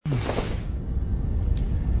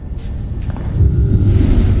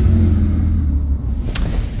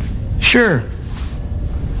Sure.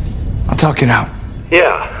 I'll talk it out.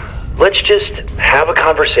 Yeah. Let's just have a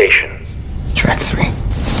conversation. Track 3.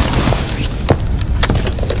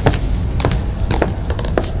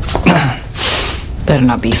 Better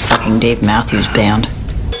not be fucking Dave Matthews Band.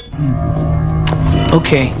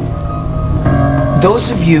 Okay.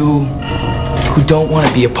 Those of you who don't want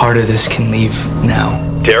to be a part of this can leave now.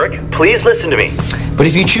 Derek, please listen to me. But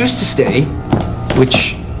if you choose to stay,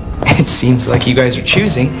 which it seems like you guys are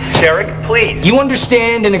choosing... Derek, please. You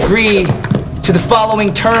understand and agree to the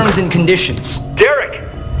following terms and conditions. Derek!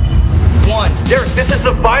 1. Derek, this is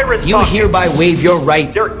the virus. You hereby waive your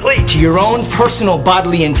right Derek, please. to your own personal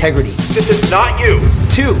bodily integrity. This is not you.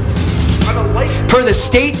 2. I'm a license. Per the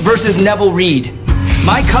State versus Neville Reed,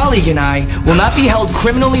 my colleague and I will not be held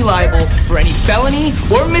criminally liable for any felony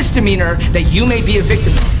or misdemeanor that you may be a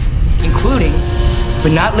victim of, including,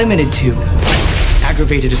 but not limited to,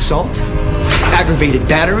 aggravated assault, aggravated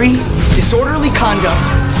battery, disorderly conduct,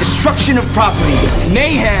 destruction of property,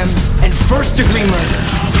 mayhem, and first-degree murder.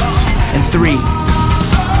 And 3,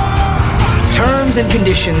 terms and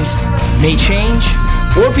conditions may change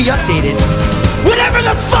or be updated whenever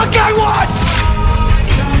the fuck I want!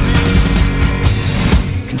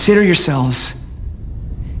 Consider yourselves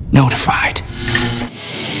notified.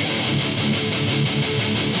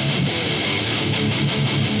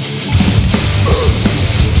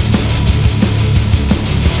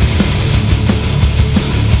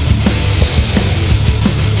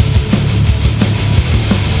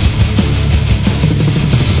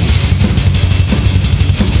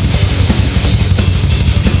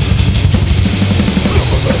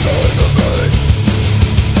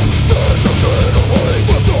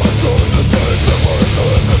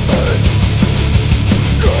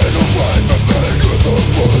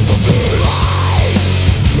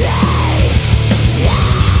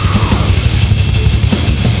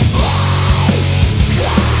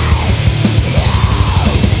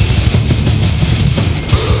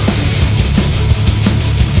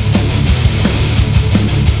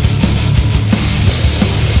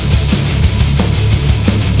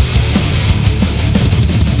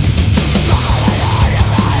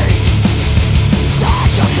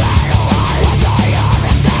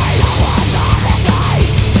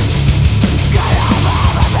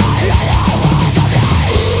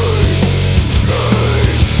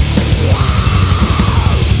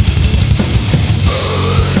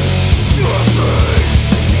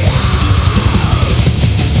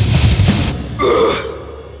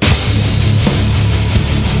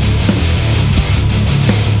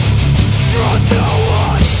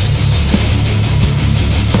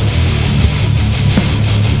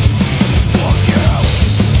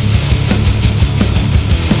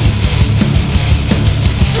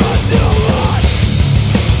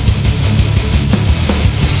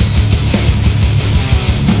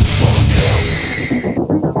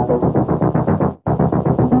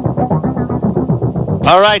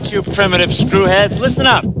 All right, you primitive screwheads, listen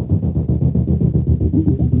up.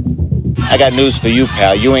 I got news for you,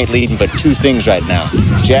 pal. You ain't leading but 2 things right now.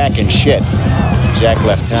 Jack and shit. Jack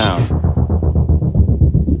left town.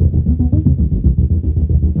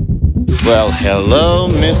 Well, hello,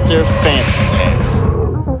 Mr. Fancy Pants.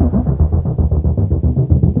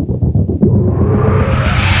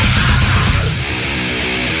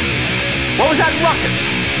 What was that ruckus?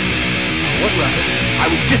 What ruckus? I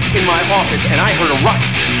was just in my office and I heard a ruckus.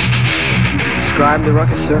 Describe the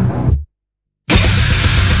ruckus, sir.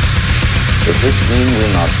 Does this mean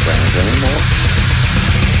we're not friends anymore?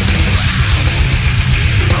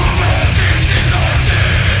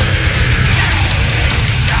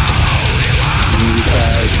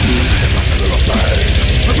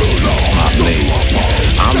 Not me.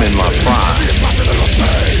 I'm in my prime.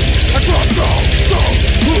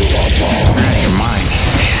 You're out of your mind.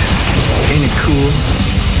 Ain't it cool?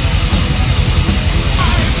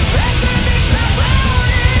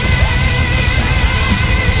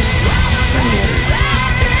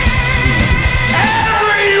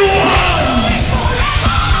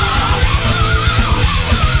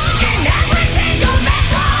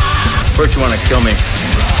 First you want to kill me,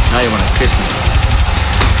 now you want to kiss me.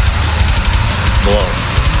 Blow.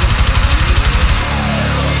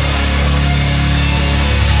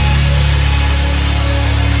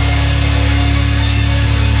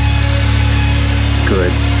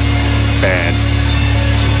 Good. Bad.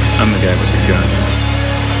 I'm the guy with the gun.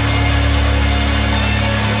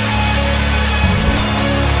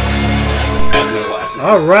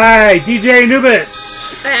 All right, DJ Anubis.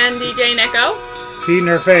 And DJ Neko. Feeding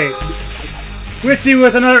her face. With you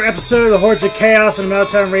with another episode of the Hordes of Chaos and the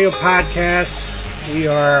Meltdown Radio podcast. We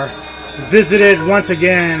are visited once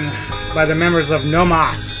again by the members of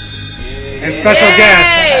Nomos. And special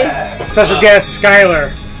guest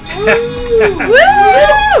Skylar.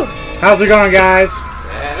 Woo! How's it going, guys?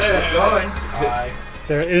 It's going.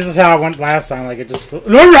 This is how it went last time. Like it just as they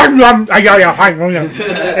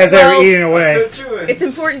were eeating away. It's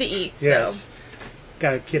important to eat. Yes. So.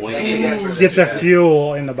 Gotta get the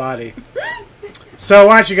fuel in the body. So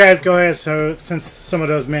why don't you guys go ahead? So since some of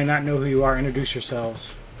those may not know who you are, introduce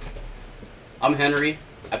yourselves. I'm Henry.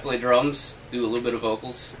 I play drums, do a little bit of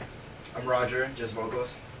vocals. I'm Roger, just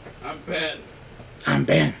vocals. I'm Ben. I'm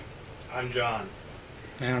Ben. I'm John.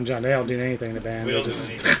 And I'm John. They don't do anything in the band. We They don't just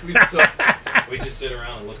do anything. We suck. We just sit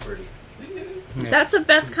around and look pretty. That's the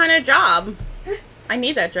best kind of job. I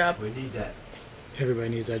need that job. We need that. Everybody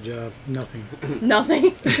needs that job. Nothing.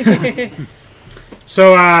 Nothing.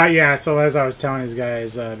 So so as I was telling these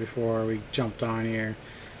guys before we jumped on here,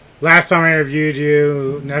 last time I interviewed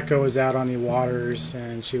you, Neko was out on the waters,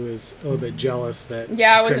 and she was a little bit jealous that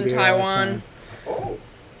Yeah, she I was couldn't in be there last Taiwan. time. Oh.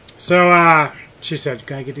 So she said,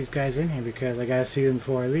 "Gotta get these guys in here because I gotta see them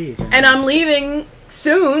before I leave." And I'm leaving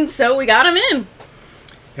soon, so we got him in.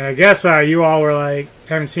 And I guess you all were like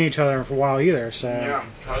haven't seen each other for a while either. So Yeah.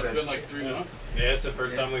 It's been like 3 months. Yeah, it's the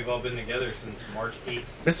first time we've all been together since March 8th.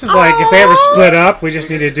 this is like if they ever split up, we just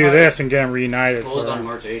need to do this and get them reunited. Close for- on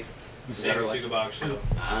March 8th. Same Box show.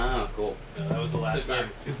 Ah, cool. So that was the last time.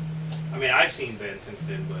 I mean, I've seen Ben since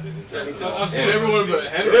then, but in terms of I've seen everyone but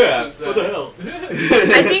Henry since then. What the hell?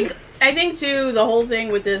 I think too, the whole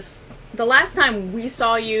thing with this, the last time we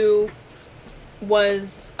saw you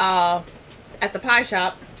was at the pie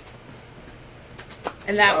shop.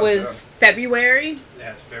 And that was February.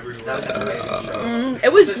 Yeah, it's February. That was an amazing show.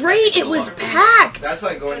 It was great. It was packed. That's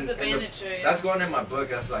like going. The bandit show, yeah. That's going in my book.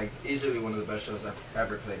 That's like easily one of the best shows I've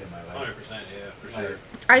ever played in my life. 100%, yeah, for sure.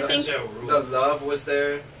 I the think show The ruled. love was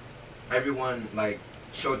there. Everyone like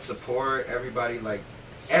showed support. Everybody like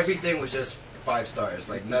everything was just 5 stars.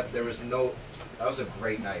 Like there was no. That was a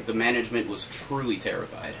great night. The management was truly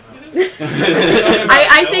terrified.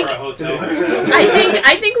 I think Or a hotel.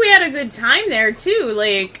 I think we had a good time there too.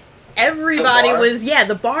 Like everybody The bar? was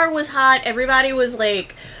the bar was hot. Everybody was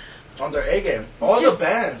like On their A game. All Just- the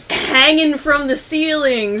bands. hanging from the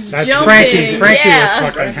ceilings, That's jumping. Frankie. Frankie yeah.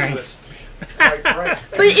 was fucking hanging.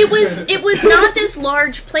 But it was not this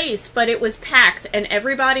large place, but it was packed, and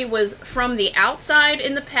everybody was from the outside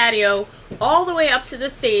in the patio all the way up to the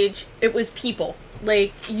stage. It was people.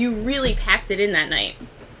 Like you really packed it in that night.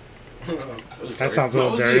 That sounds a I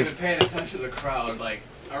little wasn't dirty. even paying attention to the crowd. Like,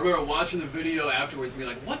 I remember watching the video afterwards and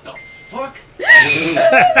being like, what the fuck?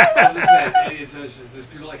 I wasn't paying any attention. There's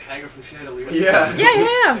people like hanging from chandeliers. Yeah.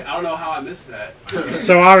 Yeah. I don't know how I missed that.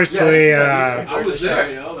 So obviously, Yes, I was there,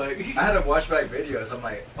 you know, like. I had to watch back videos. I'm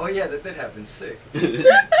like, oh yeah, that did happen. Sick.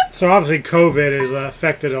 COVID has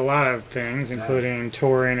affected a lot of things, including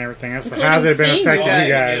touring and everything else. So Including how's it been seeing affecting you you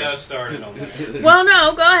Get guys? us started on that. Well,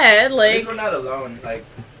 no, go ahead. At Like least we're not alone. Like,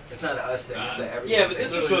 it's not an us thing. It's an everyone. Yeah, but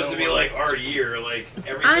this thing. was supposed to be like our year. Like I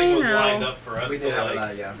everything was know. lined up for us We to did have a like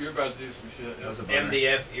lot, yeah. You're about to do some shit. It was a bummer.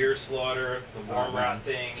 MDF ear slaughter, the warm Oh, rot man.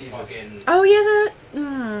 thing, Jesus. fucking. oh yeah,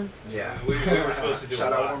 that. Yeah. We were supposed to do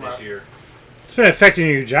Shout a out lot Warm this Rot. year. It's been affecting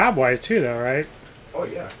you job-wise too, though, right? Oh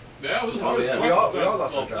yeah. Yeah, it was Oh, hard as yeah. fuck. We all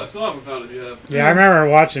lost our I jobs. still haven't found it yet. Yeah, I remember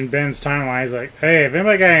watching Ben's timeline. He's like, "Hey, if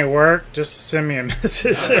anybody got any work, just send me a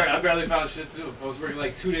message." I barely found shit too. I was working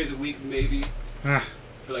like 2 days a week, maybe, Ah.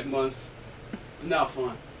 for like months. It's not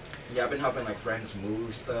fun. Yeah, I've been helping like friends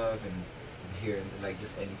move stuff and here and like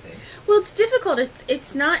just anything. Well, it's difficult.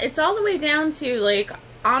 It's not. It's all the way down to like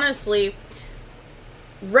honestly.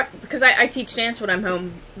 Because I teach dance when I'm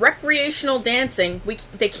home. Recreational dancing,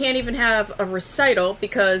 they can't even have a recital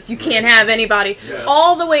because you can't have anybody. Yeah.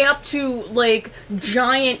 All the way up to like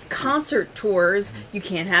giant concert tours, you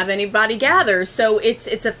can't have anybody gather. So it's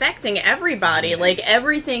affecting everybody. Like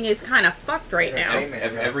everything is kind of fucked right now.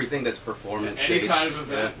 Entertainment, yeah. Everything that's performance Any based. kind of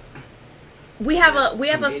event. We have a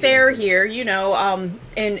Comedians. fair here, you know,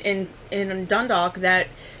 in Dundalk that.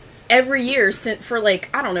 Every year, for like,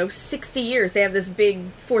 I don't know, 60 years, they have this big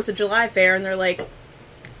 4th of July fair, and they're like,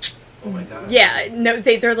 Oh my god. yeah, no,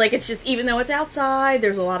 they're like, it's just, even though it's outside,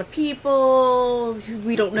 there's a lot of people,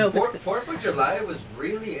 we don't know if it's... 4th of July was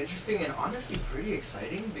really interesting and honestly pretty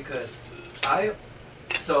exciting because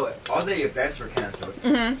so all the events were canceled,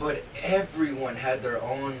 but everyone had their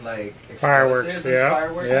own like Fireworks, explosives and yeah,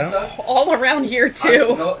 fireworks yeah. and stuff. All around here,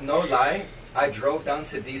 too. No lie, I drove down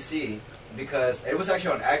to DC because it was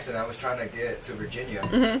actually on accident. I was trying to get to Virginia,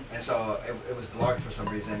 and so it was blocked for some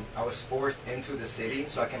reason. I was forced into the city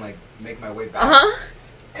so I can like make my way back,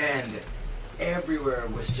 and everywhere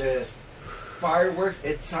was just fireworks.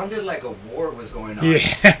 It sounded like a war was going on.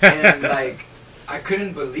 Yeah. And like, I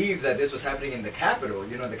couldn't believe that this was happening in the Capitol.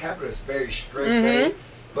 You know, the Capitol is very strict, right?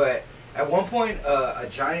 But at one point, a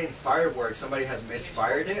giant firework, somebody has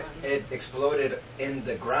misfired it. It exploded in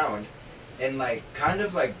the ground, and like, kind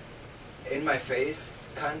of like, in my face.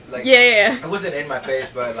 Like, yeah. It wasn't in my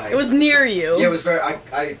face, but like, it was near you. Yeah, it was very.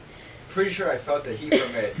 I pretty sure I felt the heat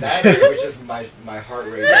from it. That was just my heart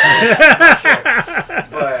rate. Sure.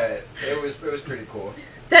 But it was pretty cool.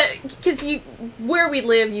 That because where we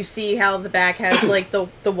live, you see how the back has like the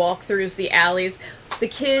walkthroughs, the alleys, the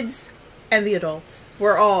kids and the adults.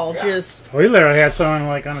 We're all just. We literally had someone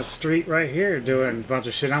like on the street right here doing a bunch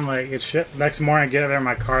of shit. I'm like, it's shit. Next morning, I get up there,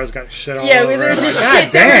 my car's got shit all over. Yeah, there's just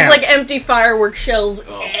shit. There was like empty firework shells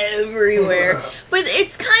Oh. everywhere. But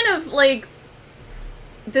it's kind of like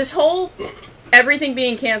this whole everything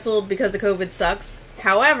being canceled because of COVID sucks.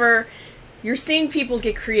 However, you're seeing people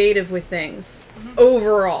get creative with things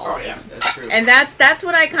overall. Oh yeah, that's true. And that's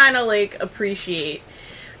what I kind of like appreciate.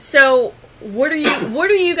 So, what are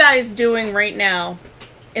you guys doing right now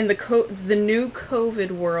in the new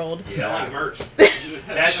COVID world? Selling merch.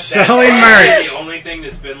 Selling merch. The only thing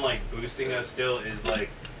that's been like boosting us still is like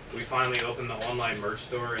we finally opened the online merch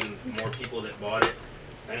store and more people that bought it.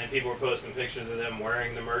 And then people were posting pictures of them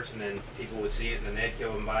wearing the merch, and then people would see it, and then they'd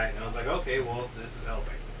go and buy it. And I was like, okay, well, this is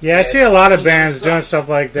helping. Yeah, I see a lot of bands doing stuff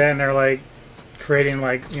like that, and they're like creating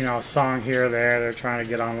like, you know, a song here or there. They're trying to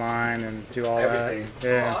get online and do all Everything. that.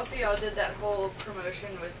 Yeah. Well, also, y'all did that whole promotion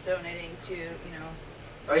with donating to, you know,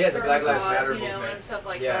 Oh yeah, the Black Lives Matter you know, movement. and stuff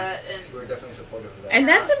like Yeah. that. And We're definitely supportive of that. And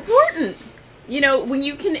that's important. You know, when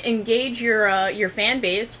you can engage your fan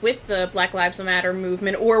base with the Black Lives Matter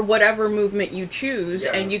movement or whatever movement you choose,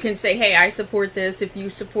 and you can say, "Hey, I support this. If you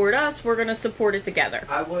support us, we're going to support it together."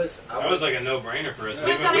 That was like a no-brainer for us.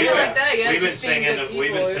 Well, it's not even like that, yeah, We've been just being singing, good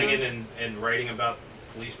we've been people, singing and writing about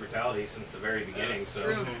police brutality since the very beginning. So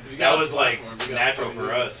true. that was like natural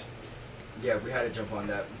for us. Yeah, we had to jump on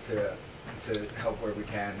that to help where we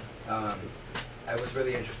can. It was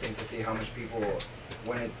really interesting to see how much people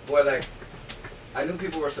I knew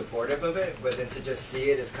people were supportive of it, but then to just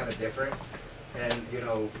see it is kind of different. And, you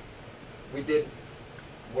know,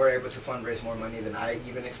 we're able to fundraise more money than I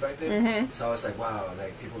even expected. So I was like, wow,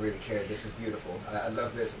 like, people really care. This is beautiful. I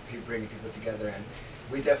love this, bringing people together. And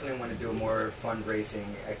we definitely want to do more fundraising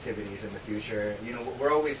activities in the future. You know,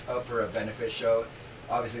 we're always up for a benefit show.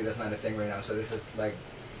 Obviously, that's not a thing right now, so this is, like,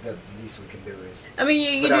 the least we can do is... I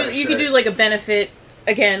mean, you could do, like, a benefit...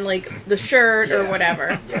 Again, like the shirt or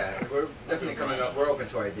whatever. Yeah, we're definitely coming up. We're open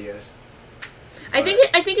to ideas. I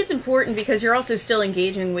think it's important because you're also still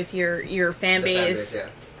engaging with your fan base,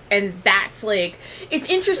 and that's like it's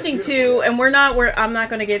interesting too. And I'm not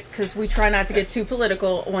going to get because we try not to get too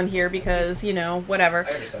political on here because you know whatever.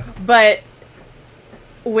 I understand. But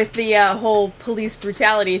with the whole police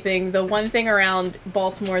brutality thing, the one thing around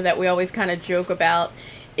Baltimore that we always kind of joke about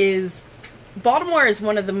is Baltimore is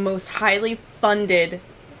one of the most highly funded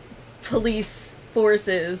police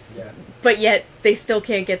forces, but yet they still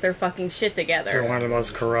can't get their fucking shit together. They're one of the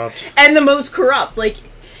most corrupt. And the most corrupt, like...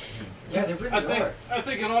 Yeah, they really are. I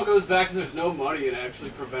think it all goes back to there's no money in actually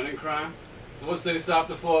preventing crime. Once they stop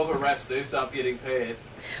the flow of arrests, they stop getting paid.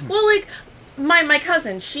 Well, like, my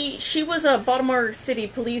cousin, she was a Baltimore City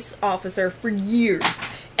police officer for years.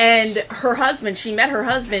 And her husband, she met her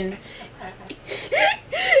husband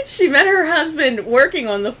working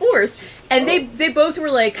on the force, and they both were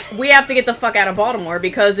like, we have to get the fuck out of Baltimore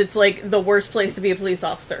because it's like the worst place to be a police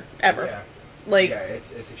officer ever. Yeah. Like, yeah,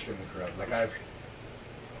 it's extremely corrupt. Like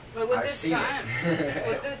But with I've this seen time, it.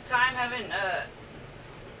 with this time having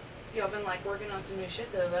y'all been like working on some new shit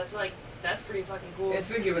though, that's pretty fucking cool. It's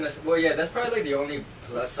been giving us that's probably like the only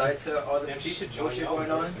plus side to all the she should join bullshit y'all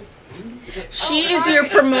going on. she is your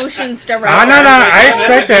promotions director. No, I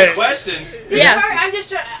expect that. Question. Yeah. I'm just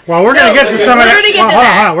trying. Well, we're gonna get to some of that.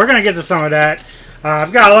 Hold on. We're gonna get to some of that.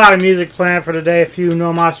 I've got a lot of music planned for today. A few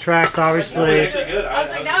No Mas tracks, obviously. I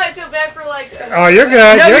was like, now I feel bad for like. Oh, you're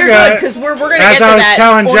good. No, you're good. Because we're gonna As get to I was that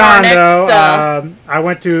telling on John, our next, though, I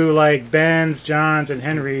went to like Ben's, John's, and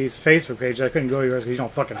Henry's Facebook page. I couldn't go to yours because you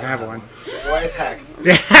don't fucking have one. Well, it's hacked.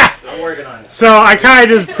 Yeah. I'm working on it. So I kind of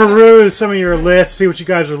just perused some of your lists, see what you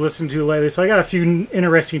guys are listening to lately. So I got a few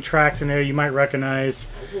interesting tracks in there you might recognize.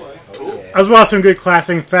 As well as some good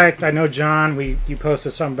classic. In fact, I know, John, you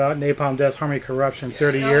posted something about Napalm Death's Harmony Corruption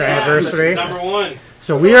 30-year anniversary. Number one.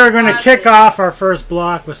 So we are going to kick off our first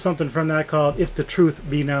block with something from that called If the Truth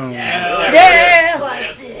Be Known. Yeah!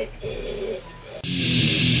 Classic.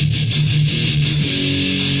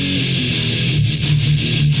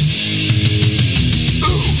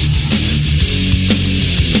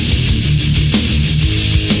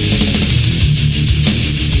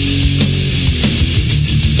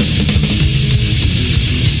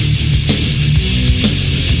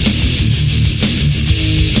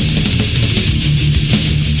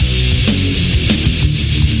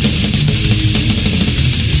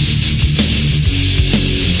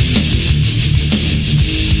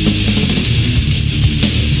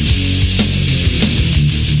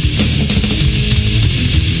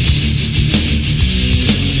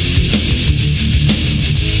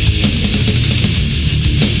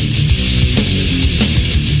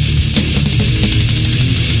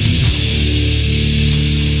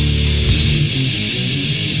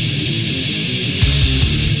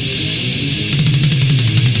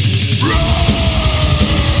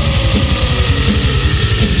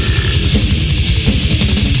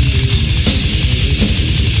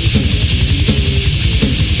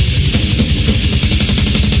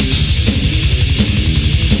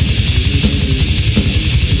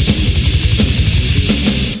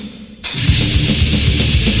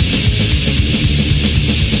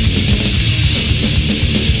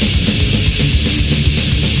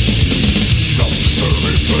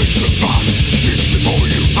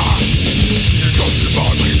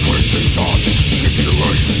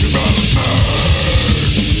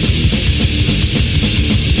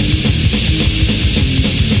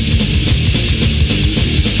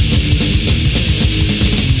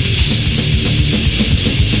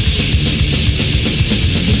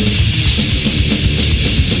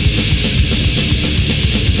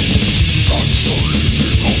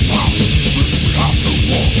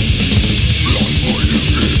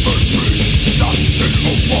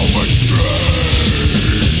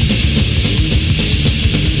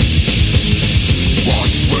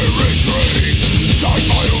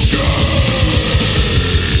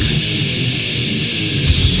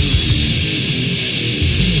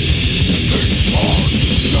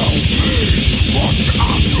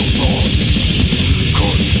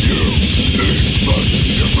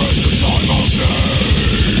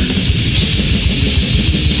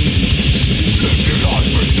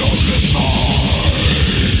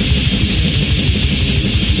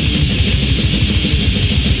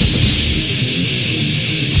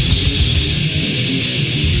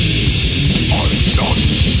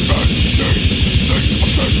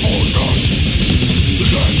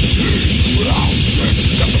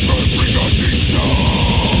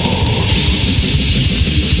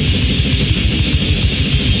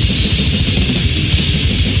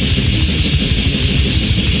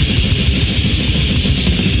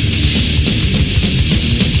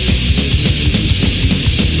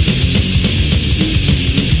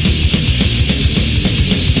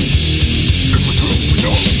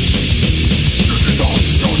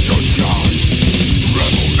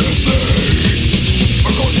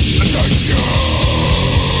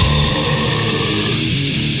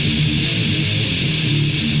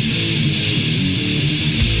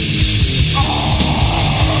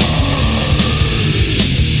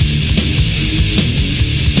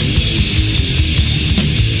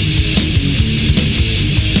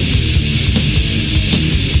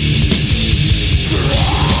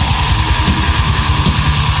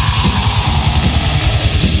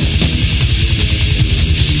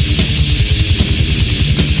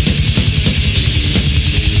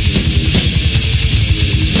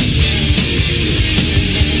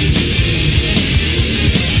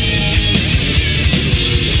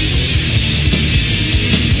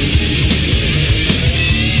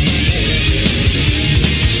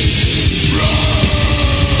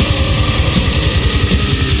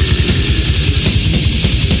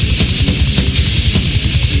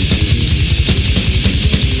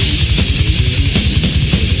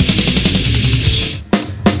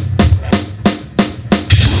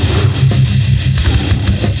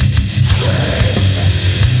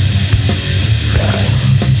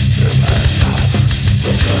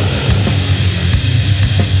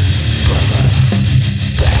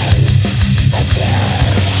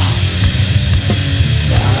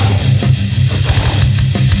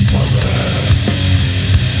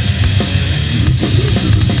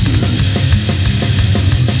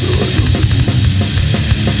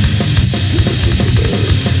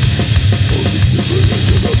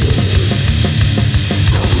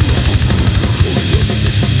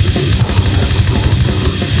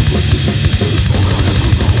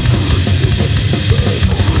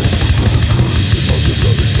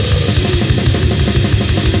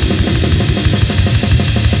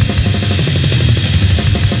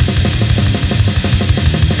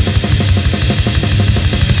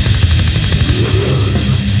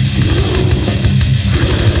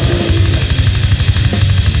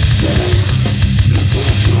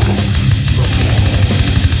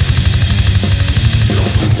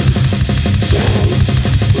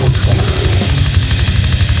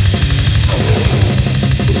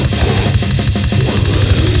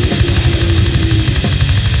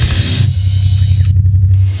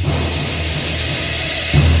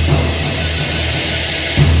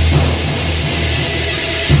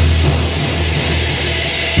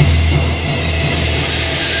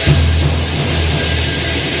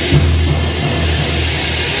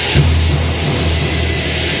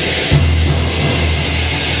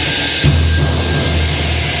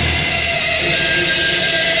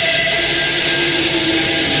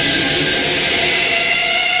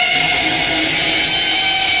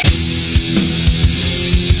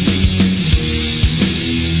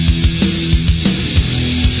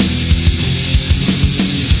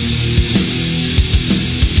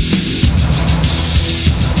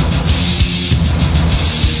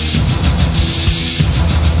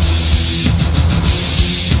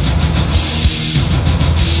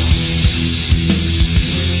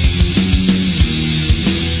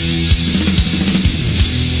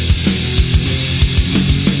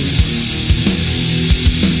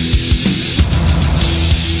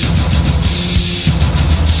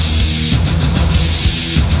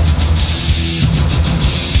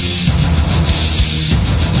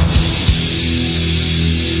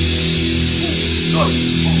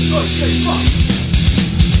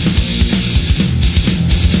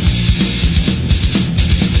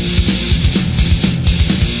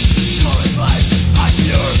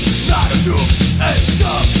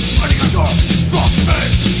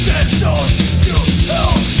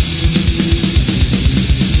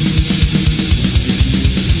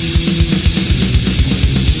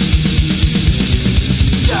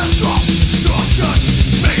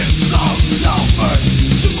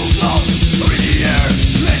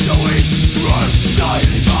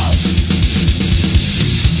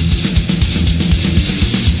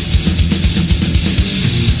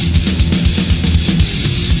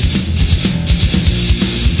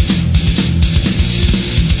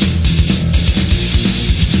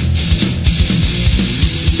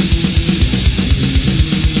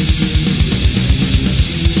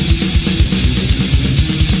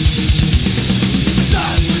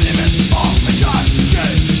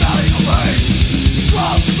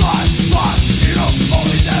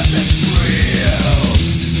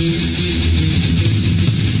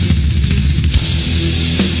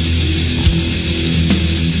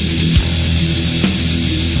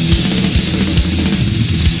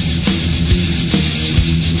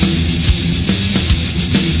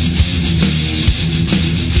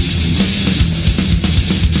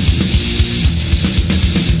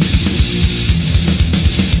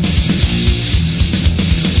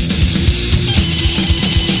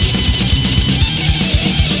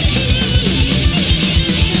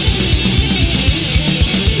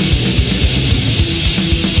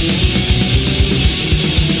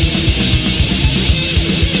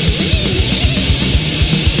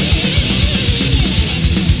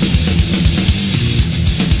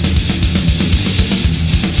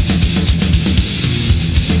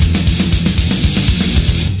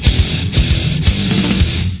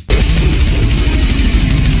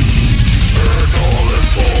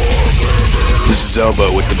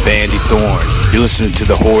 Elbow with the Bandy Thorn. You're listening to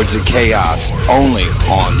the Hordes of Chaos, only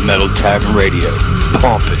on Metal Tavern Radio.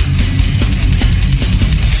 Pump it.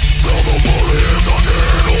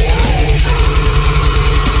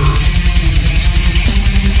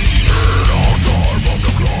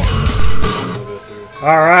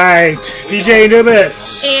 All right, DJ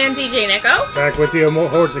Anubis. And DJ Neko. Back with you,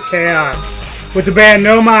 Hordes of Chaos. With the band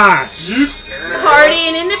No Mas.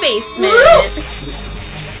 Partying in the basement.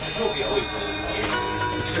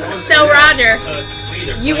 So Roger,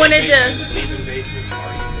 you wanted to...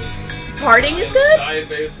 Partying is good? Dying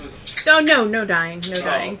basements. Oh, no dying. No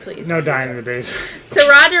dying, please. No dying in the basement. So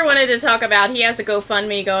Roger wanted to talk about, he has a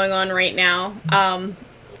GoFundMe going on right now.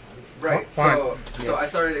 Right, so I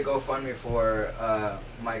started a GoFundMe for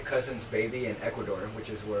my cousin's baby in Ecuador, which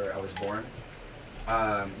is where I was born.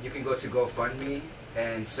 You can go to GoFundMe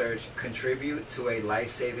and search "contribute to a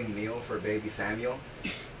life-saving meal for baby Samuel."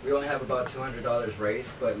 We only have about $200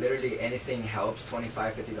 raised, but literally anything helps,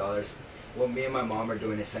 $25, $50. What me and my mom are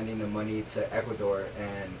doing is sending the money to Ecuador,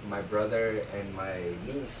 and my brother and my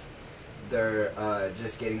niece, they're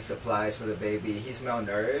just getting supplies for the baby. He's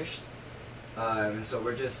malnourished, and so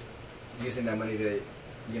we're just using that money to,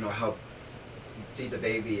 help feed the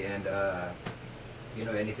baby and,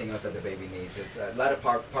 anything else that the baby needs. It's a lot of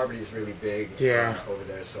poverty is really big over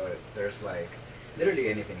there, so there's literally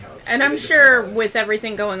anything helps. And I'm sure with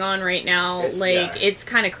everything going on right now, it's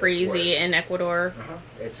kind of crazy in Ecuador.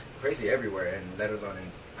 It's crazy everywhere, and let alone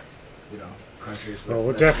in, countries. Well,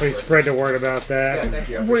 we'll definitely spread the word about that. Yeah, thank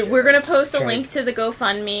you. We're going to post a link to the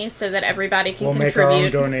GoFundMe so that everybody can contribute. We'll make our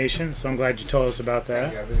own donation, so I'm glad you told us about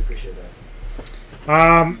that. Thank you, I really appreciate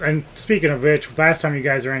that. And speaking of which, last time you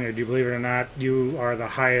guys were in here, do you believe it or not, you are the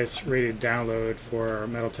highest rated download for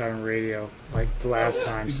Metal Tavern Radio, like the last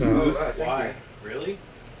time. So why? Really?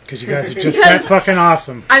 Because you guys are just that fucking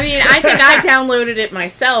awesome. I mean, I think I downloaded it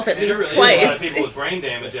myself at least really twice. A lot of people with brain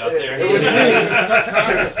damage out there. It was me.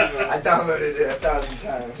 I downloaded it 1,000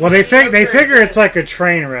 times. Well, they figure it's like a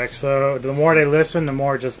train wreck, so the more they listen, the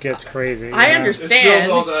more it just gets crazy. I understand. It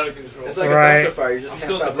still goes out of control. It's like a dumpster fire. You just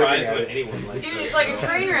can't stop looking surprised at when it. anyone likes Dude, it. it's like a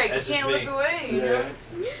train wreck. You can't look away, you know?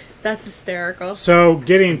 That's hysterical. So,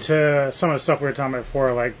 getting to some of the stuff we were talking about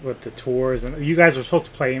before, like with the tours, and you guys were supposed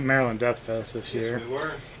to play Maryland Death Fest this year. Yes, we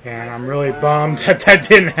were. And I'm really bummed that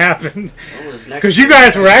didn't happen. Because you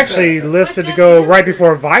guys were actually listed to go right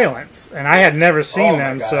before Violence, and I had never seen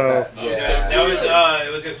them, so...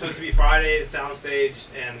 It was supposed to be Friday's soundstage,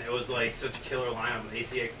 and it was like such a killer lineup with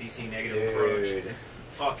ACX, DC, Negative Approach.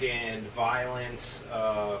 Fucking Violence.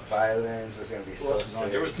 Violence was going to be so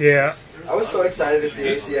sick. Yeah. I was so excited to see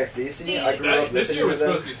ACX DC. I grew up This listening year was to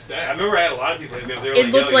them. supposed to be stacked. I remember I had a lot of people. They were It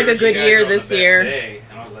looked like a good year this year.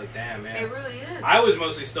 And I was like, damn, man. It really is. I was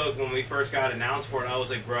mostly stoked when we first got announced for it. I was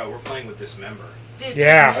like, bro, we're playing with Dismember. Dude,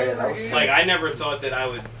 Yeah. Oh, yeah, that was Like, I never thought that I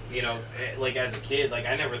would, you know, like as a kid, like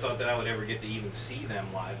I never thought that I would ever get to even see them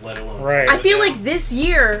live, let alone. Right. I feel like this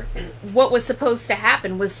year, what was supposed to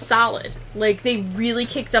happen was solid. Like they really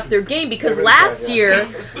kicked up their game because last year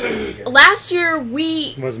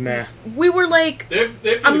we was meh. We were like,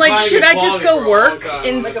 They've I'm like, should I just go work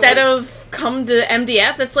instead Like of come to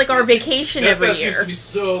MDF? That's like our vacation every Fest year. used to be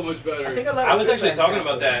so much better. I was actually talking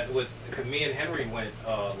about that with me and Henry went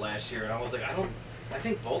last year, and I was like, I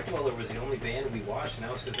think Vault Dweller was the only band we watched, and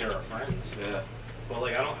that was because they're our friends. Yeah. But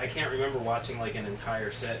like, I can't remember watching like an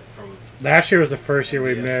entire set from. Last year was the first year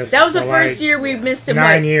we missed. That was the first year we missed it.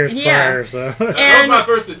 9 years prior, so. That was my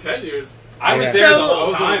first in 10 years. I was Yeah. there the So-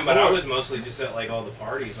 whole time, but I was mostly just at like all the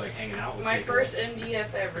parties, like hanging out with My people. first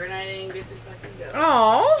MDF ever, and I didn't even get to fucking go.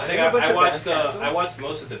 Aww. I think I watched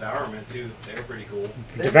most of Devourment too. They were pretty cool.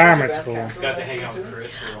 Devourment's cool. Got to hang out with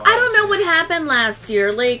Chris for a while. I don't know what happened last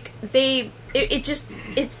year. Like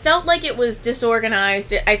it felt like it was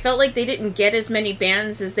disorganized. I felt like they didn't get as many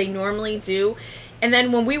bands as they normally do. And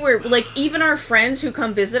then when we were, like, even our friends who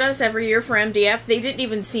come visit us every year for MDF, they didn't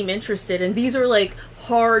even seem interested. And these are, like,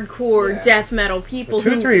 hardcore death metal people.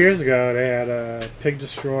 2 or 3 years ago, they had Pig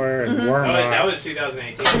Destroyer and Worm Oh, that Rock. was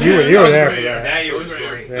 2018. You were there for that. That year was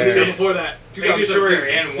great. Yeah. I think before that, Pig Destroyer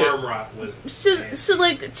 2017 and Worm Rock was. So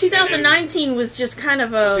like, 2019 was just kind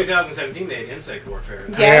of a... 2017, they had Insect Warfare.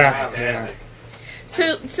 That Yes. was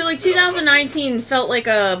fantastic. So like 2019 felt like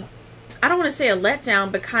a, I don't want to say a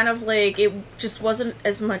letdown, but kind of like it just wasn't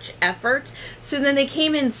as much effort. So then they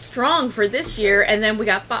came in strong for this year, and then we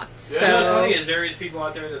got fucked. Yeah, So what's funny is there is people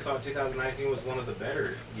out there that thought 2019 was one of the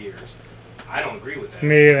better years. I don't agree with that.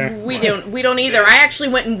 Me either. we don't either. I actually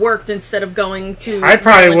went and worked instead of going to. I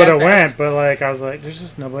probably would have went, but like I was like, there's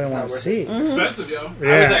just nobody I want to see. It's expensive, yo.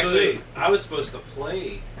 Yeah. I was supposed to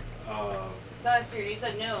play. Last year, you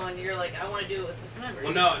said no, and you're like, I want to do it with this member.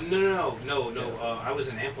 Well, no. I was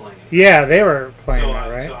in Ampeling. Yeah, they were playing So, that,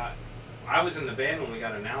 right? So I was in the band when we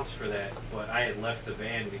got announced for that, but I had left the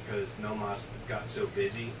band because Nomos got so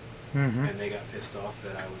busy, and they got pissed off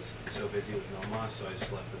that I was so busy with Nomos, so I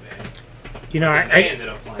just left the band. You know, But they ended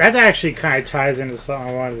up playing. that actually kind of ties into something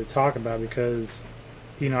I wanted to talk about because,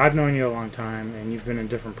 you know, I've known you a long time and you've been in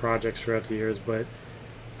different projects throughout the years, but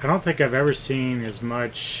I don't think I've ever seen as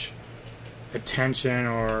much attention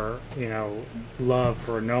or, you know, love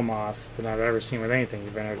for Nomos than I've ever seen with anything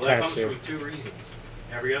you've been Well, that attached comes to. from two reasons.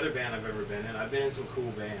 Every other band I've ever been in, I've been in some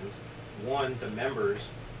cool bands. One, the members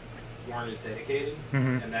weren't as dedicated,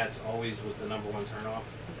 and that's always was the number one turnoff.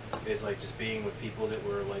 Is like just being with people that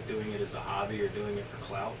were like doing it as a hobby or doing it for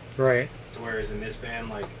clout. Right. So whereas in this band,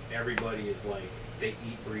 like everybody is like they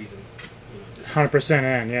eat, breathe, and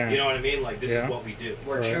 100% in, yeah. You know what I mean? Like this Yeah. is what we do.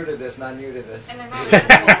 We're true to this, not new to this. And they're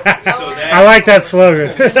So that, I like that slogan.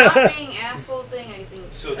 not being asshole thing, I think.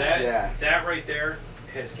 So that right there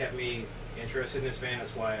has kept me interested in this band.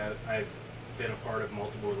 That's why I've been a part of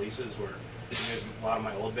multiple releases where there's a lot of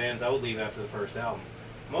my old bands I would leave after the first album.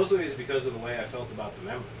 Mostly it's because of the way I felt about the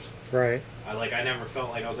members. Right. I never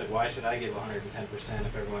felt like I was like, why should I give 110%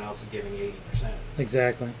 if everyone else is giving 80%?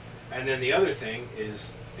 Exactly. And then the other thing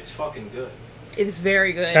is, it's fucking good. It is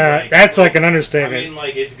very good. That's like an understatement. I mean,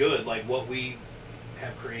 like, it's good. Like, what we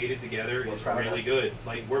have created together is really good.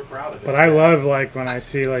 Like, we're proud of it. But I love, like, when I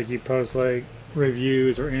see, like, you post, like,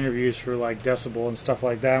 reviews or interviews for, like, Decibel and stuff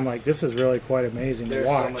like that. I'm like, this is really quite amazing There's to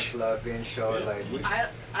watch. so much love being shown. Like, I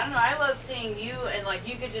don't know. I love seeing you, and like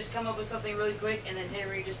you could just come up with something really quick, and then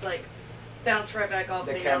Henry just like bounce right back off.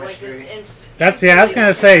 The and chemistry. I was going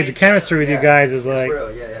to say, the chemistry with you guys is, like,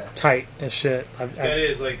 real, tight as shit. That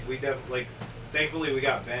is, like, thankfully we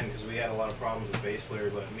got Ben because we had a lot of problems with bass player,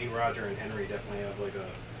 but me, Roger, and Henry definitely have, like, a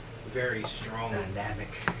very strong dynamic.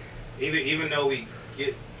 Even though we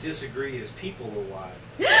disagree as people a lot,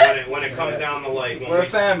 when it comes down to, like, when we're a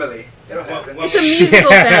family. It'll happen. It's a musical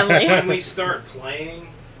family. When we start playing,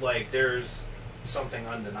 like, there's something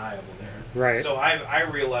undeniable there. Right. So I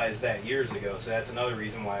realized that years ago, so that's another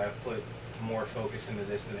reason why I've put more focus into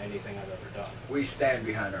this than anything I've ever done. We stand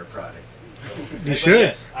behind our product. You should.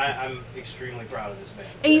 Yes, I'm extremely proud of this band.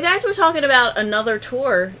 And you guys were talking about another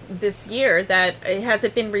tour this year. That has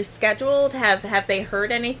it been rescheduled? Have they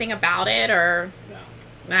heard anything about it or? No.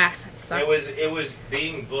 Ah, that sucks. It was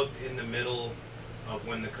being booked in the middle of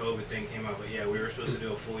when the COVID thing came out. But yeah, we were supposed to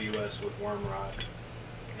do a full US with Worm Rot.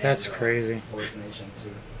 That's crazy. Hordes Nation too.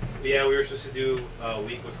 Yeah, we were supposed to do a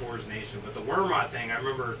week with Hordes Nation, but the Worm Rot thing, I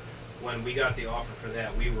remember when we got the offer for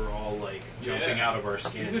that, we were all like jumping out of our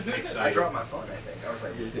skin, excited. I dropped my phone, I think. I was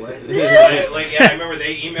like, what? Yeah, I remember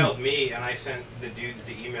they emailed me, and I sent the dudes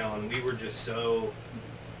the email, and we were just so...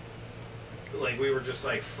 Like, we were just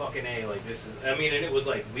like, fucking A, like, this is... I mean, and it was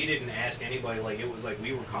like, we didn't ask anybody, like, it was like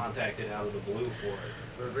we were contacted out of the blue for it.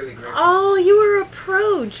 We're really grateful. Oh, you were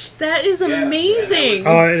approached. That is amazing.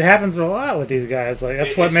 Oh, it happens a lot with these guys. Like,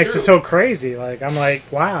 that's what makes it so crazy. Like, I'm like,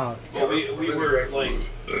 wow. Yeah, we were, like...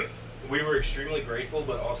 We were extremely grateful,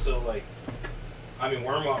 but also, like... I mean,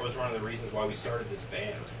 Wormrot was one of the reasons why we started this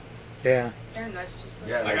band. Yeah. And that's just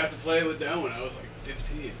like, I got to play with them when I was like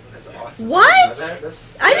 15. That's awesome. What?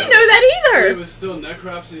 I didn't know that either. It was still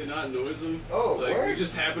Necropsy and not Noism. Oh, like word? we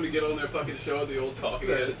just happened to get on their fucking show, the old Talking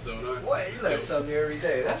Head at Sonar. What? You learn something every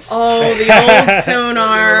day. That's Oh, the old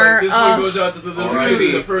Sonar. Like, this one goes out to the little kids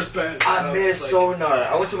in the first band. I miss Sonar.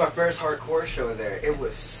 I went to my first hardcore show there. It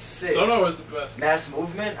was sick. Sonar was the best. Mass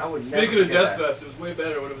Movement. I would Speaking never of forget Death Fest, it was way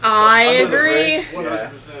better when it was. I agree.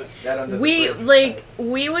 100%. That under the We bridge. like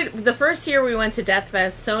we would the first year we went to Death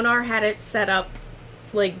Fest, Sonar had it set up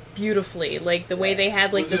like beautifully, like the way they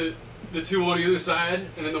had like Was this. it the two on either side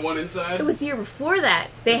and then the one inside? It was the year before that.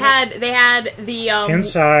 They had the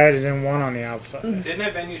Inside and then one on the outside. Didn't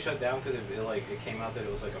that venue shut down because it came out that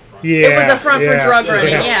it was like a front? Yeah, it was a front for drug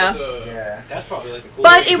running. Yeah. Yeah. That's probably like the coolest.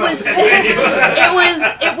 But it was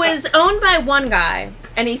it was owned by one guy,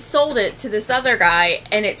 and he sold it to this other guy,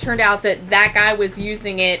 and it turned out that guy was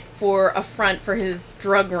using it for a front for his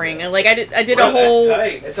drug ring. And like I did a whole.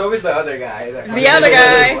 It's always the other guy. The other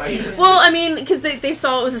guy. Well, I mean, because they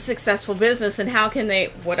saw it was a successful business, and how can they?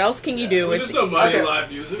 What else can you do? There's no money in live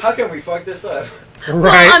music. How can we fuck this up?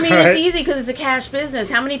 Well, I mean, it's easy because it's a cash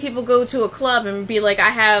business. How many people go to a club and be like, I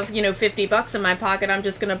have, $50 in my pocket, I'm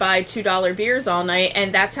just going to buy $2 beers all night,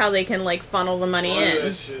 and that's how they can, like, funnel the money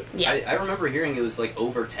in. Yeah. I remember hearing it was, like,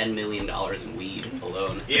 over $10 million in weed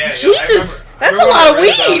alone. Yeah, Jesus! That's a lot of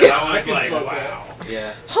weed! I was like, wow.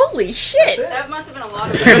 Yeah. Holy shit! That must have been a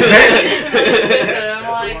lot of weed.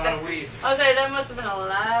 I was like, that must have been a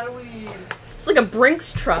lot of weed. It's like a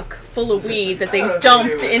Brinks truck full of weed that they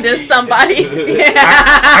dumped into somebody. Yeah.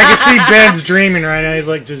 I can see Ben's dreaming right now. He's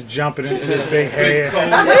like just jumping into this big hay.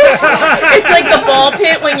 It's like the ball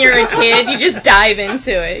pit when you're a kid. You just dive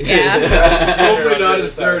into it. Yeah. Hopefully not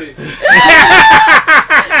as dirty.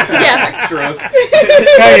 Yeah. Stroke.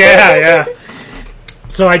 Oh, yeah.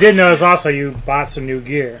 So I did notice also you bought some new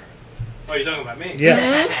gear. Oh, you're talking about me?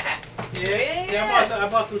 Yes. Yeah, I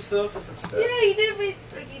bought some stuff. Yeah, you did.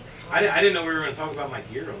 I didn't know we were going to talk about my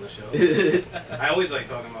gear on the show. I always like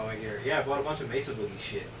talking about my gear. Yeah, I bought a bunch of Mesa Boogie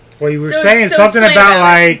shit. Well, you were saying something about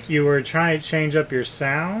like you were trying to change up your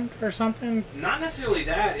sound or something? Not necessarily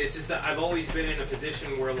that. It's just that I've always been in a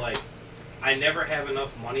position where, like, I never have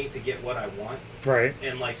enough money to get what I want. Right.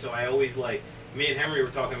 And, like, so I always, like, me and Henry were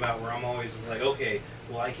talking about where I'm always like, okay,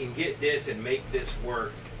 well, I can get this and make this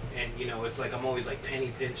work. And, it's like I'm always, like,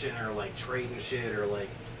 penny pinching or, like, trading shit or, like,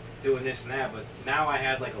 doing this and that. But now I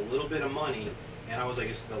had, like, a little bit of money, and I was like,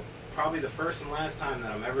 it's probably the first and last time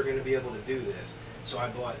that I'm ever going to be able to do this. So I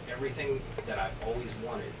bought everything that I've always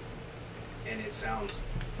wanted, and it sounds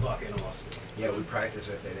fucking awesome. Yeah, we practice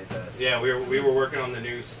with it. It does. Yeah, we were working on the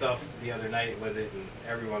new stuff the other night with it, and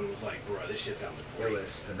everyone was like, bro, this shit sounds great. It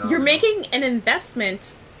was phenomenal. You're making an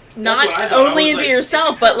investment. That's what I Not thought. only I was into like,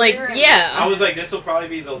 yourself, but like, yeah. I was like, this will probably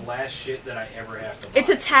be the last shit that I ever have to buy. It's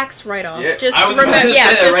a tax write-off. Yeah. Just I was remember, about to yeah.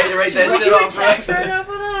 say that, Just, write that shit off,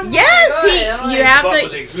 right? Yes, you have But to.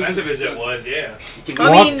 with the expensive as it was, yeah.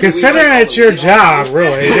 Well, considering it's your job,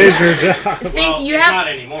 really, it is your job. Well, you it's have- not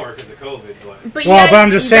anymore because of COVID, but... But Well, but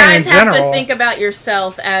I'm just saying in you guys have general. to think about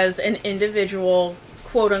yourself as an individual,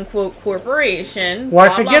 quote-unquote, corporation. Well, I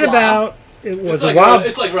blah, forget blah, blah. about it was It's like a while.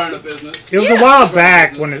 It's like running a business. It was a while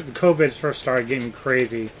back when the COVID first started getting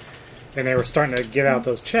crazy, and they were starting to give out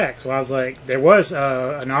those checks. So I was like, there was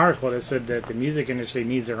an article that said that the music industry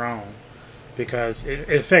needs their own because it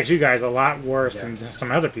affects you guys a lot worse than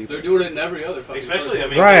some other people. They're doing it in every other fucking Especially, I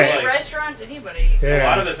mean, Right. like, Restaurants, anybody. a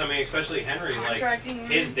lot of this, I mean, especially Henry, like, Contracting.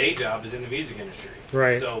 his day job is in the music industry.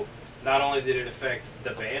 Right. So, not only did it affect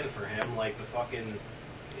the band for him, like,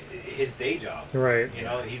 his day job. Right.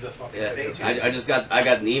 He's a fucking Yeah, stage I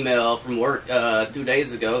got an email from work 2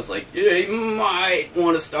 days ago. It's like, yeah, you might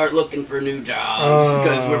want to start looking for new jobs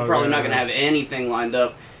because we're probably not going to have anything lined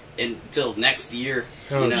up until next year.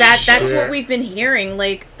 That's what we've been hearing.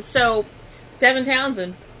 Like, so Devin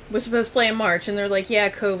Townsend was supposed to play in March, and they're like, yeah,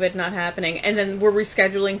 COVID, not happening. And then we're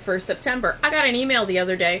rescheduling for September. I got an email the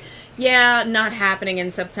other day. Yeah, not happening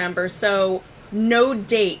in September. So no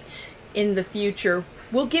date in the future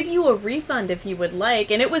we'll give you a refund if you would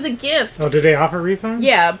like. And it was a gift. Oh, did they offer refunds?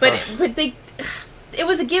 Yeah, but it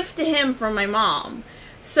was a gift to him from my mom.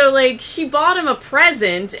 So, like, she bought him a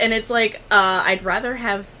present, and it's like, I'd rather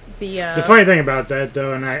have the... The funny thing about that,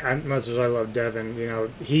 though, and I much as I love Devin, you know,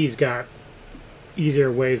 he's got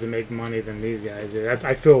easier ways to make money than these guys do.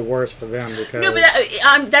 I feel worse for them because... No, but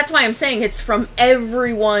that's why I'm saying it's from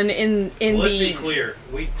everyone in Let's the... be clear.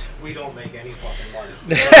 We don't make any fucking money.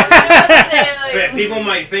 People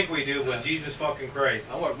might think we do, but Jesus fucking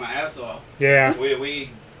Christ. I work my ass off. Yeah.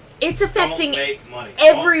 We It's affecting don't make money.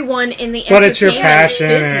 everyone in the but it's your passion,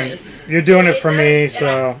 business. and you're doing it for me,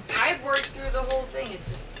 so... I've worked through the whole thing.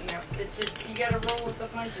 It's just, you gotta roll with the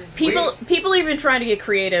punches. People even trying to get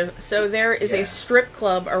creative. So there is a strip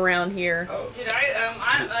club around here. Did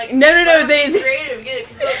I'm like... No, they... Creative, get it,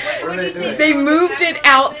 'cause, like, what do you say? They moved it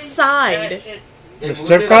outside. The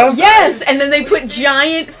strip club? Yes, and then they put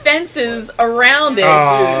giant fences around it.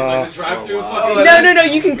 No,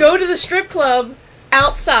 you can go to the strip club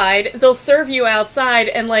outside. They'll serve you outside,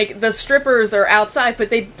 and like the strippers are outside, but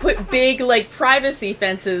they put big like privacy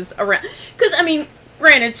fences around. Because I mean,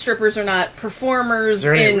 granted, strippers are not performers.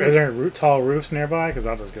 Is there tall roofs nearby? Because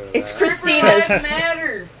I'll just go to It's that. Christina's. Strippers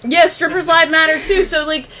matter. Yeah, strippers' lives matter too. So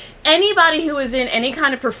like anybody who is in any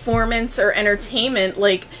kind of performance or entertainment,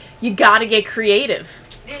 like you got to get creative.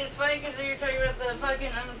 Dude, it's funny because you're talking about the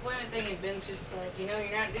fucking unemployment thing, and Ben's just like, you're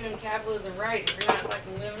not doing capitalism right. If you're not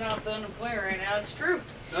fucking living off the unemployment right now, it's true.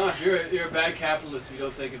 No, you're a bad capitalist if you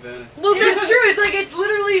don't take advantage. Well, that's true. It's like, it's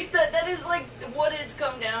literally, that is like what it's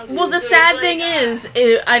come down to. Well, the So sad it's thing like,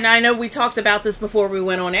 is, and I know we talked about this before we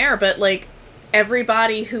went on air, but like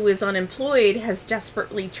everybody who is unemployed has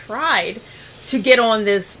desperately tried to get on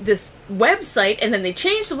this website, and then they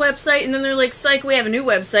change the website, and then they're like, psych, we have a new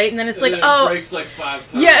website, and then it's like, it breaks like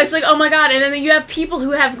 5 times. Yeah, it's like, oh my god, and then you have people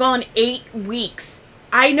who have gone 8 weeks.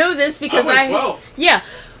 I know this because I went 12. Yeah.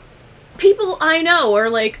 People I know are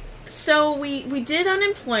like, so we did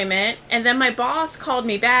unemployment, and then my boss called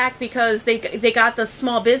me back because they got the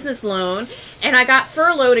small business loan, and I got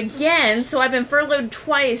furloughed again, so I've been furloughed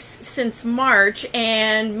twice since March,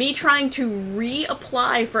 and me trying to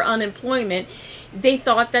reapply for unemployment, they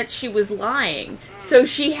thought that she was lying. So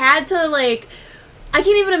she had to, like, I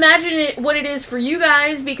can't even imagine what it is for you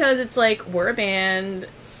guys, because it's like, we're a band,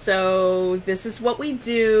 so this is what we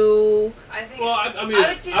do. I mean,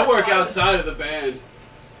 I work outside of the band.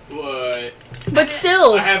 But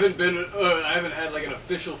still, I haven't had like an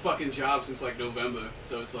official fucking job since like November.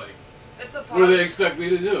 So it's like, what do they expect me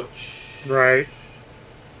to do? Right.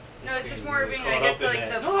 No, it's just more being, I guess,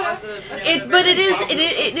 like the positive. But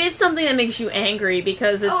it is something that makes you angry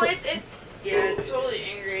because it's. It's totally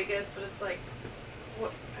angry, I guess, but it's like,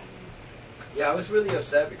 what? Yeah, I was really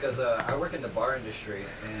upset because I work in the bar industry,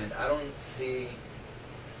 and I don't see,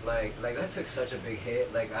 like that took such a big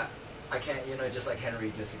hit. Like I can't, just like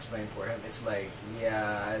Henry just explained for him. It's like,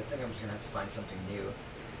 yeah, I think I'm just gonna have to find something new,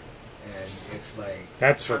 and it's like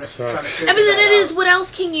that's what sucks. I mean, then it is. What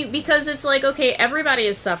else can you? Because it's like, okay, everybody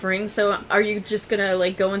is suffering. So, are you just gonna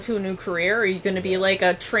like go into a new career? Or are you gonna be like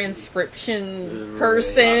a transcription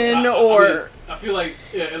person, or? I feel like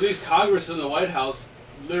at least Congress and the White House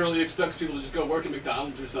literally expects people to just go work at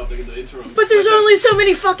McDonald's or something in the interim. But there's only so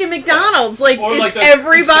many fucking McDonald's. Like, or is like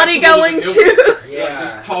everybody going to? Yeah. Like,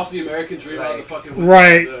 just toss the American dream out of the fucking window.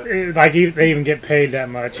 Right. Like, they even get paid that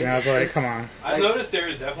much. And I was like, come on. I've noticed there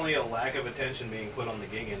is definitely a lack of attention being put on the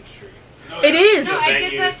gig industry. It is. No, I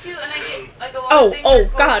get that too, and I get like a lot of things. Oh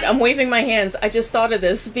God, I'm waving my hands. I just thought of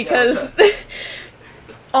this because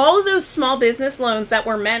all of those small business loans that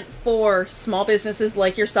were meant for small businesses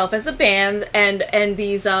like yourself as a band and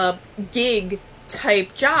these gig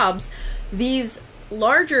type jobs, these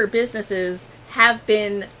larger businesses have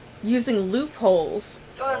been using loopholes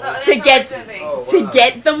to get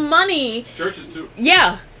the money. Churches too.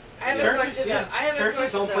 Yeah. I have a question though.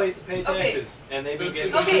 Churches don't pay taxes, and they've been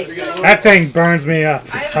getting. That thing burns me up.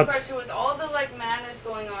 I have a question. With all the like madness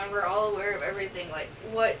going on, we're all aware of everything. Like,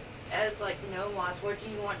 what, as like Nomos, what do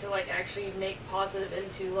you want to like actually make positive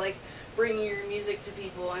into like bringing your music to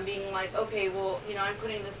people and being like, okay, well, I'm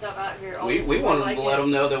putting this stuff out here. We want to let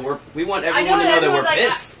them know that we want everyone to know that we're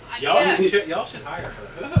pissed. Y'all should hire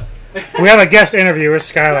her. We have a guest interview with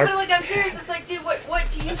Skylar. No, like, I'm serious. It's like, dude, what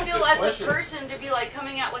do you feel as a person to be like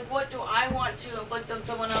coming out? Like, what do I want to inflict on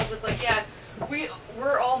someone else? It's like, yeah,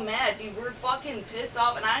 we're all mad, dude. We're fucking pissed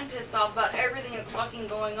off, and I'm pissed off about everything that's fucking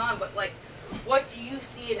going on. But like, what do you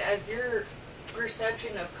see it as your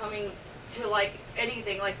perception of coming to like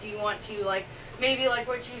anything? Like, do you want to like maybe like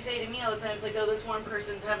what you say to me all the time? It's like, oh, this one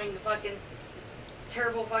person's having to fucking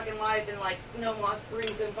terrible fucking life, and like no moss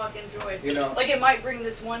brings them fucking joy. You know, like it might bring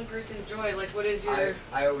this one person joy. Like, what is your?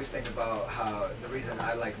 I always think about how the reason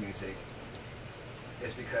I like music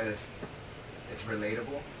is because it's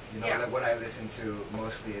relatable. You know, like what I listen to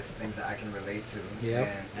mostly is things that I can relate to.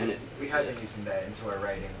 Yeah. And we have been using that into our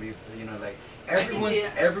writing. We, you know, like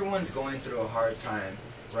everyone's going through a hard time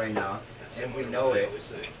right now, and we know it.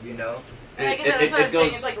 You know. And I guess that's what I'm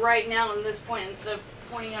saying. It's like right now, in this point, instead of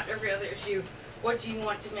pointing out every other issue, what do you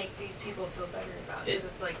want to make these people feel better about? Because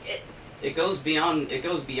it's like it. It goes beyond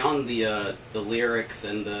the lyrics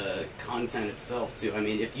and the content itself too. I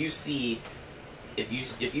mean, if you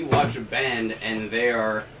watch a band and they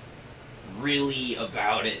are really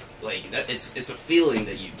about it, like that, it's a feeling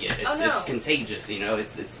that you get. It's contagious, you know.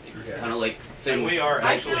 It's kind of like saying we are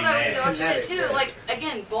actually mad. I feel that with your shit too. Like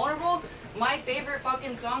again, Vulnerable. My favorite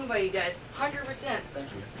fucking song by you guys, 100%. Thank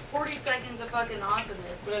you. 40 seconds of fucking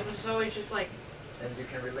awesomeness, but it was always just like. And you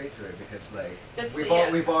can relate to it because like That's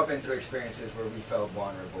we've all been through experiences where we felt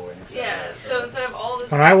vulnerable and etc. Yeah. So instead of all this.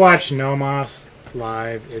 When I watch No Moss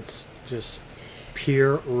live, it's just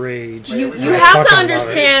pure rage. You have to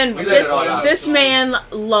understand this man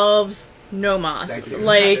loves No Moss.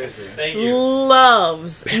 Like,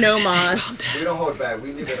 loves No Moss. We don't hold back.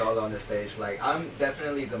 We leave it all on the stage. Like, I'm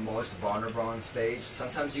definitely the most vulnerable on stage.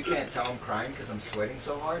 Sometimes you can't tell I'm crying because I'm sweating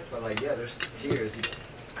so hard, but like, yeah, there's tears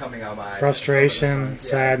coming out my eyes. Frustration,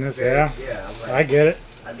 sadness, yeah. Like, I get it.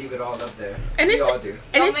 I leave it all up there. And we all do.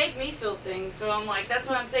 And it'll make me feel things, so I'm like, that's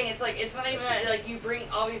what I'm saying. It's like, it's not even that, like, you bring,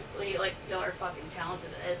 obviously, like, y'all are fucking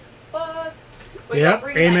talented as fuck. But yep, you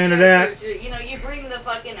bring amen that to that. you know, you bring the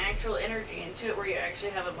fucking actual energy into it where you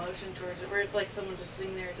actually have emotion towards it, where it's like someone just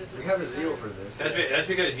sitting there. It doesn't. We have a zeal for this. That's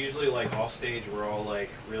because usually, like, off stage, we're all, like,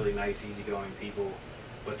 really nice, easygoing people.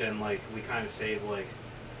 But then, like, we kind of save, like,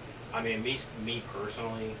 I mean, me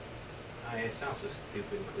personally, it sounds so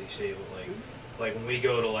stupid and cliche, but, like when we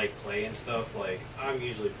go to, like, play and stuff, like, I'm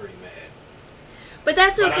usually pretty mad. But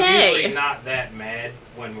that's okay. I'm usually not that mad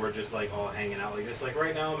when we're just, like, all hanging out like this. Like,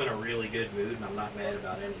 right now I'm in a really good mood and I'm not mad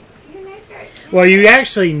about anything. You're a nice guy. Well, you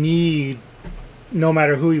actually need, no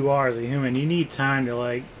matter who you are as a human, you need time to,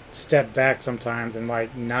 like, step back sometimes and,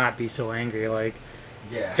 like, not be so angry. Like,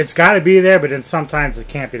 yeah, it's got to be there, but then sometimes it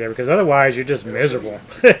can't be there because otherwise you're just miserable.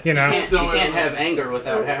 You know, you can't have anger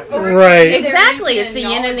without happiness. Right? Exactly, it's the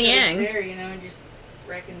yin and the yang. There, you know, and just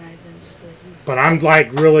recognizing. But I'm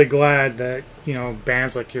like really glad that, you know,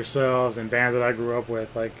 bands like yourselves and bands that I grew up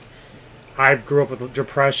with, like, I grew up with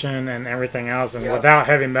depression and everything else, and without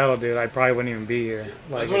heavy metal, dude, I probably wouldn't even be here.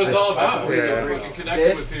 Like, that's what it's all about. Yeah.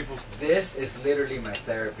 Connecting with people. This is literally my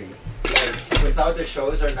therapy. Like, without the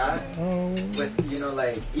shows or not, with, you know,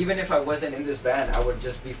 like, even if I wasn't in this band, I would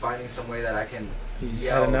just be finding some way that I can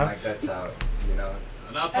yell my guts out, you know.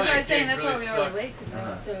 That's what I'm saying. That's why we are late.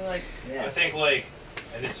 So, like, I think, like,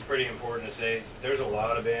 and this is pretty important to say, there's a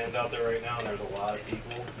lot of bands out there right now, and there's a lot of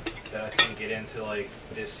people that I think get into, like,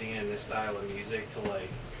 this scene and this style of music to, like,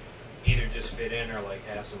 either just fit in or, like,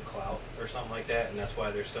 have some clout or something like that, and that's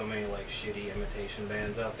why there's so many, like, shitty imitation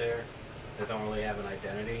bands out there that don't really have an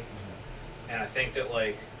identity. And I think that,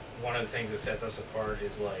 like, one of the things that sets us apart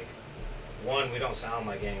is, like, one, we don't sound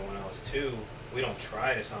like anyone else. Two, we don't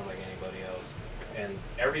try to sound like anybody else. And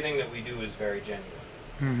everything that we do is very genuine.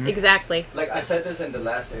 Mm-hmm. Exactly. Like I said this in the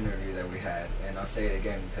last interview that we had, and I'll say it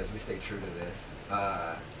again because we stay true to this.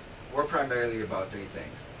 We're primarily about three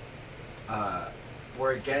things.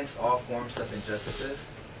 We're against all forms of injustices.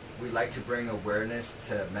 We like to bring awareness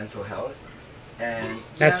to mental health, and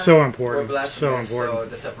that's so important. We're blasphemous, so important. So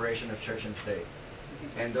the separation of church and state,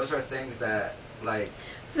 and those are things that, like,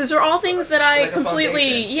 those are all things that I like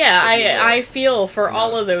completely, I feel for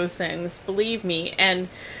all of those things. Believe me, and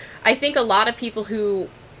I think a lot of people who,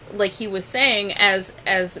 like he was saying,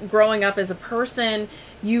 as growing up as a person,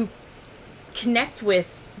 you connect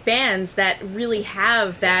with bands that really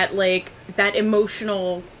have that, like, that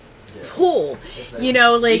emotional pull. Like, you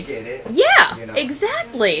know, like, we get it, yeah, you know?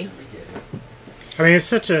 exactly. I mean, it's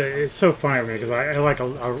so funny to me because I like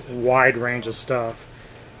a wide range of stuff,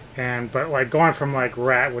 but like going from like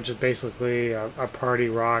Rat, which is basically a party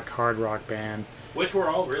rock, hard rock band. Which we're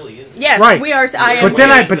all really into. Yes, right. We are.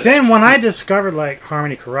 But then when I discovered like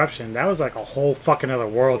Harmony Corruption, that was like a whole fucking other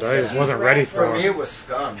world that I just wasn't ready for. For me, it was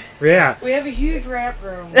scum. Yeah. We have a huge rap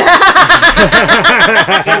room. She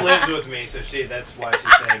lives with me, so that's why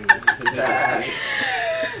she's saying this.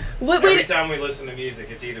 Every time we listen to music,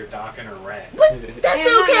 it's either Dokken or Rat. That's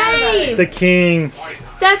okay. The King.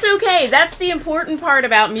 That's okay. That's the important part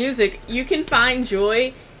about music. You can find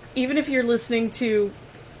joy even if you're listening to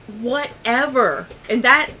whatever, and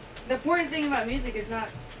that the important thing about music is not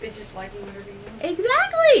It's just liking whatever you want.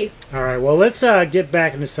 Exactly. All right, well, let's get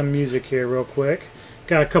back into some music here real quick.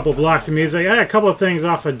 Got a couple blocks of music. I got a couple of things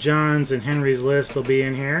off of John's and Henry's list. Will be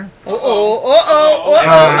in here. I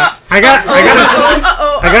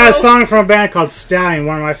got a song from a band called Stallion,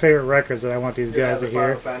 one of my favorite records that I want these guys to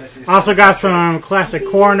hear. Also got some classic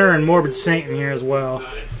Coroner and Morbid Saint in here as well.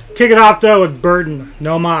 Kick it off though with Burden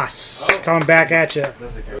No Mas. Coming back at you.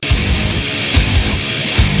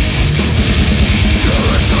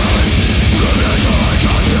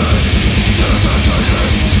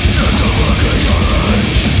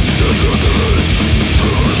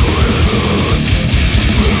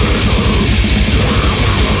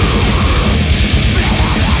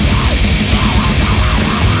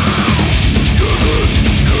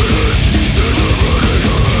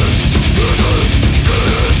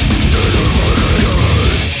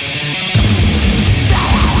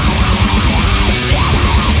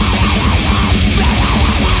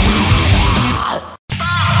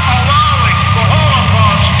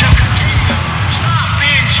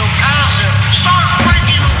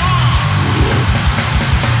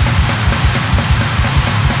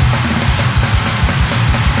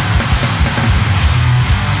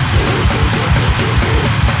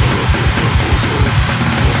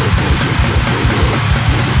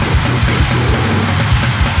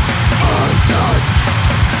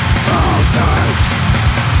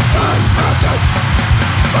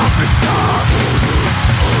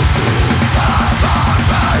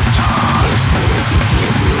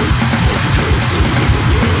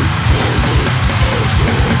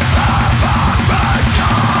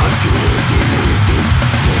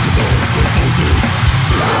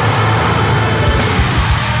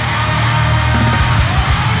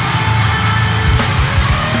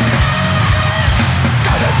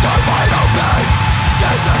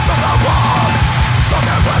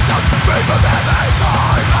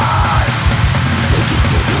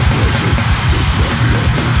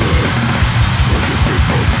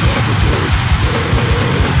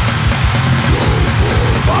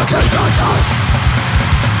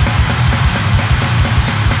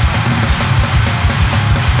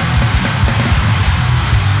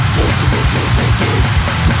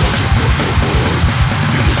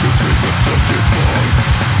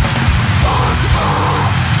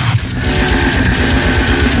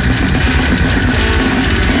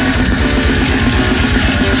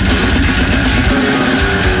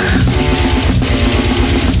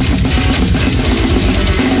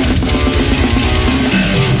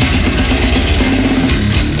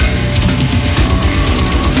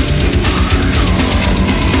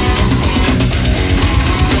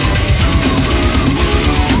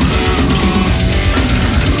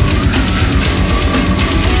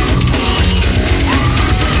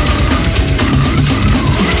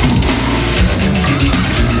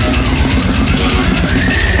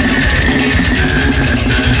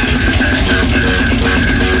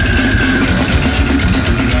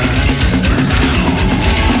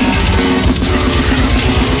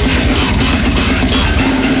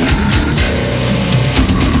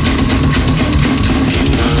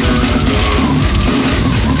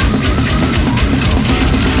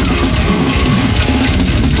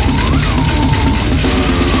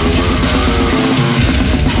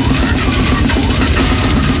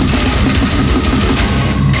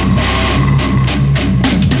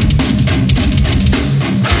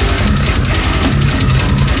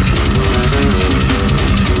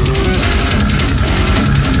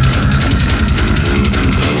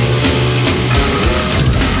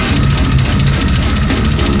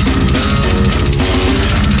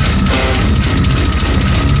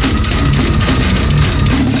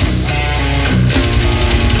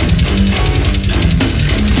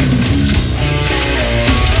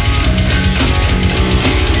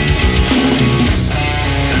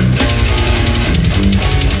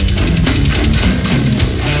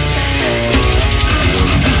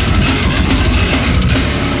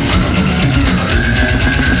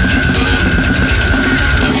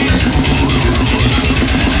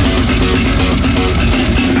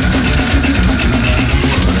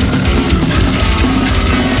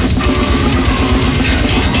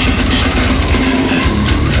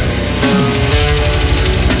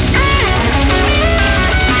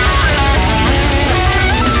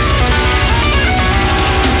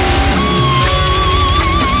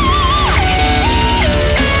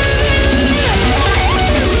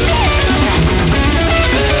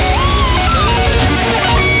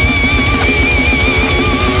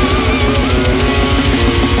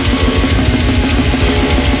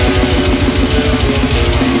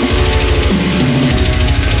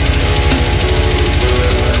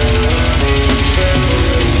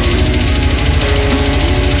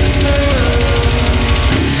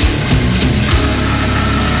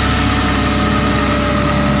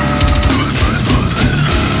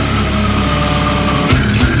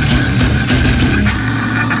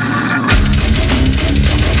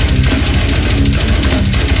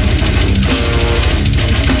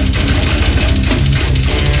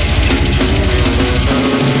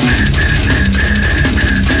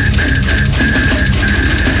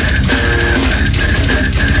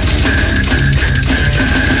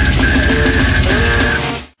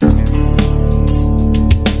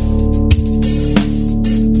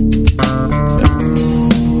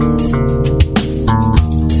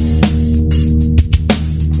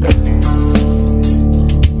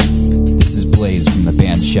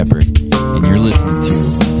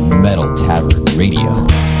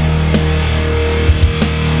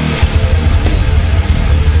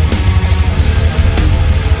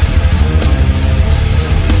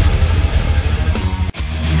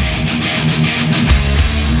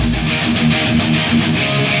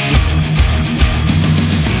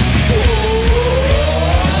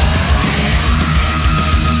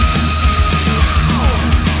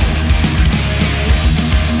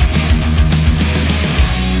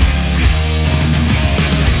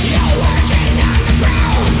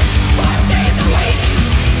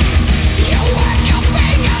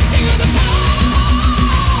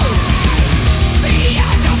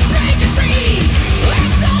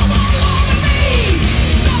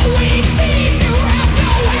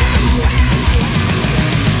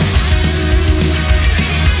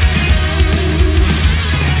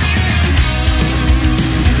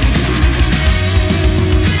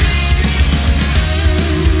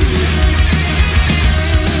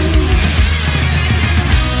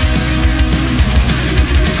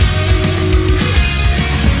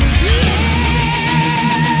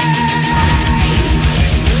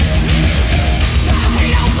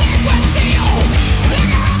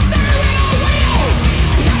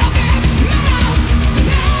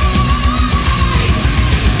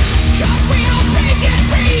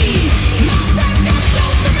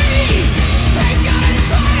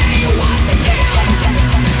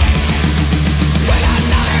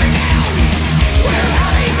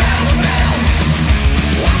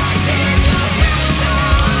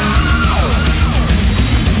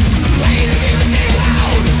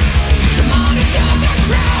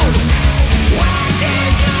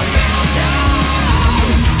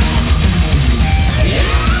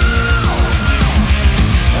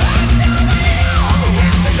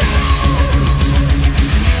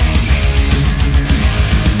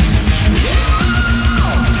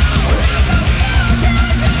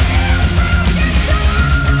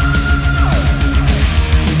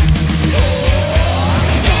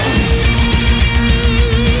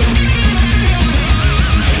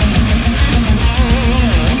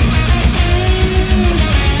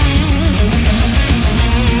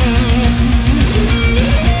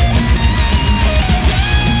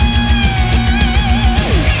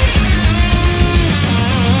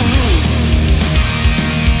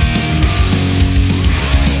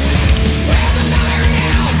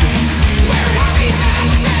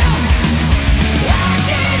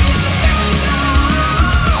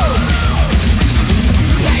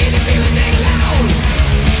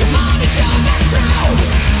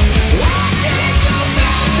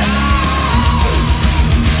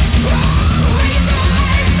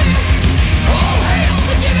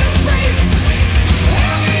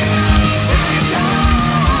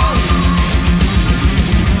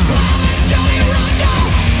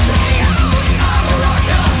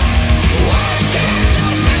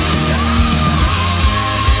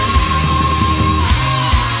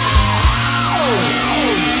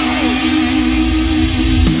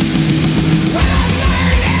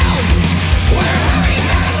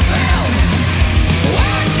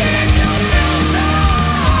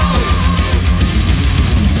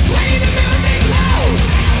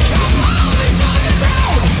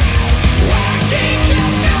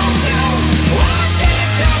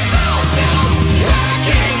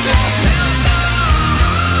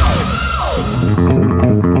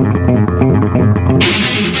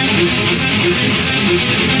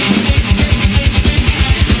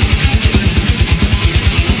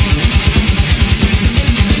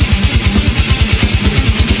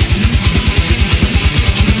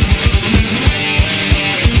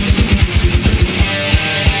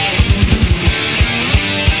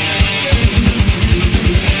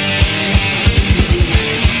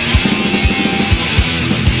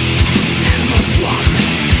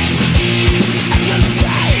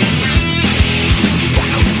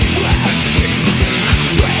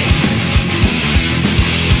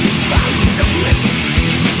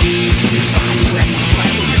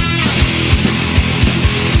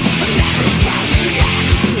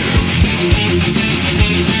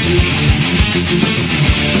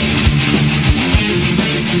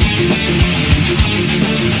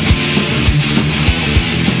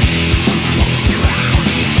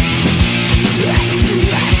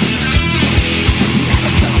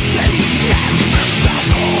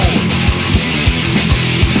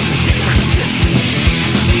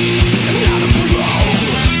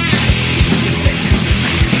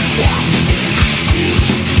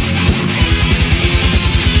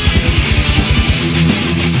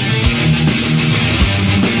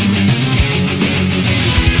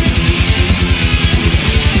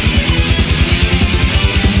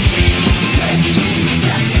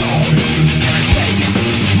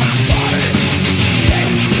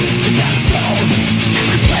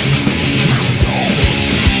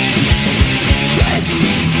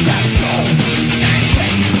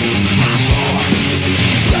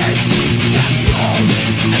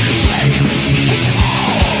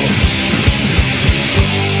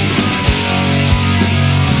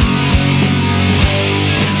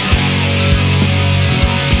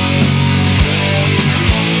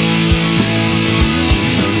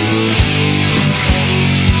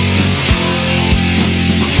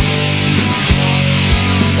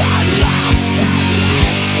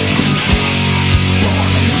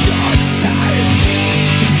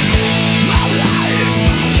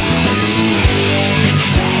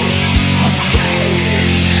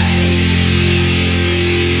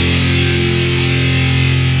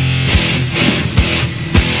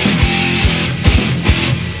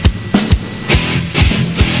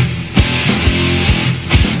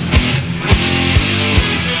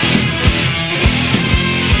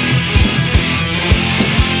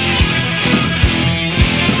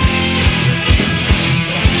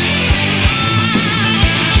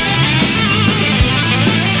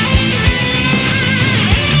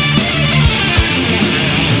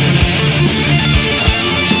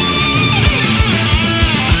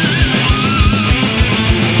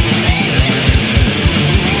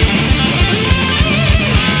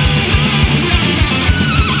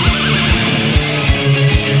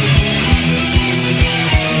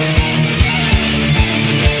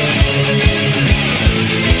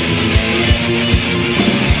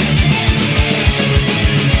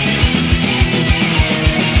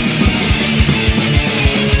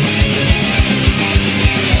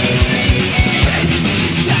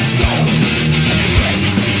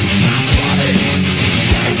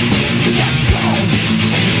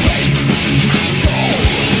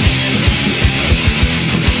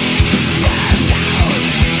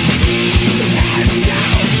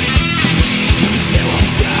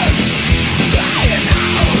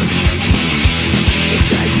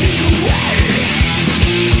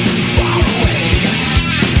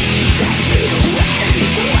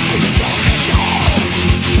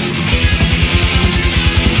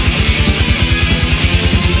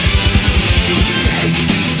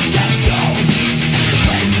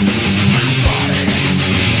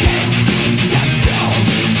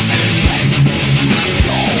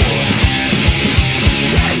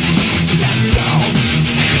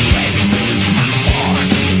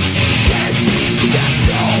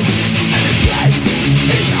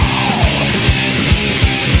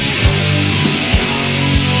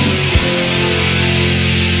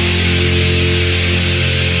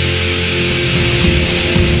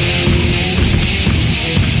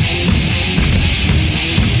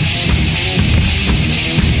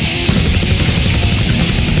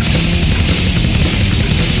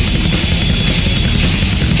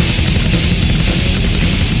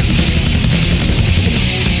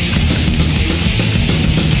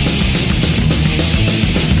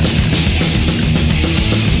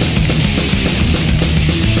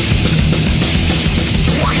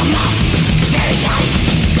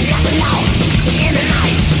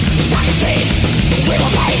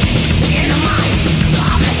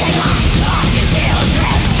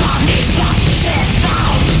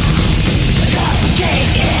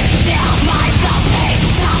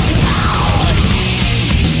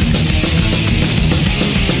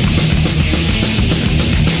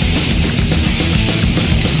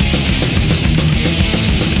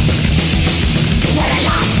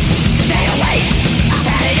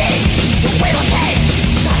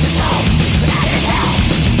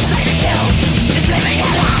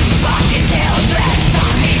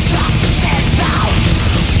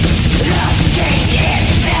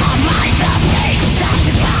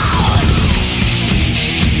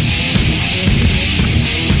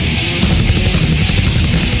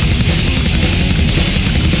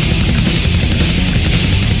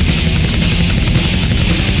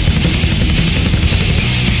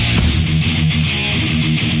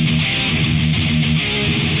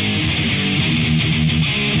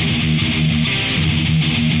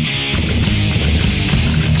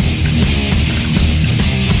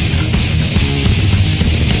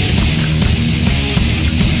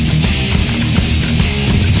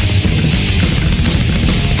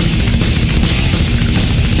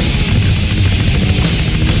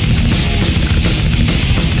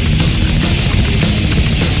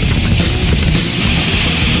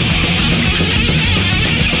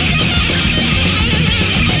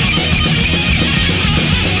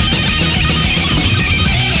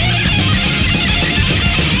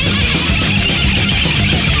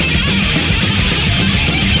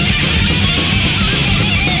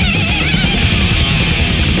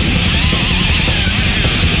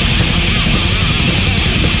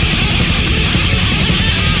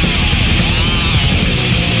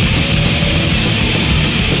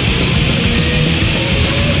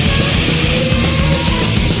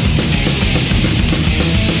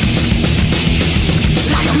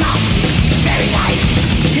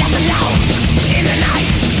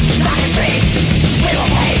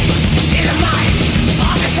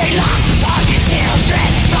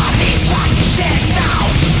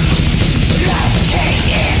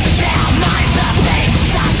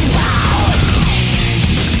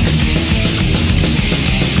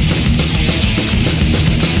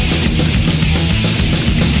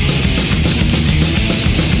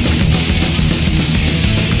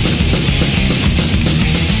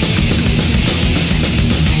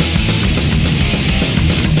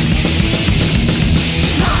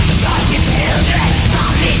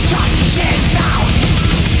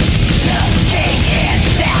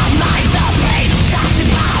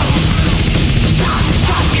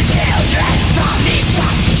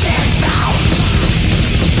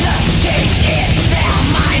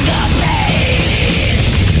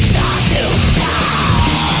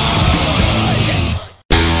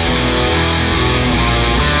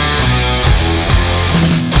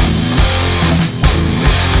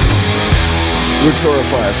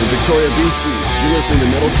 Torrified from Victoria, BC. You're listening to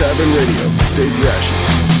Metal Tavern Radio. Stay thrashing.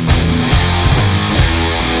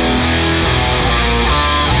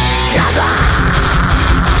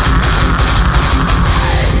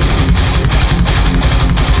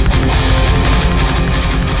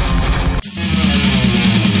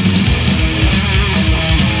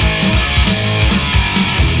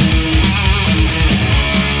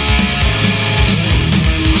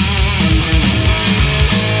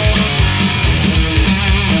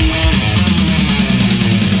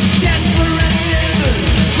 Desperate,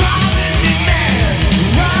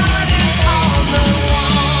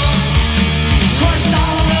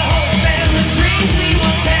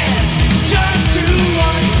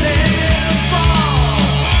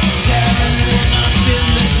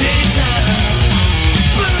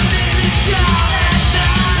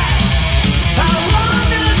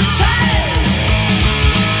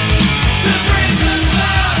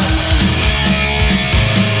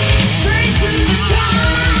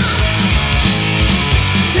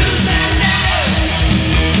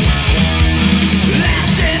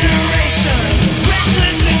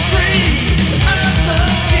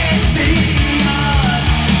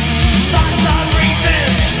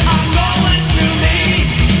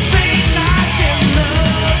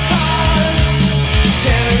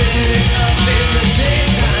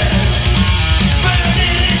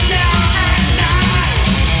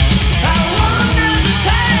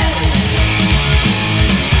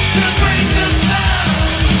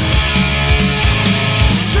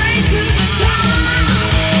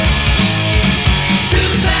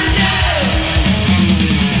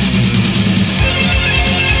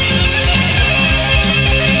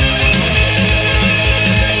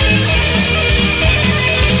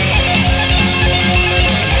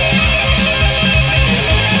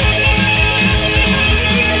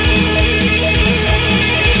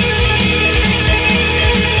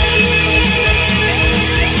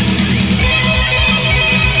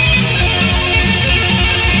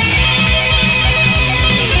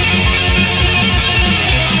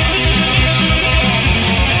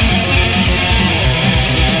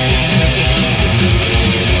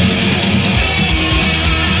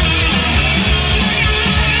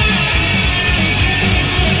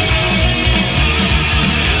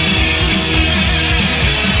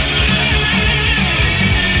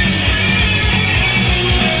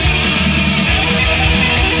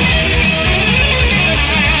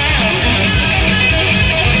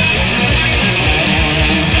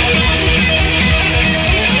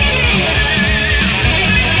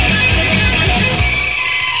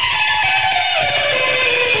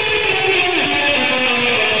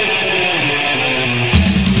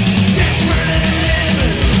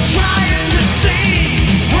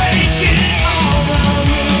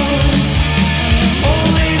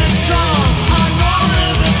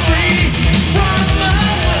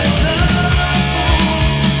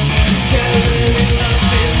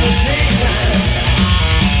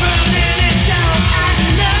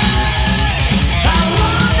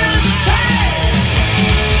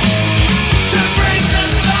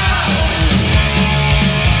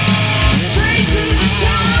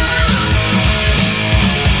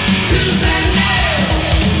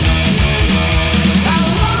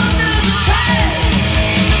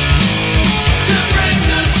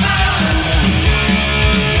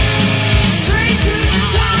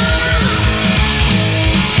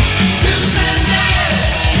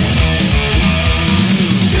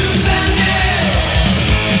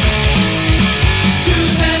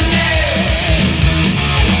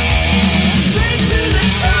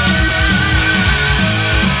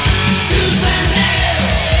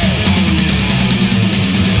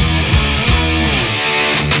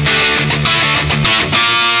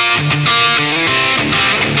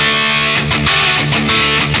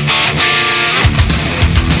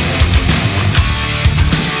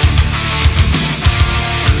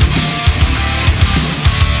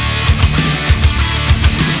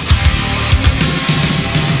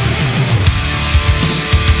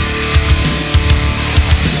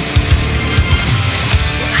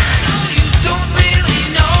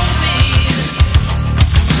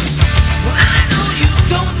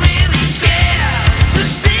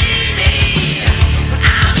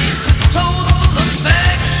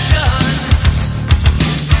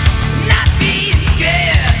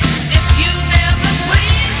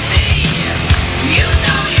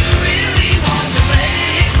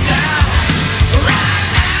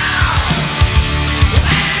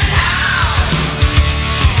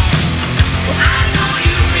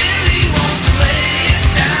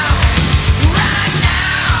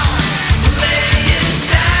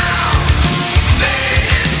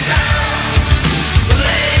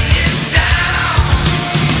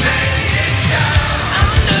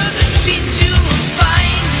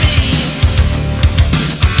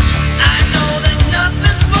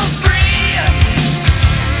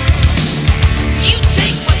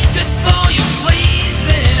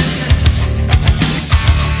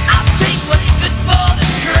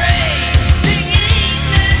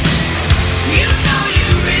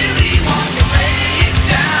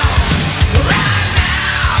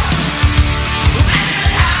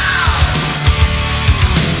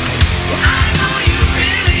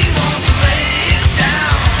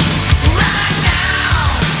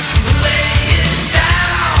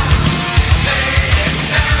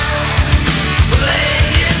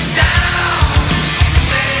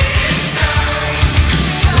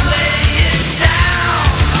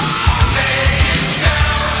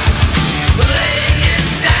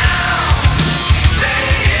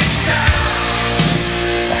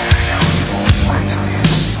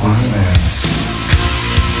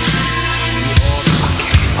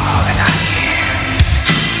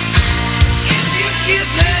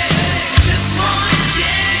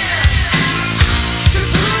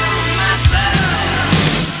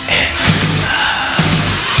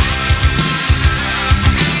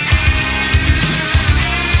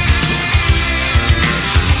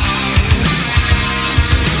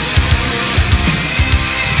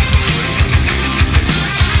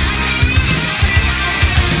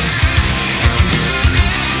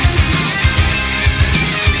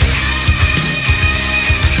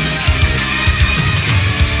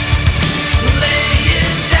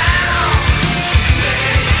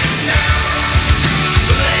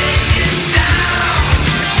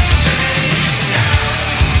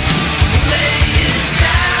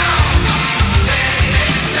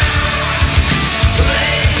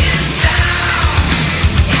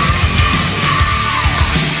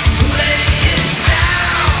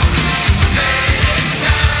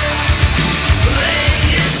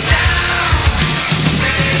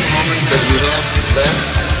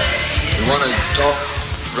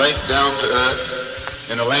 right down to earth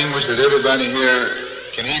in a language that everybody here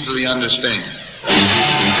can easily understand.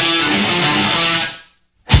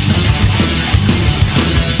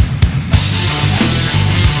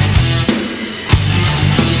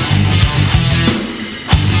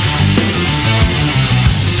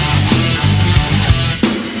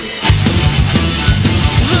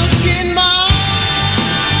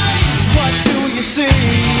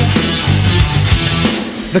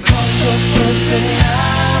 The cult of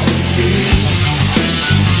personality.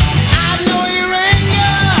 I know your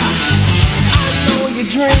anger, I know your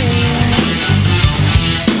dreams.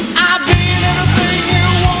 I've been everything you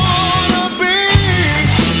wanna be.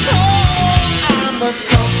 Oh, I'm the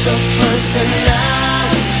cult of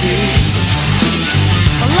personality.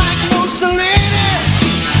 Like Mussolini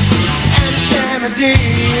and Kennedy,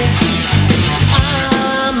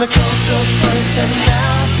 I'm the cult of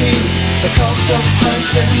personality. The cult of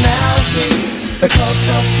personality. The cult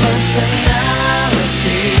of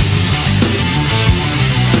personality.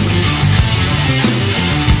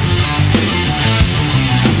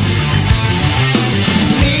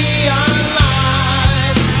 Neon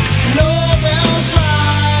lights, Nobel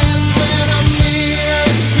Prize. When a mirror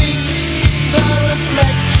speaks, the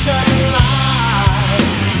reflection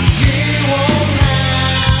lies. You won't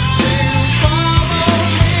have to follow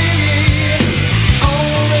me.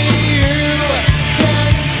 Only you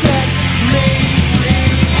can set me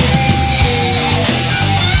free.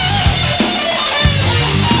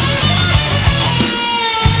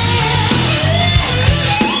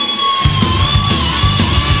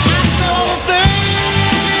 I saw the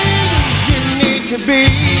things you need to be.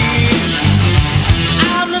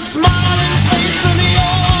 I'm the smiling face on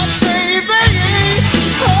your TV.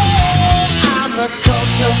 Oh, I'm the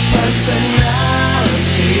cult of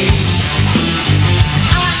personality.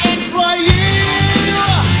 I exploit you,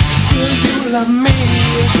 still you love me.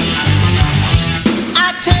 I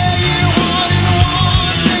tell you 1 and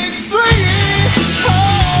 1 makes 3. Oh,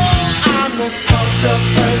 I'm the cult of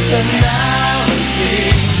personality.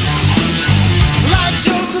 Like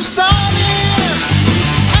Joseph Stalin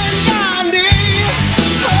and Gandhi.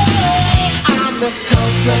 Oh, I'm the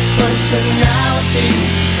cult of personality.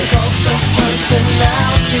 The cult of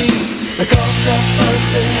personality. The cult of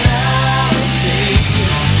personality.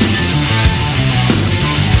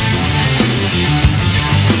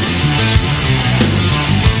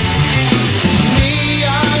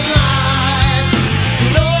 Neon lights,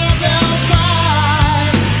 Nobel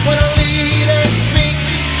Prize. When a leader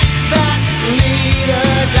speaks, that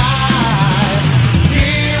leader dies.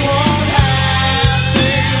 You won't have to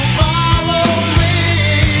follow me.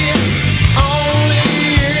 Only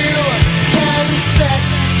you can set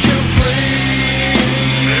you free.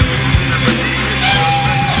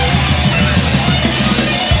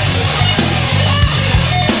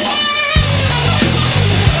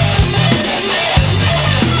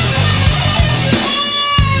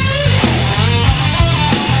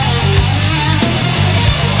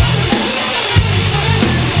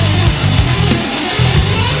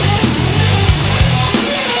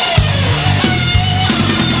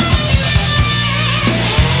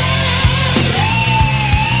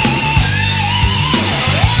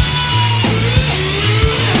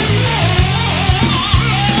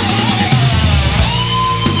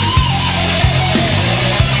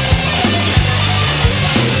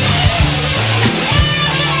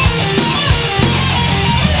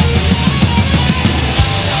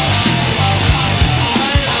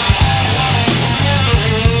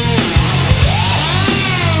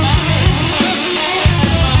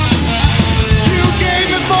 You gave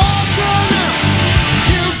me fortune,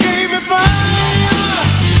 you gave me fame,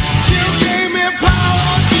 you gave me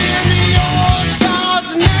power in your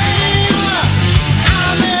God's name.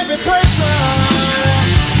 I'm every person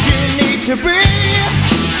you need to be.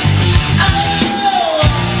 Oh,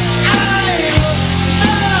 I'm the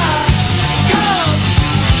cult of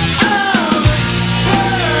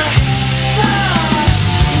personality.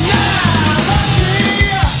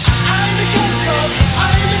 I'm the cult of,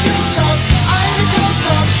 I'm the cult of, I'm the cult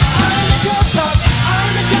of, I'm the cult of, I'm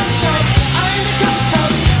the cult of, I'm the cult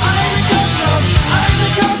of, I'm the cult of, I'm the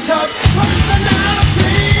cult of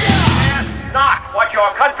personality. Not what your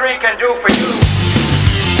country can do for you.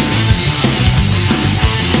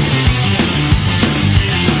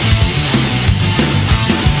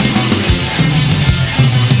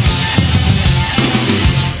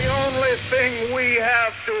 The only thing we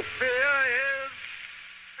have to fear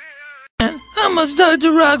is... How much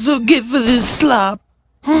Dr. Rocks will get for this slop?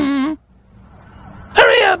 Hurry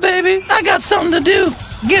up, baby. I got something to do.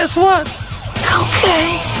 Guess what?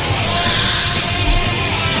 Okay.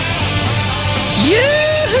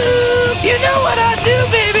 Yoo-hoo! You know what I do,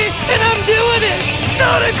 baby, and I'm doing it.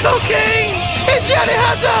 Snorting cocaine. Hey, Johnny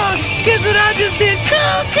Hot Dog, guess what I just did?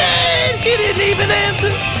 Cocaine. He didn't even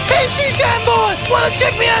answer. Hey, Shoeshine Boy, wanna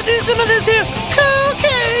check me out do some of this here?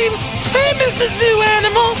 Cocaine. Hey, Mr. Zoo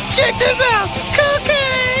Animal, check this out.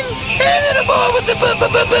 Cocaine. Hey, little boy with the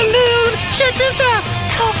balloon, check this out.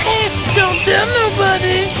 Cocaine. Don't tell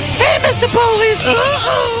nobody. Hey, Mr. Police.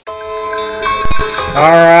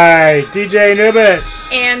 Alright, DJ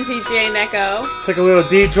Anubis. And DJ Neko. Took a little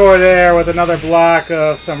detour there with another block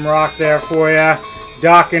of some rock there for you.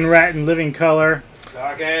 Doc and Rat in Living Color.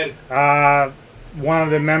 Talking. One of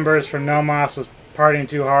the members from Nomos was partying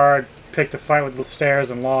too hard, picked a fight with the stairs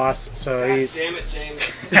and lost. So God he's. damn it,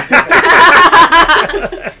 James.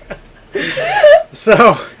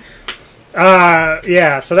 So,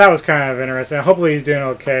 yeah, so that was kind of interesting. Hopefully he's doing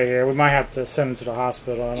okay here. We might have to send him to the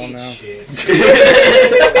hospital. I don't know.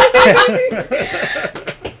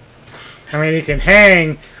 I mean, he can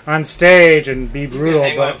hang on stage and be brutal,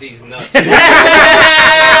 hang but off these nuts.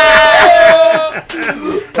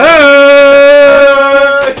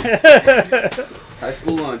 High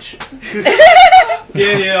school lunch.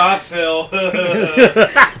 Yeah, I fell. It's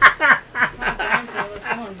not painful that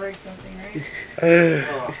someone breaks something,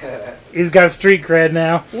 right? He's got street cred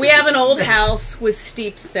now. We have an old house with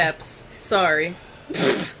steep steps. Sorry.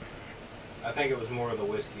 I think it was more of the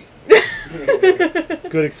whiskey.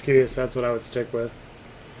 Good excuse. That's what I would stick with.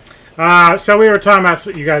 So we were talking about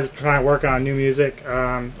you guys trying to work on new music.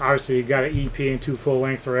 Obviously, you got an EP and 2 full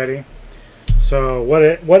lengths already. So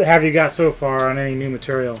what have you got so far on any new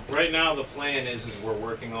material? Right now, the plan is we're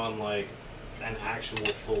working on like an actual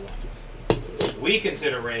full length. We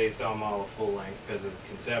consider Raised Alma a full length because it's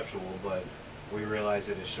conceptual, but we realize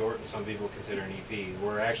it is short, and some people consider an EP.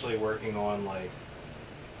 We're actually working on like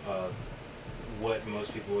what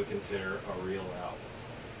most people would consider a real album.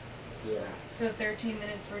 Yeah. So 13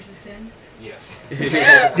 minutes versus 10? Yes.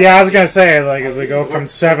 Yeah, I was gonna say like if we go from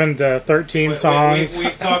 7 to 13 songs.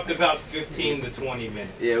 We've talked about 15 to 20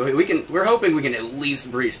 minutes. Yeah, we're hoping we can at least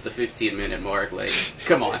breach the 15-minute mark. Like,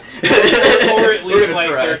 come on. Or at least like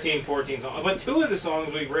try. 13, 14 songs. But 2 of the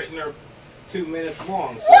songs we've written are 2 minutes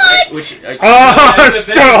long. So What?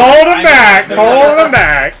 Hold them back. Hold them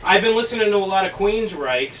back. I've been listening to a lot of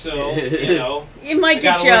Queensryche, so, you know. It might I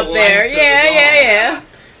got get a you up little there. length of Yeah.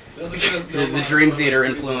 The Dream Theater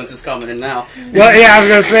influence is coming in now. Well, yeah, I was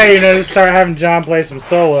gonna say, just start having John play some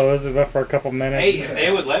solos for a couple minutes. Hey, if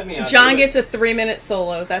they would let me. John gets a 3-minute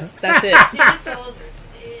solo. That's it. Dude, solos are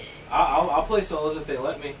sick. I'll play solos if they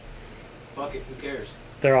let me. Fuck it, who cares?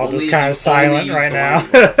 They're all We'll just leave kind you- of silent only use right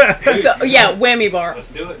the now. So, yeah, whammy bar.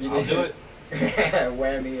 Let's do it. I'll do it.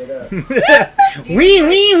 Whammy it up. Wee.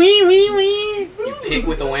 You pick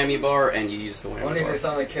with the whammy bar and you use the whammy Only if bar. they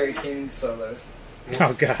sound like Kerry King solos.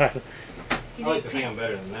 Oh God. I like to think I'm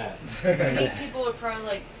better than that. I think people would probably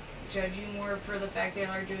like judge you more for the fact they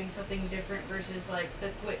are doing something different versus like the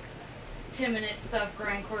quick 10-minute stuff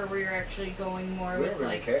grindcore where you're actually going more We with don't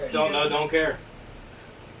really like care. Don't care.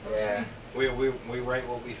 Yeah. We write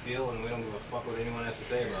what we feel, and we don't give a fuck what anyone has to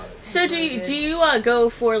say about it. So do you go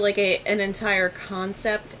for like an entire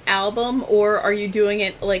concept album, or are you doing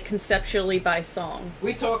it like conceptually by song?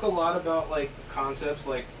 We talk a lot about like concepts,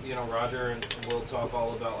 like Roger and we'll talk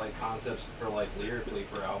all about like concepts for like lyrically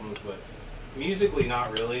for albums, but musically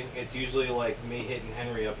not really. It's usually like me hitting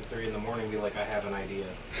Henry up at 3 in the morning, be like, I have an idea,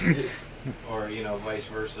 or vice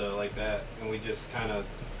versa, like that, and we just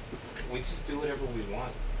do whatever we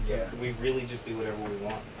want. Yeah. We really just do whatever we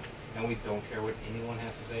want, and we don't care what anyone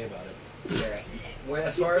has to say about it. Yeah. Well,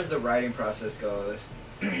 as far as the writing process goes,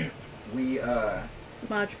 we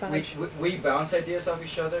bounce ideas off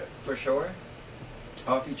each other for sure.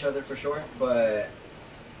 But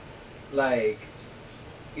like,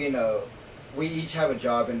 we each have a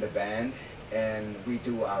job in the band, and we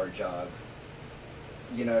do our job.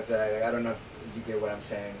 If that, I don't know if you get what I'm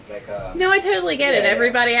saying. Like, No, I totally get it. yeah.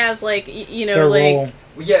 Everybody has like Their like role.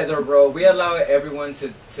 Yeah, their role. We allow everyone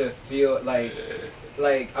to feel like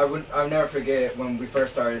I'll never forget when we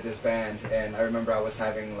first started this band, and I remember I was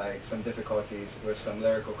having like some difficulties with some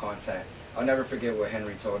lyrical content. I'll never forget what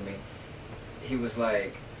Henry told me. He was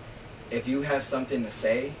like, if you have something to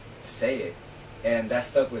say it. And that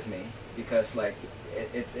stuck with me because like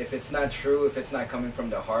if it's not true, if it's not coming from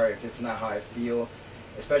the heart, if it's not how I feel,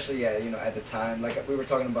 especially at the time, like we were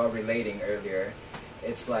talking about relating earlier,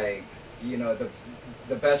 it's like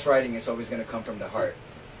the best writing is always going to come from the heart.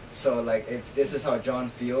 So like if this is how John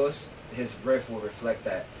feels, his riff will reflect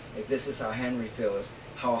that. If this is how Henry feels,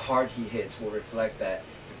 how hard he hits will reflect that.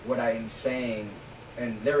 What I am saying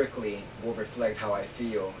and lyrically will reflect how I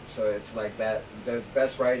feel. So it's like that. The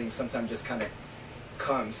best writing sometimes just kind of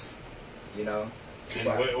comes, you know.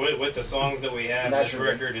 And with the songs that we have, this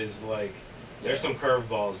record is like, there's some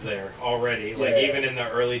curveballs there already. Like even in the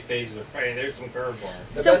early stages of writing, there's some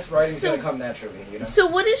curveballs. The best writing's gonna come naturally, you know. So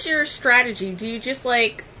what is your strategy? Do you just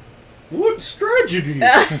like? What strategy? No,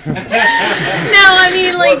 I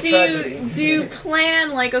mean, like, do you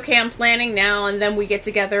plan, like, okay, I'm planning now, and then we get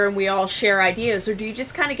together and we all share ideas, or do you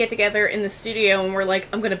just kind of get together in the studio and we're like,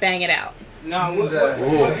 I'm going to bang it out? No,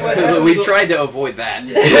 we tried to avoid that.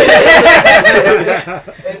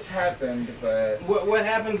 It's happened, but... What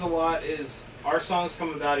happens a lot is our songs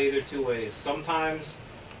come about either two ways. Sometimes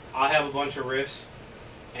I'll have a bunch of riffs,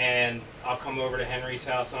 and I'll come over to Henry's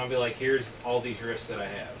house, and I'll be like, here's all these riffs that I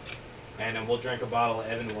have. And then we'll drink a bottle of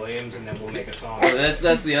Evan Williams, and then we'll make a song. Well,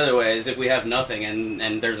 that's the other way, is if we have nothing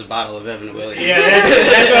and there's a bottle of Evan Williams. Yeah,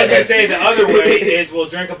 that's what I was going to say. The other way is we'll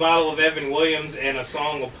drink a bottle of Evan Williams, and a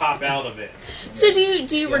song will pop out of it. So do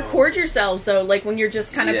you record yourselves, though, like when you're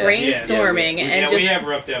just kind of brainstorming? We have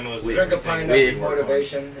rough demos. We drink a pint of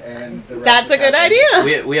motivation, and the rest that's a good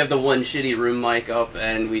idea. We have the one shitty room mic up,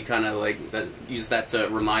 and we kind of like use that to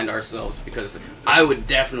remind ourselves, because I would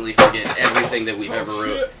definitely forget everything that we've ever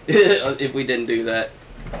wrote if we didn't do that.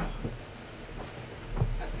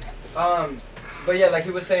 But yeah, like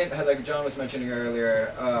he was saying, like John was mentioning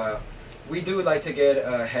earlier, we do like to get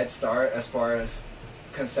a head start as far as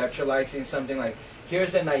conceptualizing something. Like,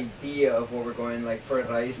 here's an idea of what we're going, like for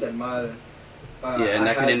Raíz del Mal. And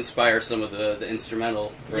that can inspire some of the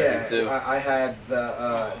instrumental writing too. I had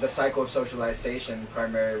the cycle of socialization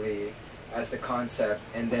primarily as the concept,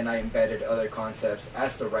 and then I embedded other concepts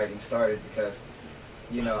as the writing started, because,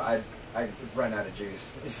 you know, I run out of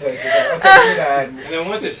juice. So it's just like, okay, do that. And then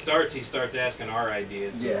once it starts, he starts asking our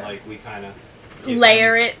ideas, and like we kind of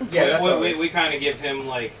layer it. Yeah, we kind of give him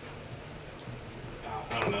like,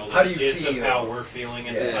 I don't know, like how do you gist feel? of how we're feeling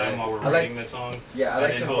at the time while we're writing the song. Yeah, I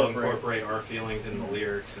like and then to he'll incorporate our feelings in the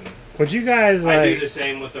lyrics. And would you guys I do like? the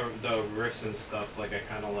same with the riffs and stuff. Like I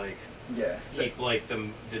kind of like keep like the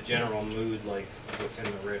general mood like what's in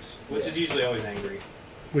the riffs, which is usually always angry.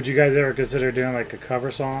 Would you guys ever consider doing like a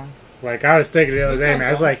cover song? Like I was thinking the other day, man.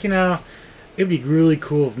 I was like, you know, it'd be really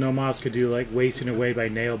cool if No Mas could do like "Wasting Away" by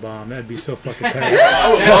Nail Bomb. That'd be so fucking tight.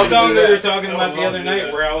 That song we were talking about the other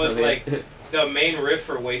night, where I was like, the main riff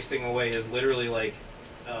for "Wasting Away" is literally like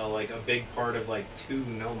a big part of like 2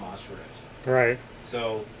 No Mas riffs. Right.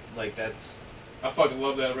 So like that's. I fucking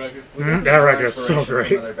love that record. That record is so great.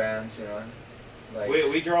 From other bands, you know. Like,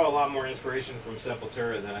 we draw a lot more inspiration from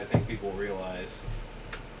Sepultura than I think people realize.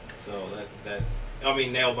 So that I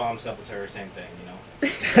mean, Nail Bomb, Sepultura, same thing, you know.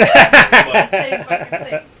 Same fucking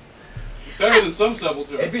thing. Better than some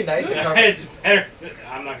Sepultura. It'd be nice to cover. It's better.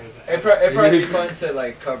 I'm not gonna say. It'd probably be fun to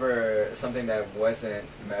like cover something that wasn't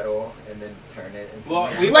metal and then turn it into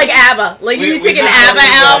like ABBA. Like you take an ABBA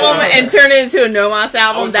album and turn it into a No Mas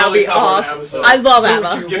album. That would be awesome. I love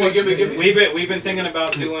ABBA. Give me. We've been thinking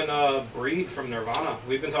about doing Breed from Nirvana.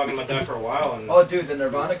 We've been talking about that for a while. And oh, dude, the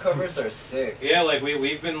Nirvana covers are sick. Yeah, like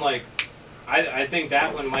we've been like. I think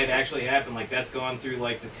that one might actually happen. Like that's going through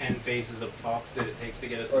like the 10 phases of talks that it takes to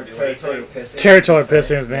get us to do Territorial anything. Pissings. Territorial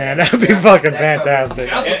Pissings, man. That'd be fucking fantastic.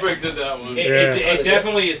 Castlebrick did that one. It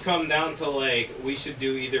definitely has come down to like we should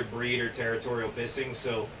do either Breed or Territorial Pissings.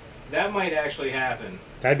 So that might actually happen.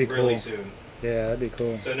 That'd be really cool. soon. Yeah, that'd be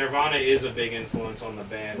cool. So Nirvana is a big influence on the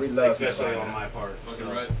band. We love especially Nirvana. on my part. Fucking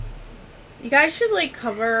So. right. You guys should like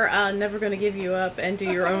cover "Never Gonna Give You Up" and do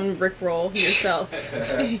your own Rickroll yourself.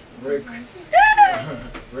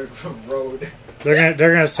 Rick Road. They're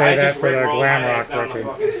gonna say that for their glam rock record.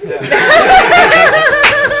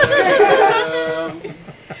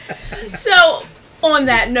 So, on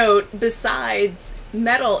that note, besides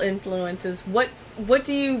metal influences, what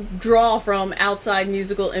do you draw from outside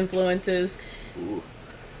musical influences? Ooh.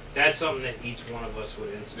 That's something that each one of us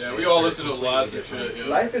would inspire. Yeah, we all listen to lots of shit. Yeah.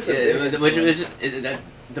 Life is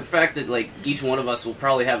the fact that like each one of us will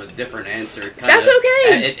probably have a different answer. That's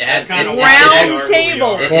okay. Round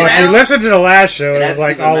table. Well, if you listen to the last show, it was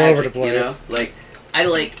like all over the place. You know? Like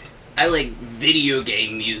I like video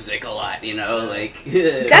game music a lot. You know, like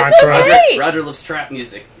that's okay. Roger loves trap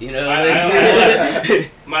music. You know,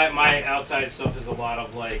 my outside stuff is a lot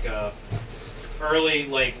of like early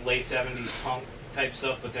like late 70s punk type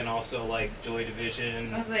stuff, but then also like Joy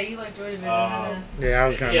Division. I was like, you like Joy Division? Yeah, I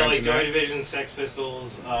was gonna mention like Joy that. Division, Sex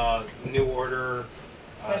Pistols, New Order,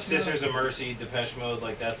 Sisters of Mercy, Depeche Mode.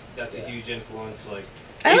 Like that's a huge influence. Like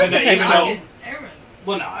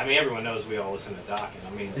well, no, I mean everyone knows we all listen to Dokken. I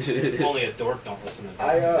mean only a dork don't listen to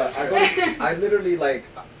Dokken. I literally like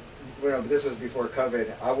this was before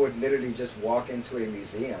COVID, I would literally just walk into a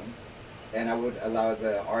museum, and I would allow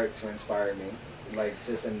the art to inspire me, like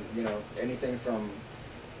just in anything from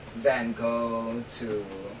Van Gogh to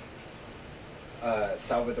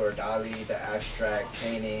Salvador Dali, the abstract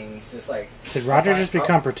paintings, just like. Did Roger just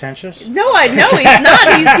become pretentious? No, he's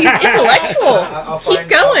not. He's intellectual. Keep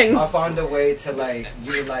going. I'll find a way to like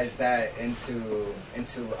utilize that into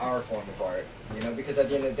our form of art, because at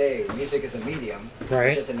the end of the day, music is a medium. Right.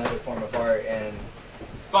 It's just another form of art, and.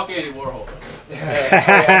 Fuck Andy Warhol.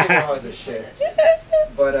 Andy Warhol's a shit.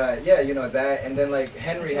 But that, and then like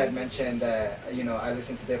Henry had mentioned that I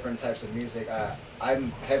listen to different types of music.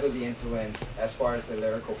 I'm heavily influenced as far as the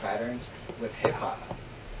lyrical patterns with hip hop.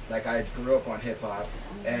 Like I grew up on hip hop,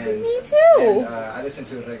 and me too. And, I listen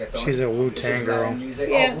to reggaeton. She's a Wu-Tang girl. Music.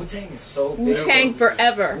 Yeah. Oh, Wu-Tang is so big. Wu-Tang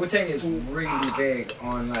forever. Wu-Tang is really big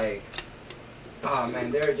on like, oh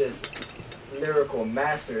man, they're just lyrical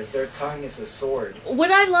masters. Their tongue is a sword.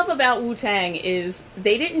 What I love about Wu-Tang is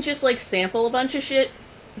they didn't just like sample a bunch of shit.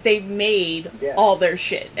 They made all their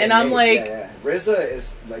shit, and I'm like, RZA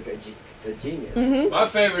is like a genius. Mm-hmm. My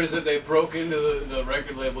favorite is that they broke into the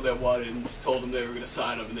record label that wanted and just told them they were going to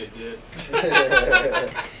sign them, and they did.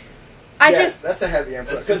 That's a heavy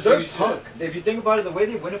influence because they're punk. If you think about it, the way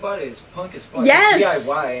they went about it is punk as fuck. Yes. It's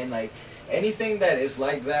DIY, and like anything that is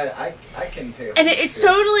like that, I can pay. And it's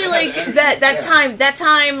totally like that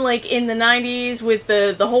time like in the 90s with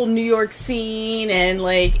the whole New York scene, and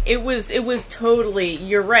like it was totally,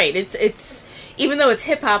 you're right. It's even though it's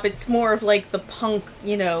hip hop, it's more of like the punk,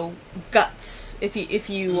 guts. If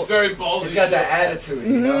you It's very ballsy. It's got that attitude,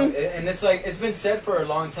 and it's like it's been said for a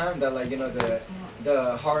long time that like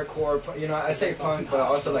the hardcore, I say punk, but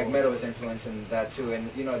also like metal is influencing that too, and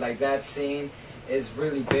like that scene is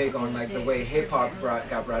really big on like the way hip hop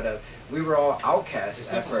got brought up. We were all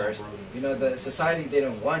outcasts at first. The society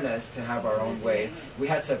didn't want us to have our own way. We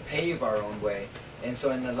had to pave our own way, and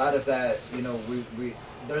so in a lot of that, we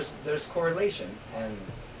there's correlation, and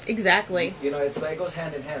exactly. It's like it goes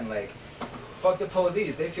hand in hand. Like, fuck the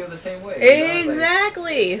police, they feel the same way.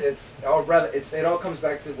 Exactly. Like, it's all it all comes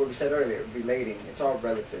back to what we said earlier, relating. It's all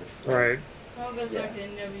relative. Right. It all goes back to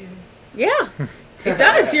NW. Yeah. It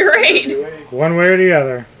does, you're right. One way or the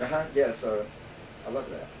other. Yeah, so I love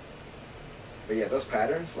that. But yeah, those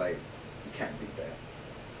patterns, like, you can't beat that.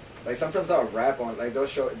 Like, sometimes I'll rap on, like,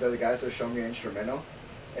 the guys will show me an instrumental,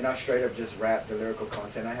 and I'll straight up just rap the lyrical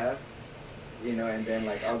content I have. And then,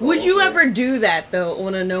 like, I'll go Would you over ever do that, though,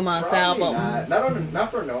 on a No Mas album?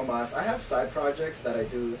 Not for No Mas. I have side projects that I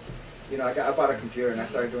do. I bought a computer and I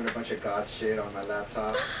started doing a bunch of goth shit on my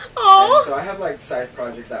laptop. Oh. And so I have like side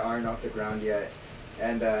projects that aren't off the ground yet.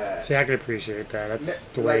 And see, I can appreciate that. That's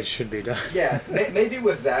the way it should be done. Yeah, maybe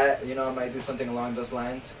with that, I might do something along those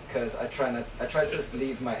lines, because I try to just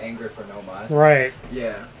leave my anger for No Mas. Right.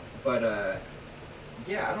 Yeah, but I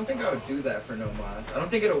don't think I would do that for No Mas. I don't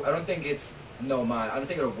think it's No Mas. I don't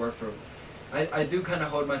think it'll work for. I do kind of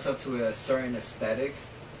hold myself to a certain aesthetic.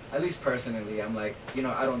 At least personally, I'm like,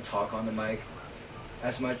 I don't talk on the mic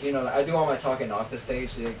as much. I do all my talking off the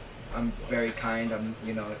stage. Like, I'm very kind. I'm,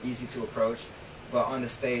 easy to approach. But on the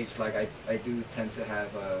stage, like, I do tend to have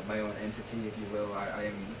my own entity, if you will. I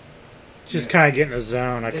am... Just kind of get in a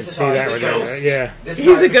zone. I can see that with it. Yeah.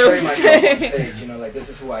 He's a ghost. On stage, like, this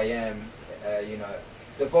is who I am.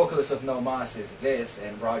 The vocalist of No Mas is this,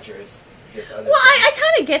 and Roger is this other Well, I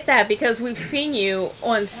kind of get that, because we've seen you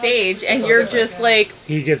on stage, and you're just like...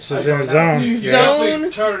 He gets us in a zone. You zone.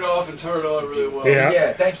 Turn it off and turn it on really well.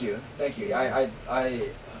 Yeah, thank you. I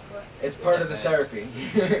it's part of the therapy.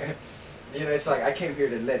 It's like I came here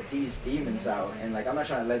to let these demons out, and like I'm not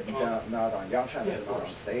trying to let them out on y'all. I'm trying to let them out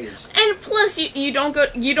on stage. And plus, you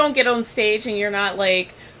don't get on stage, and you're not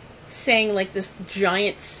like saying like this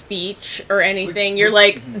giant speech or anything. You're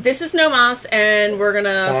like, this is No Mas, and we're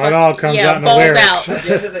gonna it all comes out in the balls lyrics.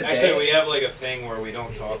 out. Actually, we have like a thing where we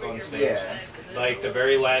don't talk on stage. Yeah. Like the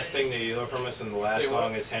very last thing that you hear from us in the last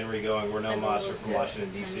song is Henry going, "We're No Mas, we're from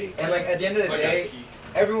Washington D.C." And like at the end of the day,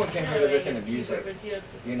 everyone came here to listen to music,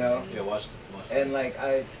 Yeah, watch. And like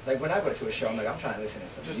when I go to a show, I'm like, I'm trying to listen to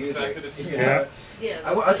some music. Yeah.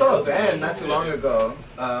 I saw a band not too long ago.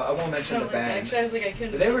 I won't mention the band. Actually, I was like, I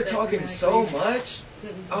couldn't. But they were talking so much.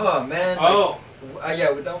 Oh man.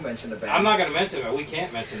 Yeah, we don't mention the band. I'm not gonna mention it. We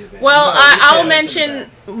can't mention the band. Well, I'll mention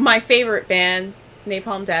my favorite band,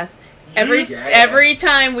 Napalm Death. Every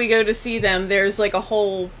time we go to see them, there's like a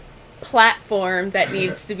whole platform that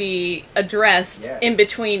needs to be addressed in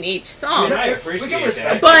between each song. I appreciate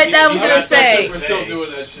that. But that was gonna say, we're still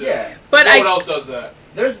doing that shit. Yeah. But no one else does that.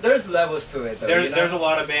 There's levels to it though. There's a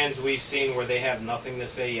lot of bands we've seen where they have nothing to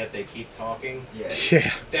say yet they keep talking.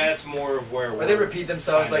 Yeah. That's more of where they repeat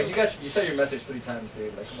themselves. Like you said your message 3 times,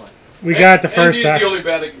 dude. Like, come on. We got the first time. the only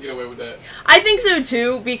band that can get away with that. I think so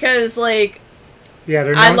too, because like Yeah,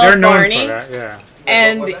 they're I known, love they're known Barney. for that. Yeah.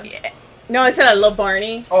 And no, I said I love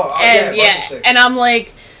Barney. Oh, yeah, and I'm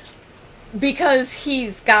like, because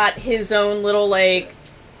he's got his own little like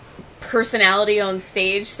personality on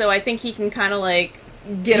stage, so I think he can kind of like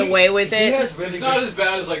get away with it. It's not as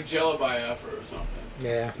bad as like Jello by Afro or something.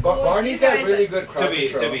 Yeah. Barney's got really good crowd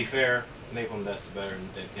control. To be fair, Napalm Death's better than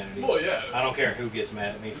Dead Kennedys. Well, yeah. I don't care who gets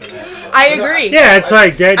mad at me for that. But. I agree. Yeah, it's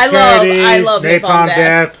like Dead Kennedys, I love Napalm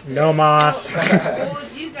Death, No Moss.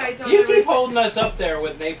 You keep holding us up there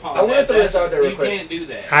with Napalm. I wanted to list out there real You quick. can't do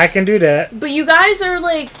that. I can do that. But you guys are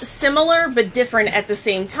like similar but different at the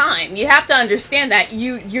same time. You have to understand that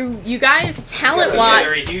you guys talent wise,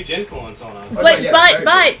 They're a huge influence on us. but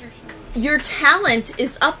your talent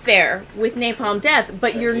is up there with Napalm Death,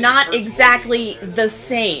 but you're not exactly the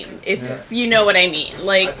same. If you know what I mean,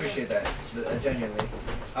 like I appreciate that genuinely.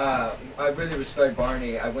 I really respect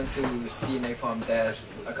Barney. I went to see Napalm Death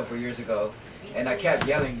a couple years ago. And I kept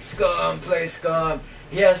yelling, "Scum, play Scum."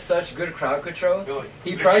 He has such good crowd control.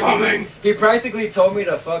 He practically told me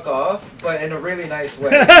to fuck off, but in a really nice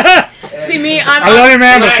way. See me, I love you,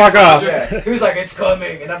 man, but fuck off. Yeah. He was like, "It's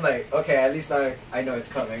coming," and I'm like, "Okay, at least I know it's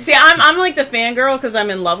coming." See, I'm like the fangirl because I'm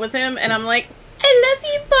in love with him, and I'm like, I love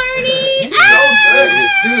you, Barney. He's so good,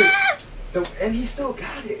 dude. And he still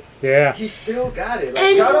got it. Yeah. He still got it. Like,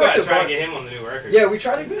 And shout out gotta to try and Barney. get him on the new record. Yeah, we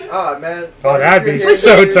tried to. Oh man. Oh, that'd be But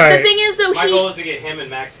so the tight. thing is, though, My goal is to get him and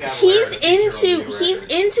Max Cavalera he's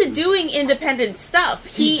into doing independent stuff.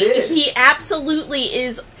 He absolutely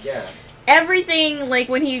is. Yeah. Everything, like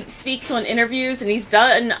when he speaks on interviews and he's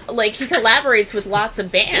done, like he collaborates with lots of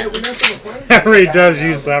bands. Whenever he does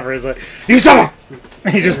use suffer, he's like, "You suffer!"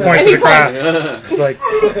 And he just points to the crowd. It's like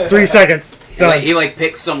 3 seconds. Done. He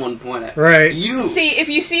picks someone to point at. Right. You. See, if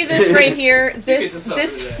you see this right here,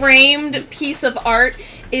 this framed piece of art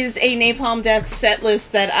is a Napalm Death set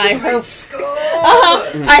list that I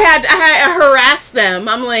I harassed them.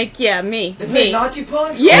 I'm like, yeah, me. Nazi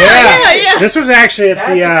punks. Yeah. This was actually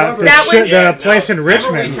at the place in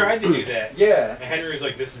Richmond. We tried to do that. Yeah. And Henry was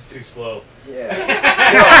like, "This is too slow." Yeah.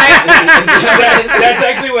 That's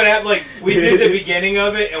actually what happened. Like, we did the beginning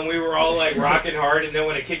of it, and we were all like rocking hard, and then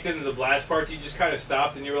when it kicked into the blast parts, you just kind of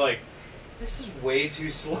stopped, and you were like, "This is way too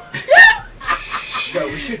slow." No,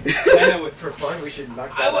 we should. For fun, we should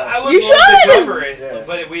knock that out. I would love to cover it,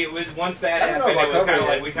 but it was once that happened, it was kind of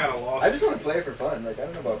like we kind of lost. I just want to play it for fun. Like, I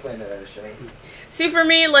don't know about playing it at a show. See, for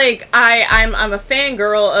me, like I'm a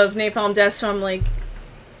fangirl of Napalm Death, so I'm like,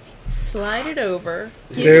 slide it over.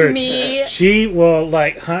 Give me. She will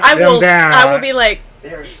like hunt I them will. down. I will be like.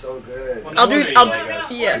 They're so good. I'll do.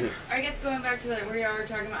 Yeah. I guess going back to like where y'all were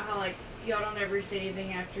talking about how like y'all don't ever say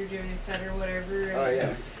anything after doing a set or whatever. Oh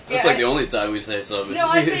yeah. That's like the only time we say something. No,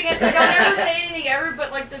 I think it's like I'll never say anything ever,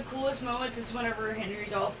 but like the coolest moments is whenever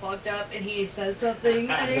Henry's all fucked up and he says something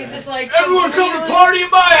and he's just like, "Everyone come to party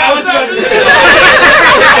in my house."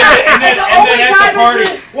 And then at the party,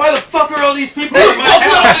 why the fuck are all these people in my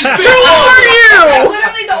house? Who are you?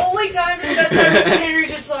 Literally the only time that time Henry's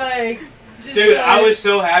just like. Dude, I was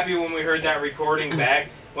so happy when we heard that recording back.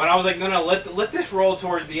 When I was like, no, let this roll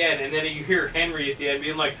towards the end, and then you hear Henry at the end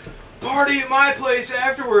being like, "Party at my place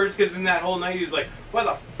afterwards," because in that whole night he was like, "Why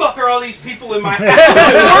the fuck are all these people in my house?"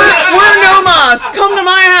 We're nomads. Come to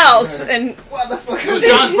my house. And what the fuck? It was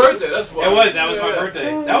John's birthday. That's why. That was my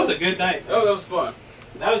birthday. That was a good night. Oh, that was fun.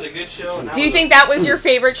 That was a good show. Do you think that was your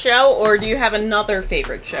favorite show, or do you have another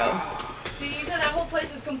favorite show? So you said that whole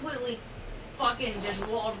place was completely fucking just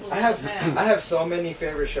wall to wall. I have so many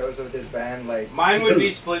favorite shows of this band. Like mine would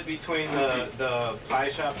be split between the Pie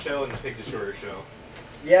Shop show and the Pig Destroyer show.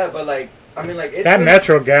 Yeah, but like I mean, like that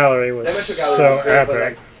Metro Gallery was so was great, epic. but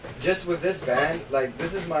like just with this band, like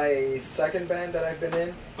this is my second band that I've been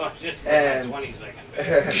in. Oh, just and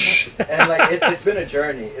 22nd. And like it's been a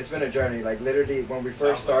journey. It's been a journey. Like literally, when we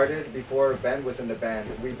first started, before Ben was in the band,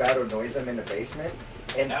 we battled Noisem in the basement,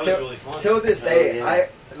 and that was really fun. Till this day, I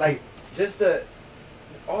like just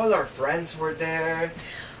all our friends were there.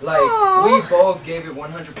 Like we both gave it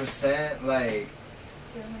 100%. Like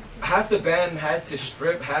half the band had to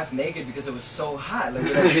strip half naked because it was so hot.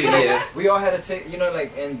 Like, we all had to take,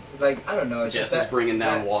 and I don't know. It's Jess just is bringing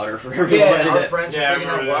down water for everyone. Yeah, our friends were bringing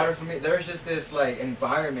down water for me. There's just this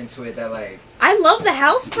environment to it that I love the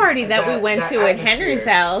house party that we went to at Henry's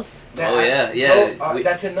house.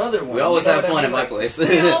 That's another one. We always have fun at my place.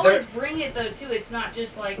 We always bring it though too. It's not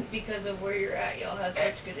just because of where you're at. Y'all have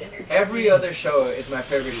such good energy. Every other show is my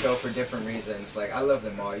favorite show for different reasons. Like I love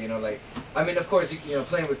them all. Of course,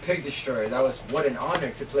 playing with Pig Destroyer. That was what an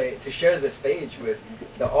honor to share the stage with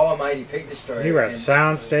the almighty Pig Destroyer. You were at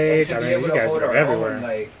Soundstage. You guys were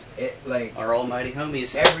everywhere. Our almighty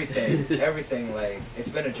homies. Everything. It's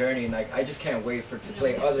been a journey, and I just can't wait to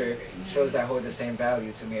play other shows that hold the same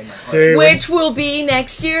value to me in my heart. Dude, which will be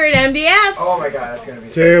next year at MDF. Oh my god, that's gonna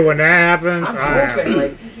be. Dude, when that happens, I'm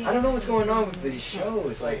hoping. I don't know what's going on with these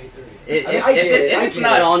shows. If it's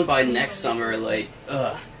not on by next summer,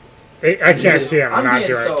 I can't see him not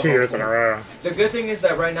doing it 2 years in a row. The good thing is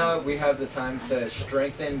that right now we have the time to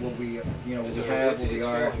strengthen what we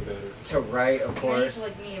are, to write, of course,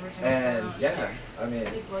 and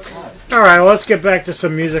All right, well, let's get back to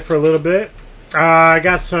some music for a little bit. I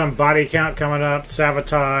got some Body Count coming up,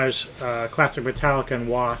 Sabotage, Classic Metallica, and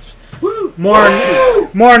Wasp. Woo!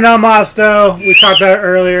 More Numas though. We talked about it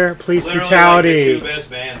earlier. Police Brutality. The two best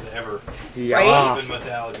bands ever. Yeah. Wasp and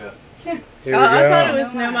Metallica. Here we go. I thought it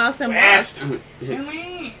was Numas and Wasp.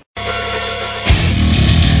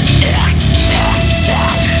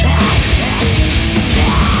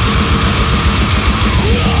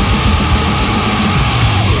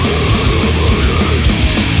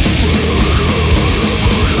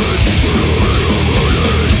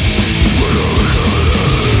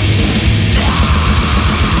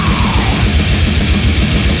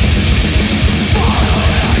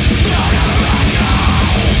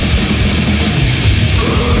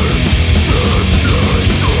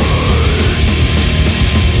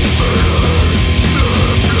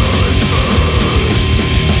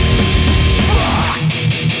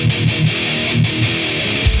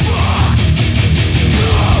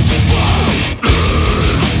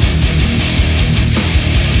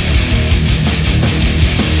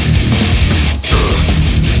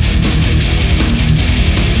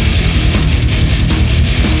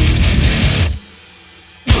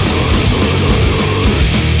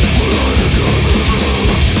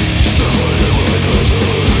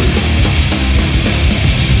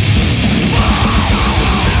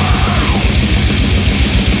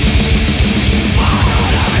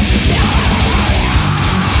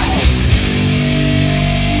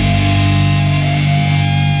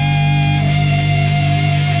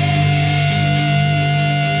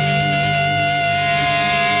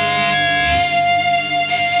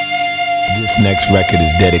 Next record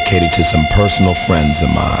is dedicated to some personal friends of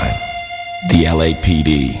mine, the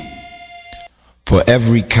LAPD. For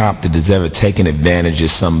every cop that has ever taken advantage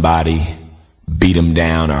of somebody, beat them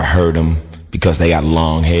down or hurt them because they got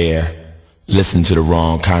long hair, listened to the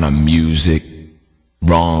wrong kind of music,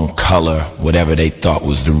 wrong color, whatever they thought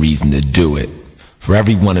was the reason to do it. For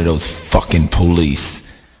every one of those fucking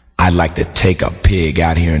police, I'd like to take a pig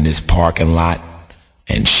out here in this parking lot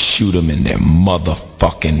and shoot them in their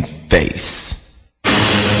motherfucking face.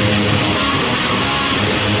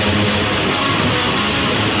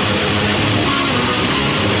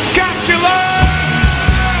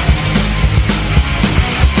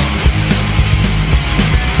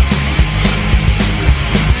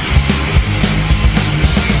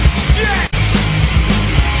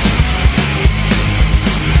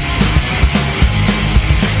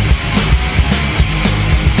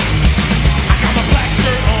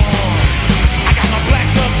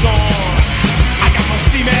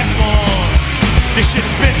 Steam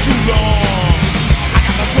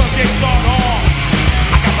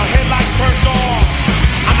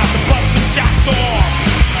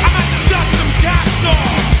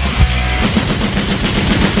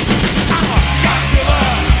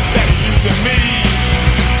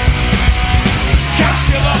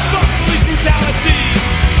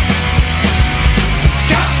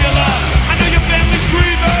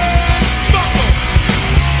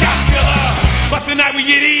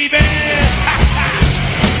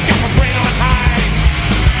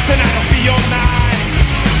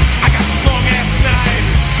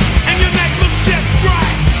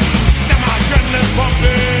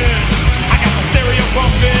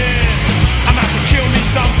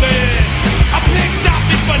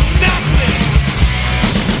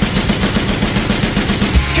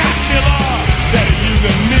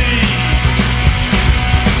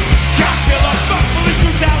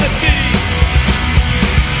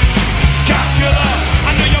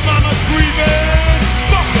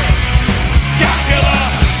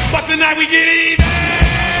tonight we get even.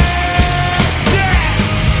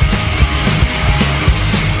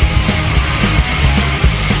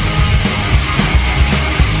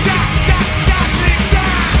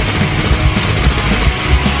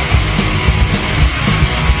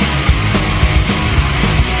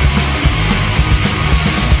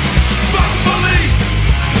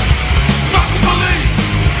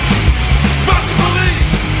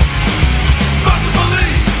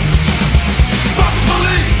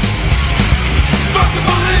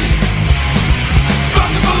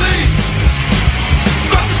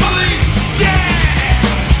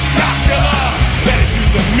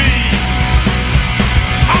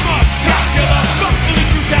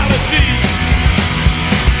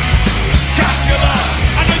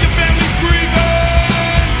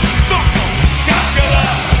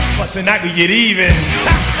 Tonight we get even.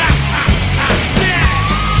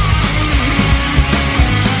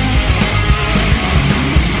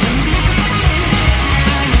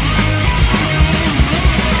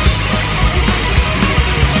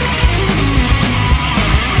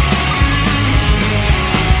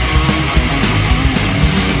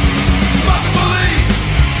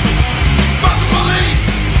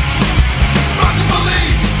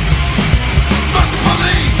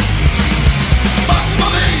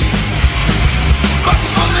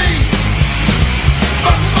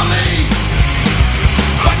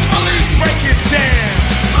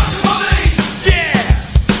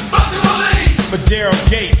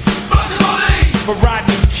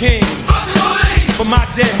 For my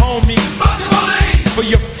dead homies, for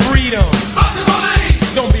your freedom,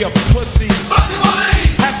 don't be a pussy,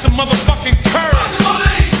 have some motherfucking courage,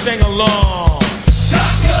 sing along.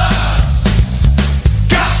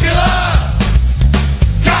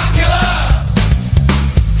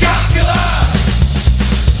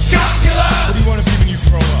 What do you want to be when you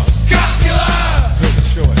grow up? Good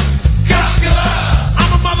choice.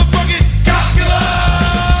 I'm a motherfucking cop killer.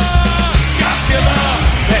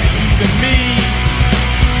 Better you than me.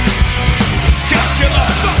 Cop killer.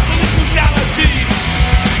 Fuck police brutality.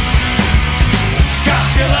 Cop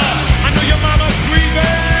killer. I know your mama's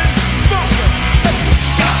grieving. Fuck her.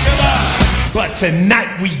 Cop killer. But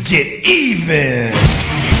tonight we get even.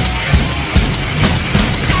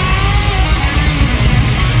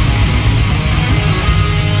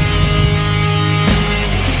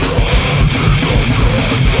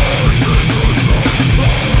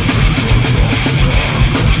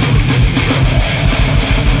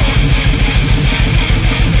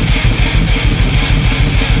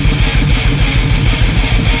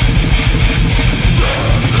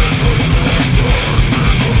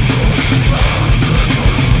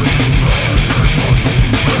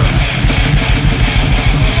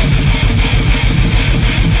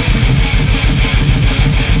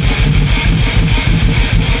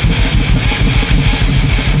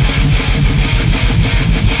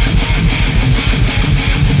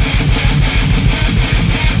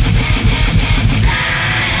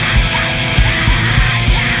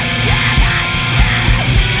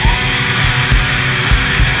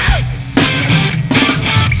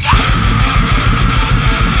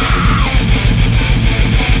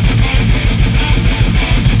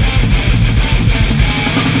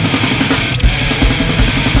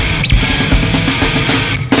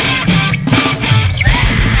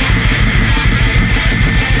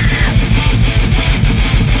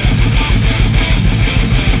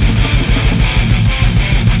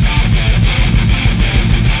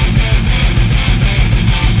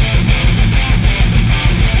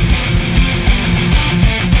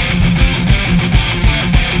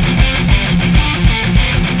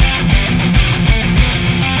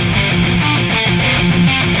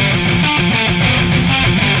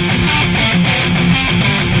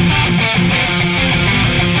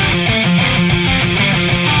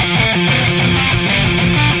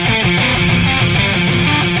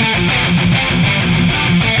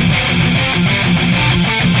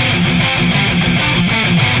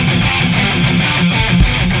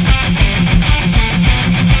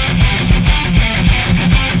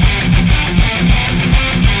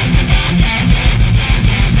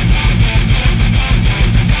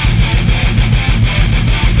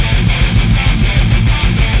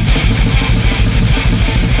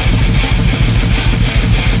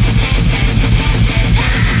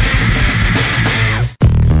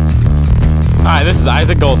 Hi, this is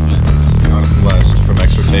Isaac Goldsmith. Jonathan West from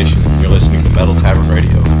Exhortation. You're listening to Metal Tavern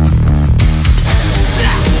Radio.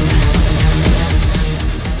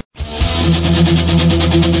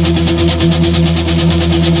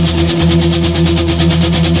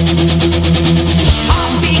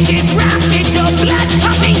 Heartbeat is rapid, your blood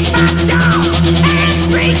pumping faster. Hands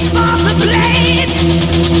reach reach for the blade.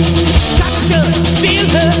 Touch her, feel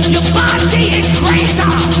her, your body it craves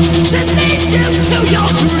her. She leads you to your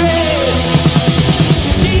grave.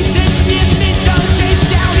 Jesus, give me judges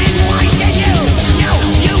down in white and you know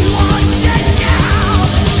you want to know.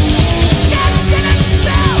 Casting a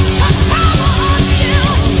spell of power on you.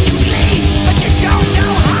 You bleed, but you don't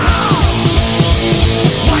know how.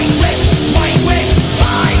 White witch,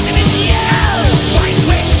 rising in you. White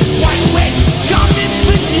witch, coming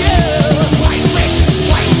for you. White witch,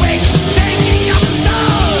 taking your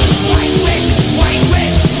souls. White witch,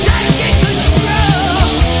 taking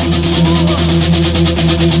control.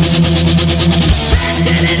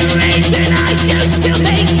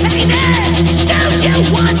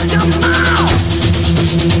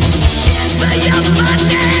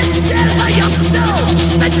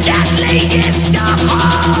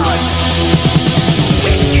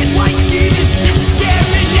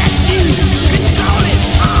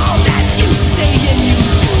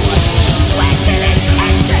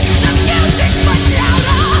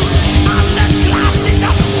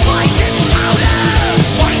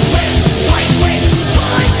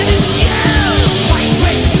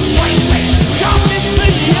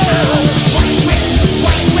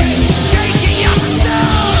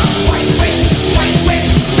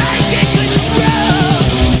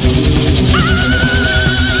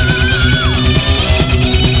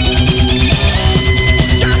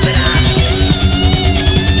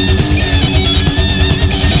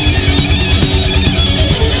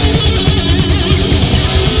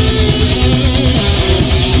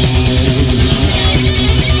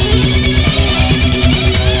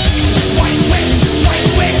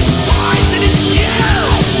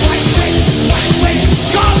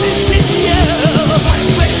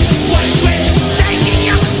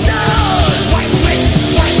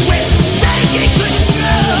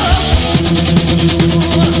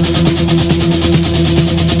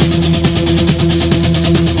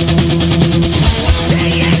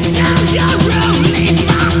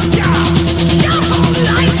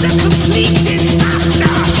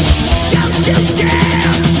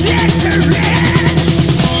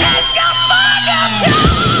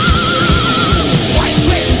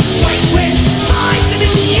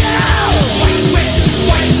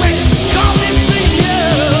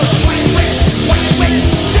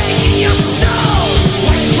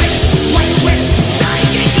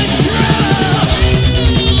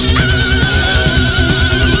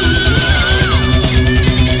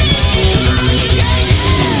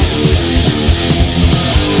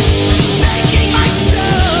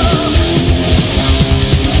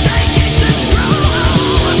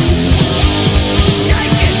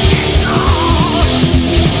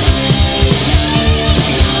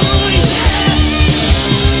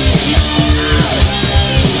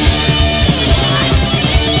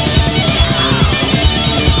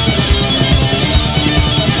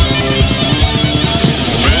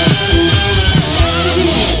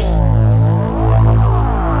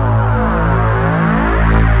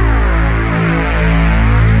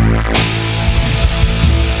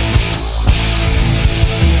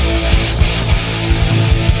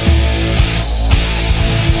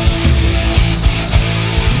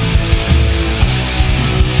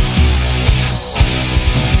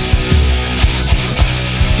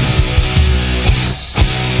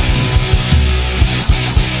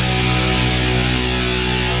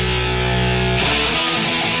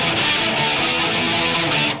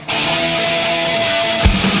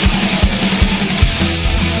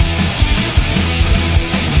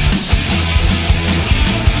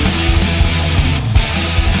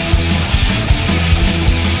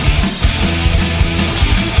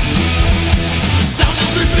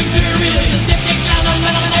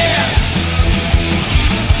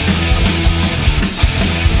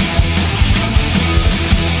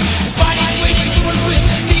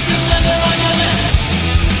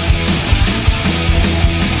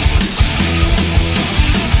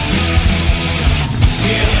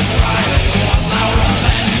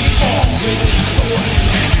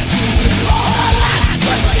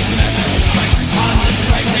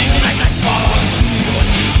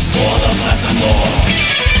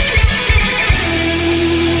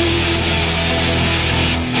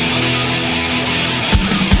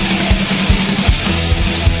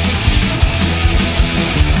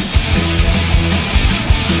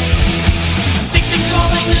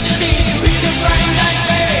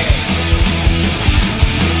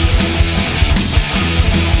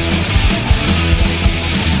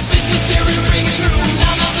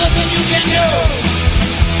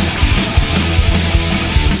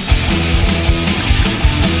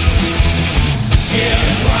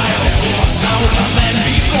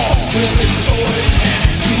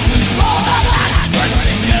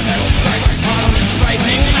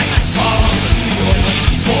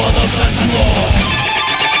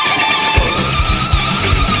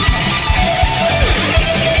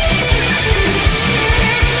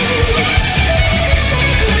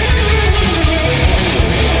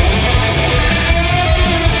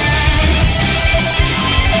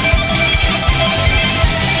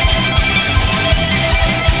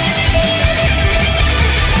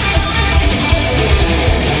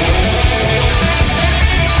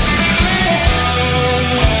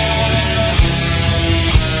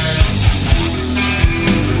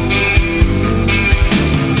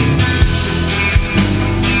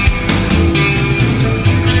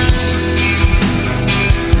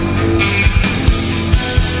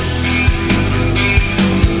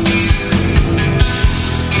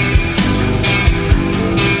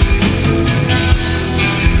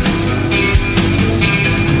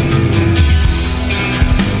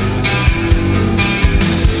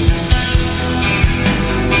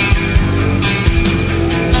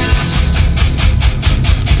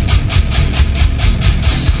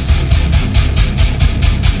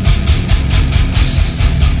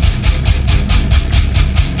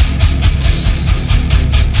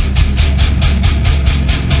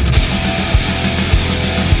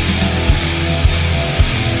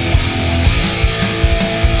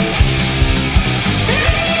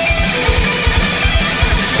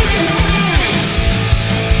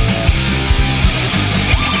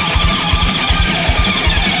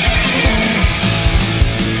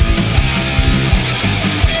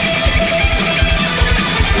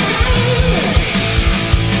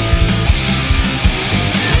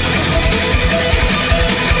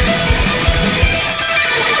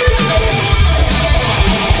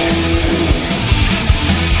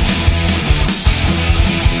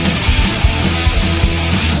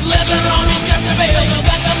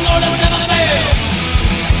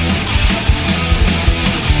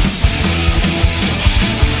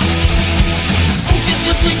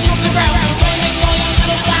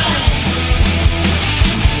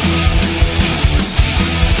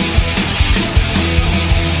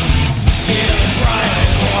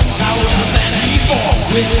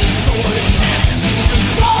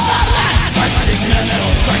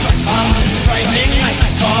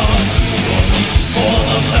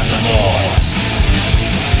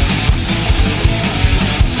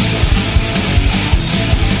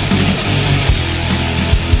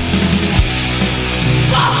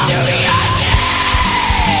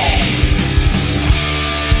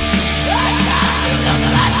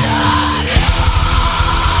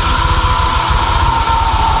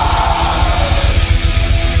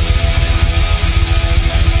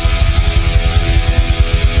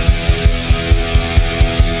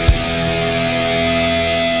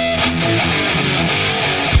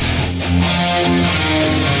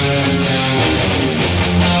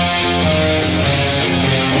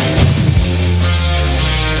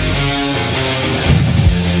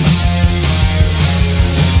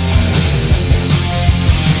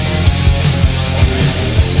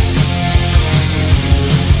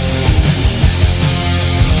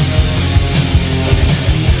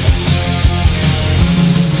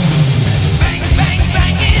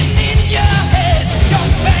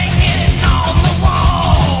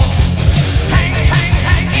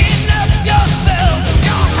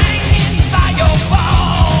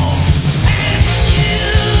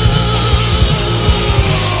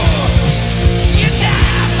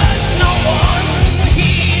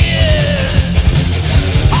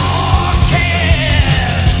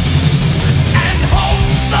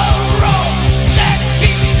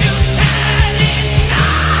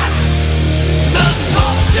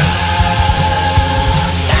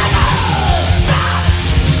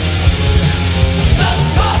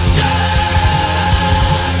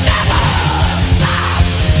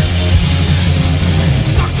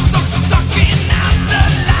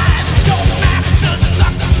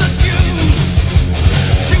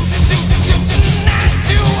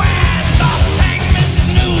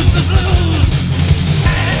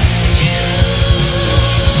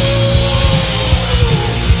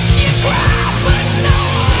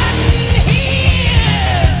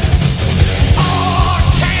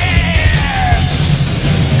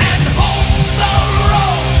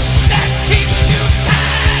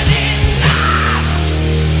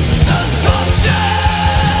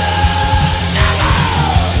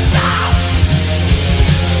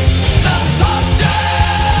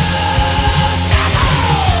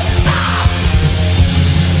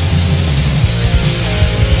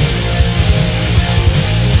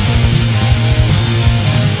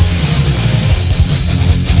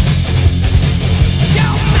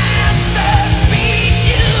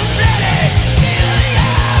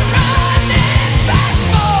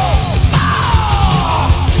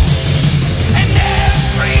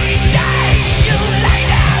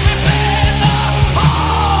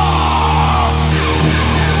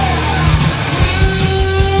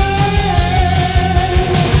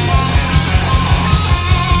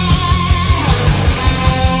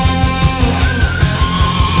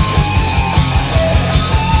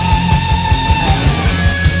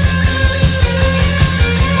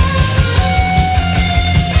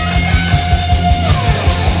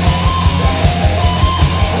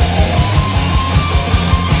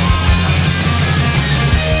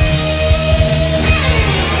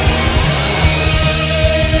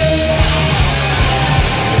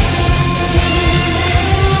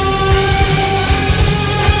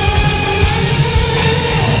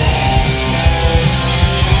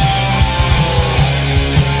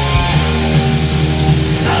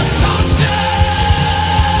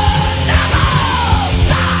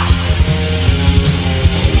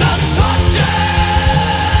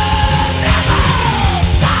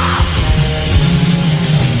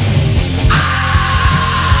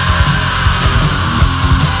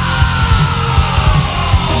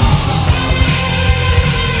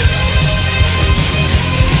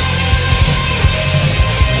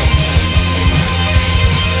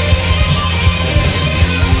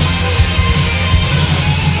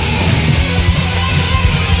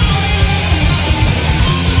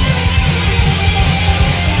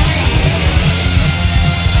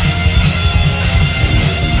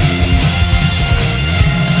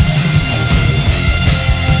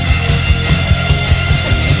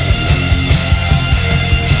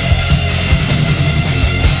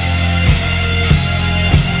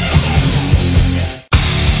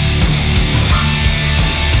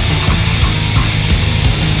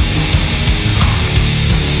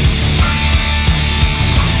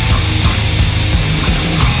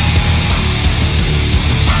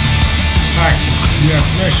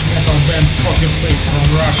 thrash metal band Poker Face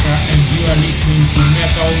from Russia, and you are listening to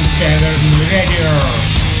Metal Tavern Radio.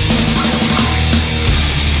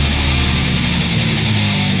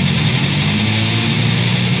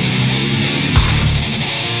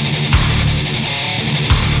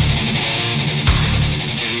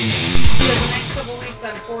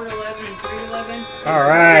 On 411 and 311.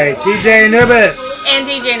 Alright, DJ Anubis. And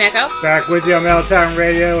DJ Neko. Back with you on Metal Time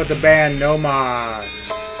Radio with the band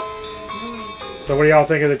Nomos. So what do y'all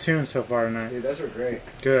think of the tune so far tonight? Dude, those were great.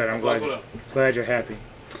 Good, I'm glad you're happy.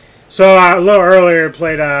 So a little earlier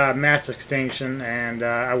played Mass Extinction, and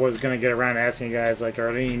I was going to get around to asking you guys, like,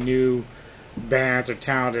 are there any new bands or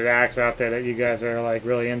talented acts out there that you guys are like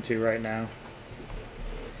really into right now?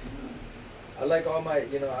 I like all my,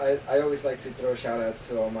 I always like to throw shout outs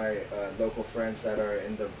to all my local friends that are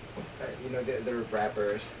in the, they're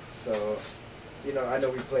rappers. So, I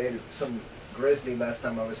know we played some Grizzly last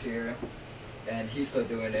time I was here, and he's still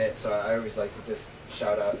doing it. So I always like to just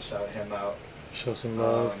shout him out. Show some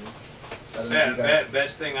love.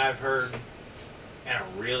 Best thing I've heard in a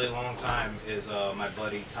really long time is my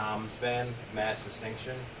buddy Tom's band, Mass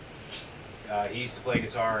Extinction. He used to play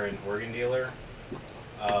guitar in Organ Dealer.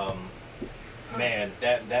 Man,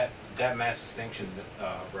 that Mass Extinction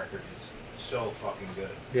record is so fucking good.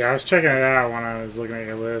 Yeah, I was checking it out when I was looking at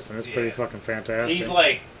your list, and it's pretty fucking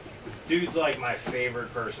fantastic. Dude's like my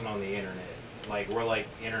favorite person on the internet. Like, we're like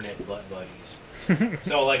internet butt buddies.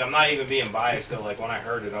 So, like, I'm not even being biased, though. Like, when I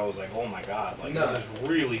heard it, I was like, oh my god, like, this is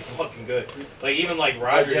really fucking good. Like, even like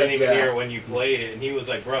Roger didn't even hear when you played it, and he was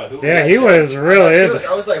like, bro, who? Yeah, he was really into it.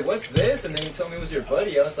 I was like, what's this? And then he told me it was your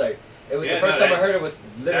buddy. I was like, it was the first time I heard it was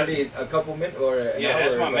literally a couple minutes or an hour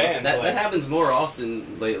that's my ago. man. That happens more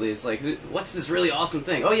often lately. It's like, what's this really awesome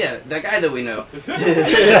thing? Oh yeah, that guy that we know.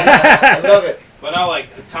 I love it. But no, like,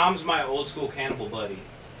 Tom's my old school Cannibal buddy.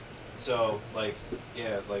 So, like,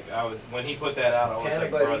 yeah, like, when he put that out, I was like,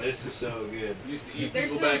 bro, this is so good. Used to eat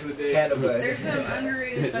people back in the day. There's some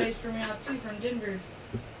underrated buddies from out too, from Denver.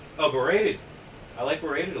 Oh, Berated. I like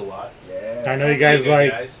Berated a lot. Yeah. I know you guys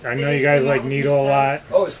like Needle a lot.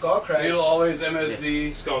 Oh, Skullcrack. Needle always MSD.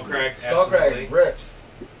 Skullcrack rips.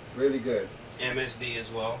 Really good. MSD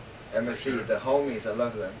as well. MSD, sure. The homies, I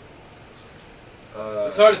love them.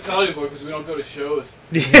 It's hard to tell you, boy, because we don't go to shows.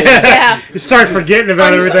 Yeah. You start forgetting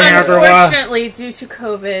about everything after a while. Unfortunately, due to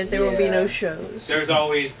COVID, there will be no shows. There's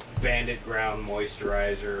always Bandit Ground,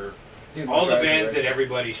 Moisturizer. Dude, all the bands that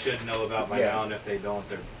everybody should know about by now, and if they don't,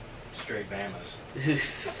 they're straight Bamas.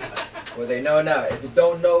 Well, they know now. If you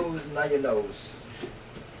don't know, now you knows.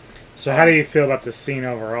 So how do you feel about the scene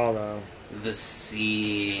overall, though? The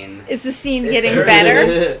scene. Is the scene getting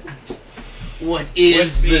better? What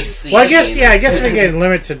is the scene? Well, I guess we can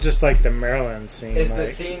limit to just like the Maryland scene. Is the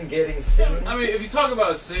scene getting seen? I mean, if you talk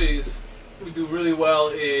about cities, we do really well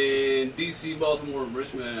in D.C., Baltimore, and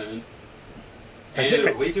Richmond.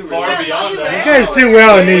 And we do far really beyond that. You guys do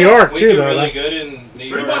well in New York, too, We do though. really good in New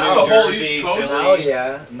York, much New the whole Jersey, East Coast. Philly. Oh,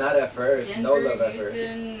 yeah. Not at first. Denver, No love at first.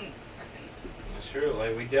 Houston, That's true.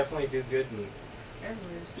 Like, we definitely do good in...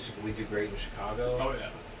 everywhere. We do great in Chicago. Oh, yeah.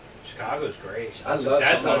 Chicago's great. I love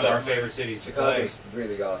That's one of Chicago. our favorite cities to play. Chicago's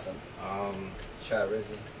really awesome. Shout out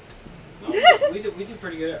Rizzy. No, we do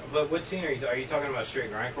pretty good. But what scene are you talking about?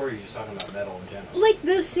 Straight grindcore, or are you just talking about metal in general? Like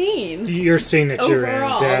the scene. Your scene that you're in,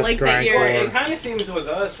 Overall, death, like that you're grindcore. It kind of seems with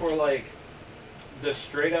us, we're like the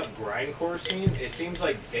straight up grindcore scene. It seems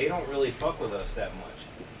like they don't really fuck with us that much.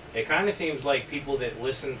 It kind of seems like people that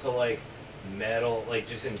listen to like metal, like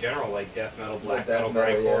just in general, like death metal, black metal,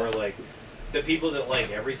 grindcore, like the people that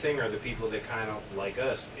like everything are the people that kind of like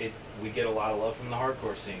us. We get a lot of love from the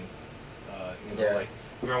hardcore scene. Like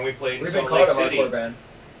remember when we played in Salt Lake City? Hardcore band.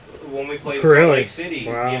 When we played in Salt Lake City,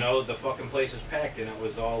 wow. The fucking place was packed, and it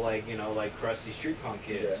was all like like crusty street punk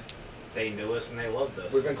kids. Yeah. They knew us and they loved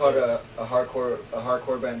us. We've been called a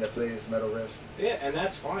hardcore band that plays metal riffs. Yeah, and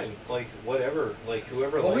that's fine. Like whatever, like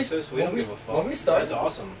whoever likes us, we don't give a fuck. When we started, that's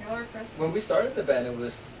awesome. When we started the band, it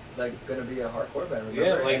was like gonna be a hardcore band. Remember?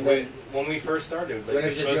 Yeah, like when we first started, like, when it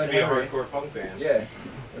was supposed to be a hardcore punk band. Yeah.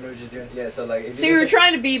 When it was just so like. If So you were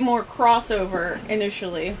trying to be more crossover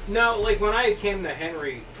initially. No, like when I came to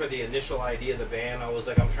Henry for the initial idea of the band, I was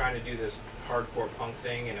like, I'm trying to do this hardcore punk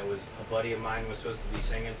thing, and it was a buddy of mine was supposed to be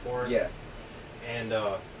singing for it. Yeah. And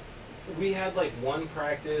we had like one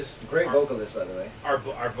practice. Great vocalist, by the way.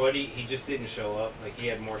 Our buddy, he just didn't show up. Like he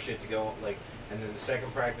had more shit to go. Like, and then the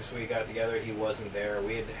second practice we got together, he wasn't there.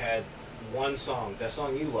 We had one song, that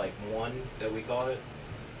song you like, One, that we called it.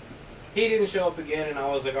 He didn't show up again, and I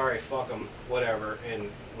was like, all right, fuck him, whatever.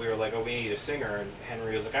 And we were like, oh, we need a singer. And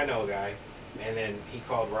Henry was like, I know a guy. And then he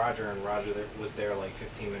called Roger, and Roger was there like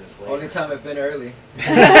 15 minutes later. Only time I've been early.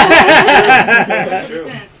 That's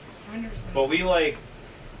true. 100%. But we like,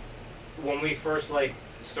 when we first like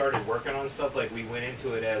started working on stuff, like we went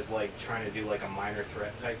into it as like trying to do like a minor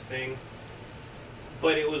threat type thing.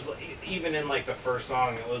 But it was even in like the first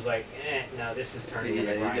song, it was like, no, this is turning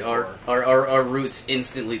into grindcore. Our roots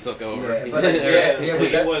instantly took over. Yeah, but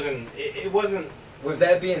it wasn't. With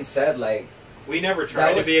that being said, like. We never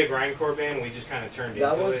tried to be a grindcore band. We just kind of turned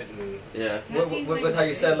into it. And yeah. With how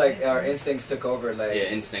you said, like, our instincts took over. Like, yeah,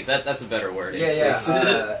 instincts. That's a better word. Yeah,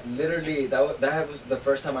 yeah. Literally, that was the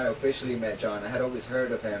first time I officially met John. I had always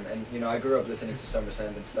heard of him, and, you know, I grew up listening to Summer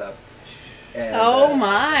Sand and stuff. And, oh,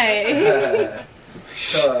 my.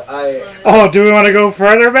 So I... Oh, do we want to go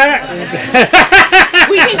further back?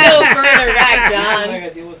 We can go further back, John.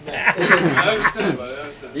 I understand, but I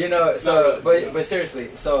understand. You know, so, but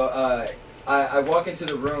seriously, so, I walk into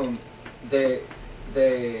the room, they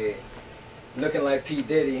looking like P.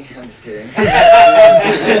 Diddy. I'm just kidding.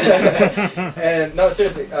 And no,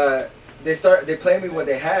 seriously, they play me what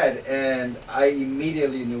they had, and I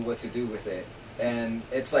immediately knew what to do with it. And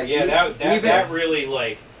it's like that really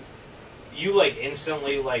like you like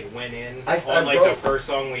instantly like went in on like the first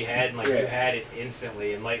song we had, and like you had it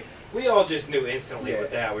instantly, and like. We all just knew instantly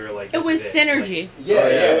with that. We were like, it was synergy. Like,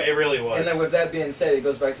 it really was. And then with that being said, it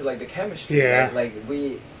goes back to like the chemistry. Yeah. Right? Like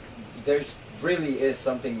there's really is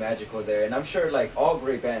something magical there, and I'm sure like all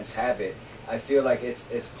great bands have it. I feel like it's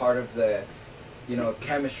part of the, you know,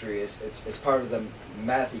 chemistry. It's part of the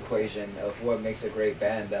math equation of what makes a great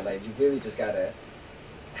band. That like you really just gotta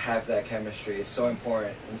have that chemistry. It's so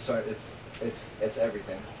important, and so it's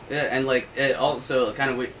everything. Yeah, and like it also kind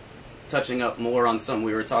of touching up more on something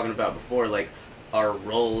we were talking about before, like our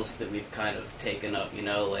roles that we've kind of taken up, you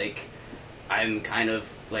know, like I'm kind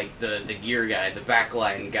of like the gear guy, the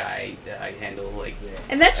backline guy that I handle, like,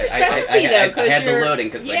 and that's your specialty though. I had the loading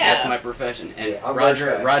because like that's my profession, and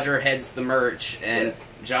Roger heads the merch, and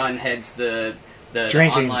John heads the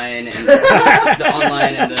online and the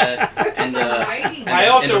online and the I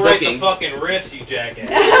also write the fucking riffs, you jackass.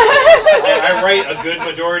 I write a good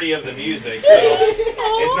majority of the music, so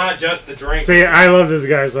it's not just the drink. See, I love this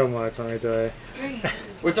guy so much, let me tell you.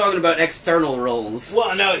 We're talking about external roles.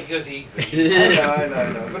 Well, no, because he... I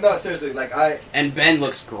know. But no, seriously, like, And Ben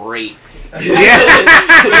looks great.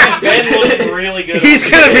 Yeah. Ben looks really good. He's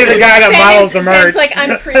going to be the guy that models the merch. Ben's like,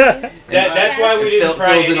 I'm pretty. That's why we didn't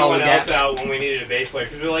try anyone else out when we needed a bass player.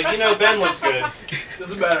 Because we were like, you know, Ben looks good.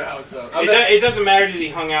 Doesn't matter how it's up. It doesn't matter that he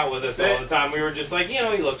hung out with us all the time. We were just like, you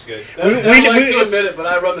know, he looks good. I don't like to admit it, but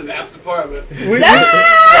I run the naps department.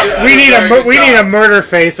 We need a murder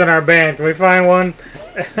face in our band. Can we find one?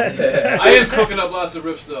 I am cooking up lots of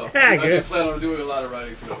riffs though. I do plan on doing a lot of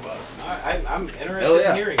writing for the boss. I'm interested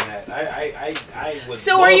in hearing that. I would.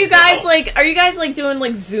 So are you guys like doing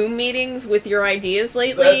like Zoom meetings with your ideas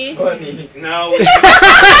lately? That's funny. No. You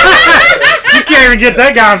can't even get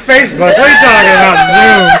that guy on Facebook. What are you talking about,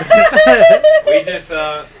 Zoom? We just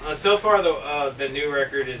so far the new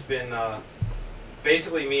record has been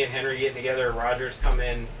basically me and Henry getting together. Roger's come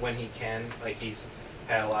in when he can. Like he's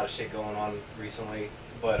had a lot of shit going on recently.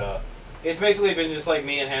 But it's basically been just like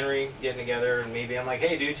me and Henry getting together, and me being like,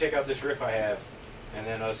 hey, dude, check out this riff I have. And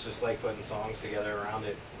then us just like putting songs together around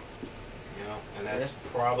it. You know? And that's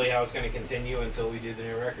probably how it's going to continue until we do the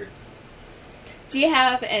new record. Do you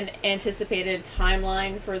have an anticipated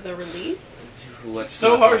timeline for the release? It's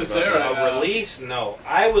so hard to say right now. Release? No.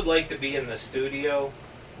 I would like to be in the studio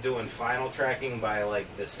doing final tracking by like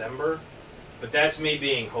December. But that's me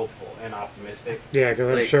being hopeful and optimistic. Yeah,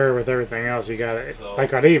 because I'm sure with everything else, you got to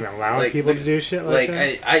like, are they even allowing people to do shit like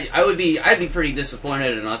that? I'd be pretty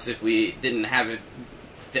disappointed in us if we didn't have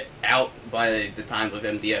it out by the time of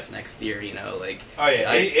MDF next year. You know, like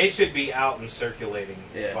it should be out and circulating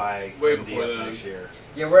by MDF next year.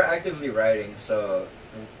 Yeah, we're actively writing, so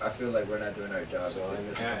I feel like we're not doing our job.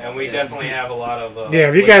 And we definitely have a lot of...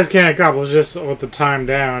 if you guys can't accomplish just with the time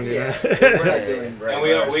down, we're not doing right.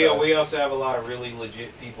 And we also have a lot of really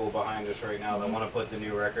legit people behind us right now that want to put the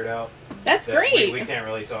new record out. That's great. We can't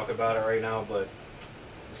really talk about it right now, but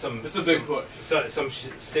it's a big push. Some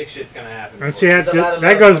sick shit's going to happen. And see,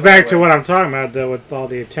 that goes back to what I'm talking about, though, with all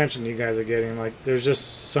the attention you guys are getting. Like, there's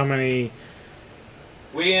just so many...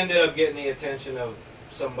 We ended up getting the attention of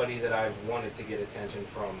somebody that I wanted to get attention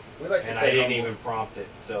from, and I didn't even prompt it.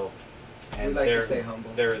 So, and to stay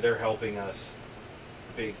humble. They're helping us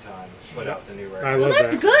big time put out the new record. I love well,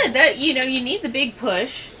 that's good. That you need the big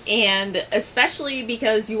push, and especially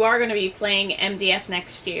because you are going to be playing MDF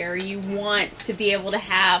next year, you want to be able to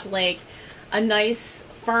have like a nice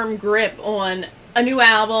firm grip on a new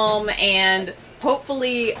album, and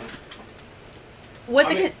hopefully, what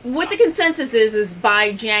the consensus is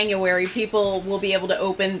by January, people will be able to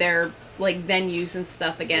open their like venues and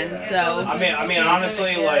stuff again. Yeah. So I mean,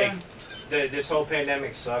 honestly, like this whole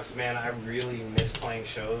pandemic sucks, man. I really miss playing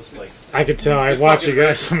shows. Like I could tell. I watch you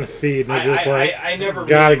guys on the feed, and just I never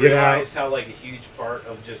gotta really get out. realized how like a huge part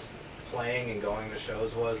of just playing and going to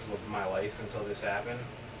shows was with my life until this happened,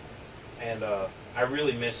 and I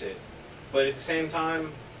really miss it. But at the same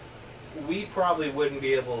time, we probably wouldn't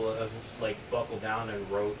be able to like buckle down and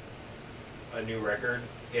wrote a new record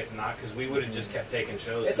if not, because we would have just kept taking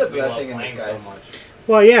shows. It's a we love blessing in playing disguise. so much.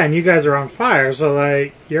 Well, yeah, and you guys are on fire, so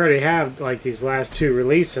like you already have like these last 2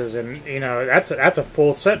 releases, and you know that's a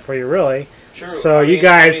full set for you, really. True. So I you mean,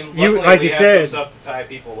 guys, you luckily like we you have said, some stuff to tie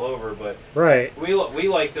people over, but right. We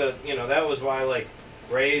like to, you know, that was why like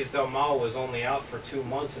Raised Mal was only out for 2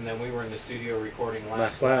 months, and then we were in the studio recording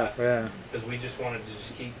Last Laugh, yeah. because we just wanted to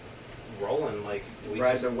just keep rolling, like we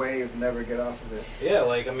Ride just, the wave, never get off of it. yeah,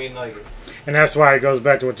 like I mean, like And that's why it goes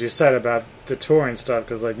back to what you said about the touring stuff,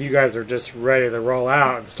 because like you guys are just ready to roll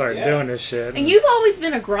out and start doing this shit. And you've always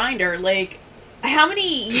been a grinder. Like, how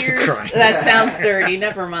many years? Grinder. That sounds dirty.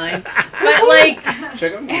 Never mind. But like,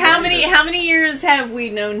 how many years have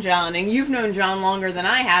we known John? And you've known John longer than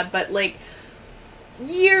I have. But like,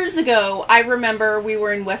 years ago, I remember we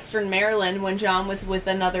were in Western Maryland when John was with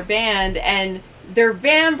another band, and their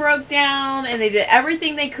van broke down, and they did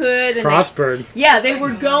everything they could. And Frostburg. they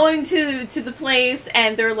were going to the place,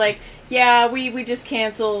 and they're like, yeah, we just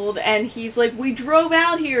canceled. And he's like, we drove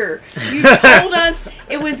out here. You told us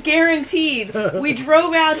it was guaranteed. We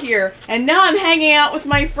drove out here, and now I'm hanging out with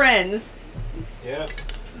my friends. yeah.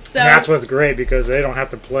 So And that's what's great, because they don't have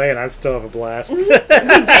to play, and I still have a blast. we did.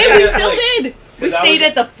 We still did. We 'Cause I stayed was-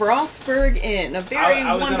 at the Frostburg Inn, a very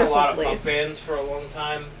I was in a wonderful lot of place. punk bands for a long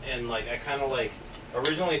time, and like I kind of like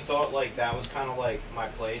originally thought like that was kind of like my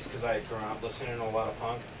place because I had grown up listening to a lot of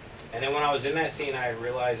punk. And then when I was in that scene, I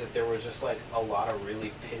realized that there was just like a lot of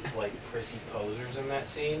really prissy posers in that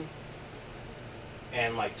scene.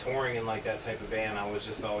 And like touring in like that type of band, I was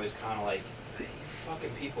just always kind of like, you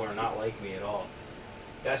fucking people are not like me at all.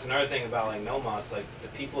 That's another thing about like Nomos, like the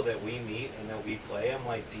people that we meet and that we play, I'm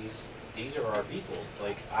like these are our people.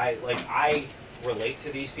 Like I relate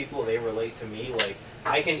to these people, they relate to me. Like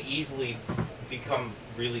I can easily become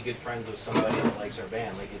really good friends with somebody that likes our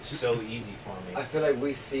band. Like it's so easy for me. I feel like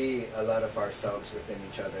we see a lot of ourselves within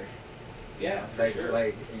each other. Yeah, for like sure.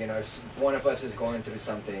 like you know, if one of us is going through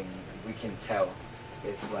something, we can tell.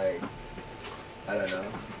 It's like I don't know.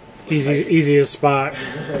 Easiest spot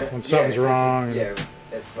when something's wrong.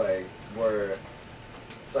 It's like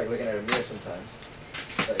it's like looking at a mirror sometimes.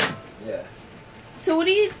 Like, yeah. So what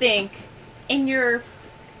do you think in your,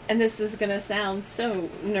 and this is going to sound so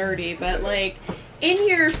nerdy, but like in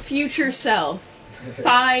your future self,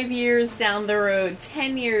 5 years down the road,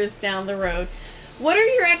 10 years down the road, what are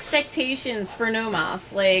your expectations for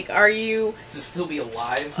Nomos? Like, are you to still be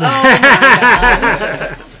alive? Oh my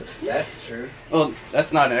God. That's true. Well,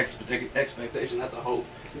 that's not an expectation. That's a hope.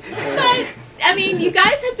 But I mean, you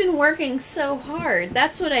guys have been working so hard.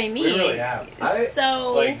 That's what I mean. We really have.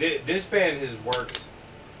 So like this band has worked.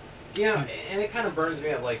 You know, and it kind of burns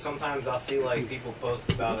me up. Like sometimes I'll see like people post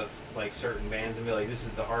about us, like certain bands, and be like, "This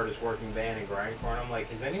is the hardest working band in grindcore." And I'm like,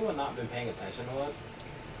 has anyone not been paying attention to us?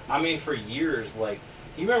 I mean, for years, like,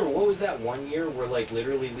 you remember what was that one year where like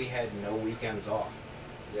literally we had no weekends off?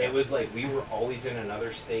 Yeah. It was like we were always in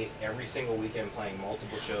another state every single weekend playing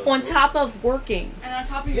multiple shows. on top of working. And on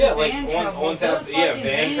top of your van troubles. Those fucking van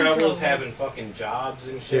van troubles, having fucking jobs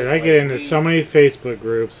and shit. Dude, I get into so many Facebook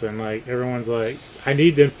groups, and like everyone's like, I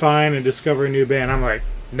need to find and discover a new band. I'm like,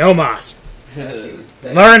 Nomos.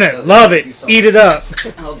 Learn it, love it, eat it up.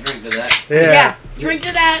 I'll drink to that. Yeah, drink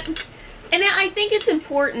to that. And I think it's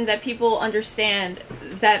important that people understand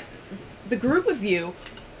that the group of you,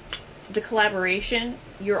 the collaboration,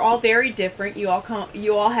 you're all very different. You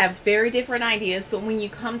all have very different ideas, but when you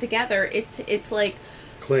come together, it's like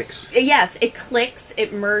clicks. Yes, it clicks,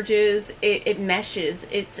 it merges, it meshes.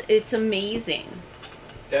 It's amazing.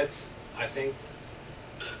 That's, I think,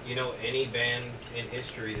 you know, any band in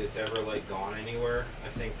history that's ever like gone anywhere, I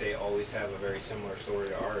think they always have a very similar story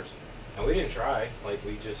to ours. And we didn't try. Like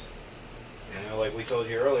we just, you know, like we told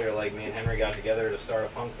you earlier, like me and Henry got together to start a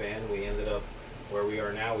punk band. We ended up where we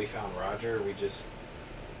are now. We found Roger.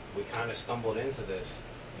 We kind of stumbled into this,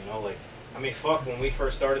 you know, like I mean, fuck, when we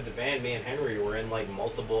first started the band, me and Henry were in, like,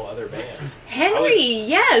 multiple other bands. Henry,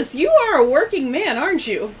 yes, you are a working man, aren't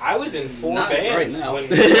you? I was in 4 Not bands right now. when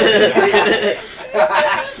we started.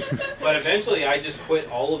 But eventually, I just quit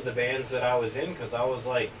all of the bands that I was in because I was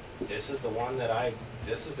like, this is the one that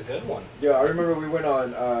this is the good one. Yeah, I remember we went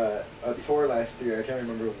on a tour last year. I can't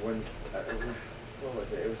remember when. What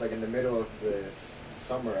was it? It was like in the middle of the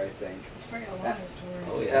summer, I think. It's probably a longest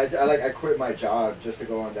tour. Oh yeah. I quit my job just to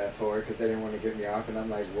go on that tour because they didn't want to give me off, and I'm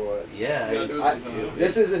like, well, Yeah.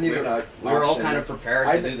 this isn't even a. We were all option. kind of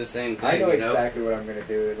prepared to do the same thing. I know you know? exactly what I'm gonna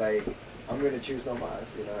do. Like, I'm gonna choose No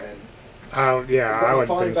Mas, you know, and. I would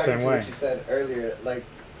falling think the back same into way. what you said earlier, like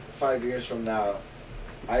 5 years from now,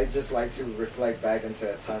 I just like to reflect back into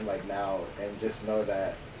a time like now and just know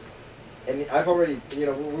that. And I've already, you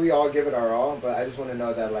know, we all give it our all, but I just want to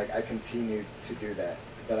know that, like, I continued to do that.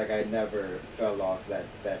 That, like, I never fell off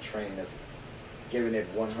that train of giving it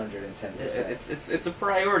 110%. It's a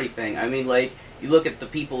priority thing. I mean, like, you look at the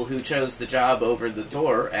people who chose the job over the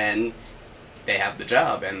tour, and they have the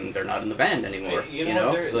job, and they're not in the band anymore. You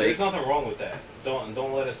know, there's nothing wrong with that.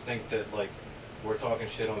 Don't let us think that, like, we're talking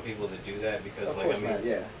shit on people that do that because, Of like, course I mean, not,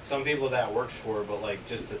 yeah. some people that works for, but, like,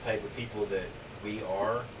 just the type of people that we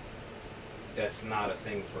are, that's not a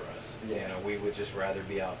thing for us. Yeah. You know, we would just rather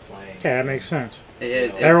be out playing. Yeah, that makes sense.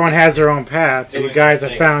 It- Everyone has their own path. You guys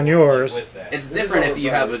have found yours. It's different if you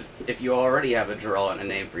have if you already have a draw and a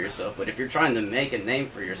name for yourself. But if you're trying to make a name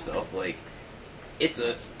for yourself, like it's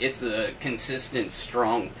a consistent,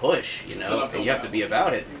 strong push, you know, and you have to be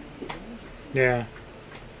about it. Yeah.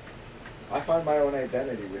 I find my own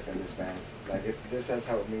identity within this band. Like, this has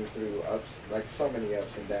helped me through like so many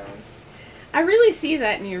ups and downs. I really see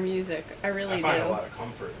that in your music. I really I find do. a lot of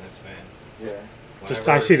comfort in this band. Yeah. Just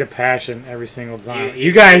I see the passion every single time. You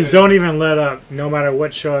You guys don't even let up, no matter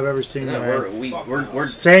what show I've ever seen. No, you at. we're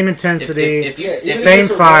same intensity, if you same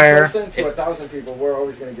fire. To 1,000 people, we're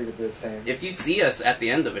always going to give it the same. If you see us at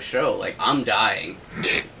the end of a show, like I'm dying,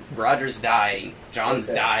 Roger's dying, John's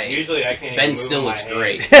dying. Usually I can't Ben even still move looks my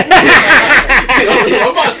great.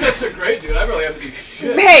 Robot sets are great, dude. I really have to do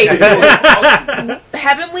shit. Hey,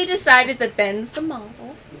 haven't we decided that Ben's the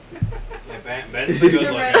model? Yeah, Ben's the good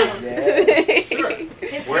looking one.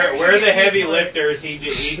 We're the heavy lifters. He's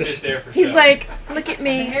just there for show. He's like, look at The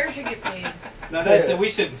me. hair should get paid. No, we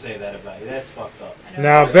shouldn't say that about you. That's fucked up.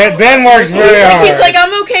 No, Ben works very hard. He's like,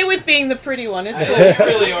 I'm okay with being the pretty one. It's cool.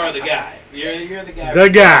 You really are the guy. You're the guy. The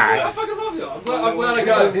guy. I fucking love you. I'm glad I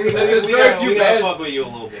got. We There's very few gotta bands. fuck with you a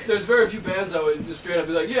little bit. There's very few bands that would just straight up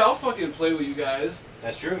be like, yeah, I'll fucking play with you guys.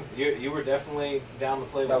 That's true. You were definitely down to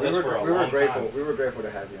play with No, we us were for a we were long grateful. time. We were grateful to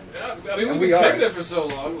have you. Yeah, I mean, And we've we been are. kicking it for so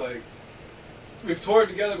long. Like, we've toured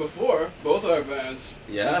together before, both our bands.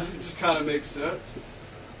 Yeah. It just kind of makes sense.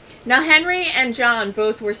 Now, Henry and John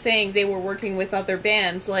both were saying they were working with other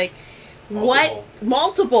bands. Like,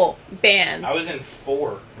 multiple bands. I was in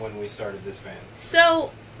 4 when we started this band.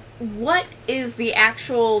 So, what is the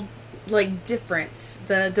actual, like, difference,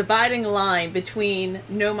 the dividing line between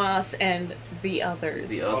Nomas and the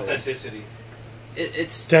others? Authenticity.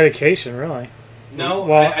 It's Dedication, really. No,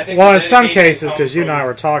 Well, I think well, the in some dedication cases, comes because you and I from-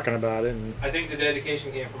 were talking about it. And I think the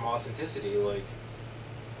dedication came from authenticity. Like,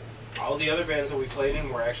 all the other bands that we played in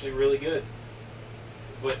were actually really good.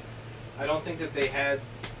 But I don't think that they had...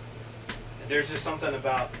 There's just something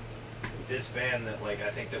about this band that, like, I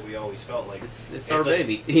think that we always felt like... It's our like-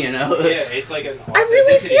 baby, you know? Yeah, it's like an authenticity. I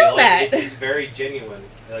really feel like, that. It's very genuine.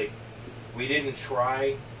 Like, we didn't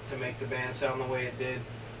try to make the band sound the way it did.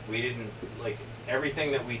 We didn't, like...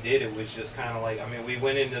 Everything that we did, it was just kind of like, I mean, we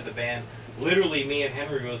went into the band, literally me and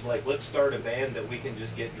Henry was like, let's start a band that we can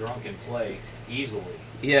just get drunk and play easily.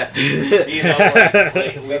 Yeah. You know,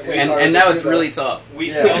 and now it's really tough. We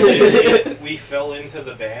fell into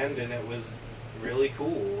the band and it was really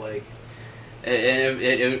cool, like. And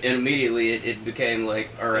immediately it became like,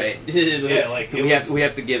 all right, Yeah, like, we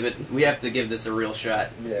have to give this a real shot.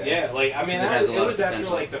 Yeah, like, I mean, It has a it lot was of after,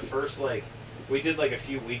 potential. like, the first, like, we did, like, a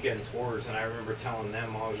few weekend tours, and I remember telling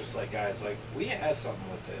them, I was just like, guys, like, we have something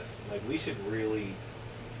with this. Like, we should really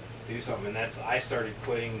do something. And I started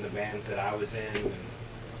quitting the bands that I was in, and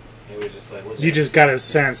it was just like, you just got a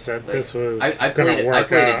sense that this was I going to work I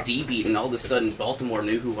played out. a D beat, and all of a sudden Baltimore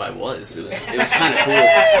knew who I was. It was kind of cool.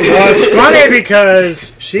 Well, it's funny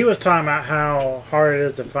because she was talking about how hard it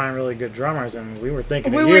is to find really good drummers, and we were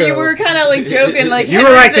thinking of you. You were kind of like joking, like you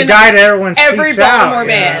were like the Henry's in guy that everyone every seeks Baltimore out,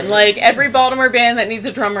 band, yeah. like every Baltimore band that needs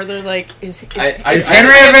a drummer, they're like, is Henry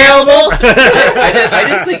available? I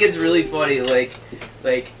just think it's really funny. Like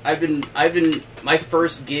I've been my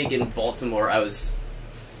first gig in Baltimore. I was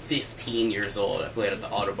 15 years old. I played at the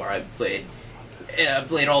Auto Bar. I played I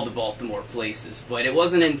played all the Baltimore places, but it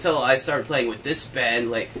wasn't until I started playing with this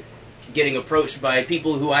band, like, getting approached by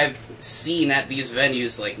people who I've seen at these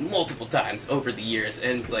venues, like, multiple times over the years,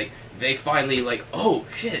 and, like, they finally, like, oh,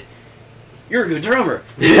 shit, you're a good drummer.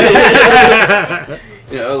 You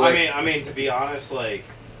know, like, I mean, to be honest, like,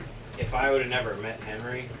 if I would have never met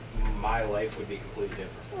Henry, my life would be completely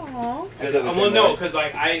different. Aww. Because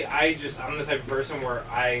like I'm the type of person where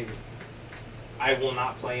I will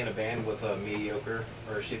not play in a band with a mediocre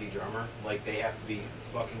or a shitty drummer. Like, they have to be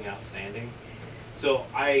fucking outstanding. So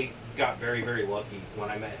I got very, very lucky when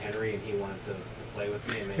I met Henry and he wanted to play with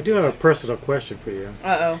me. And I do have a personal question for you.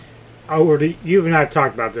 Uh-oh. You and I have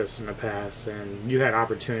talked about this in the past, and you had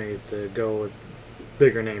opportunities to go with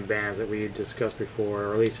bigger name bands that we discussed before,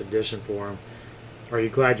 or at least audition for them. Are you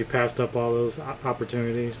glad you passed up all those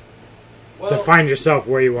opportunities to find yourself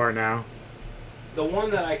where you are now? The one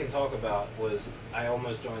that I can talk about was I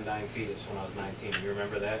almost joined Dying Fetus when I was 19. You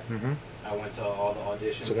remember that? Mm-hmm. I went to all the auditions.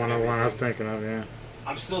 It's the one I was thinking of, yeah.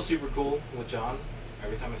 I'm still super cool with John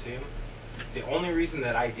every time I see him. The only reason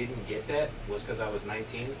that I didn't get that was because I was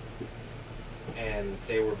 19. And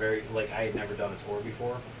they were very, like, I had never done a tour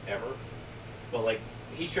before, ever. But, like,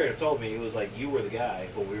 he straight up told me, he was like, you were the guy,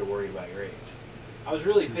 but we were worried about your age. I was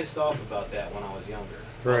really pissed off about that when I was younger.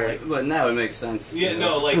 Right. But now it makes sense. Yeah,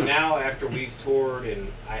 no, like, now after we've toured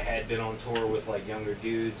and I had been on tour with, like, younger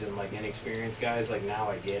dudes and, like, inexperienced guys, like, now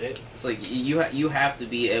I get it. It's like, you have to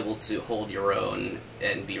be able to hold your own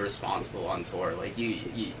and be responsible on tour. Like, you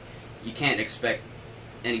can't expect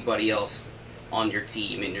anybody else on your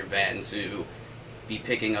team, in your band, to be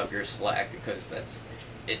picking up your slack, because that's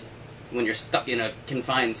it. When you're stuck in a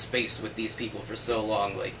confined space with these people for so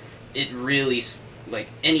long, like, it really, like,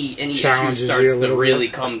 any issue starts to really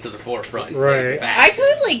come to the forefront. Right. Like, fast. I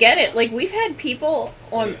totally get it. Like, we've had people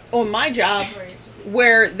on my job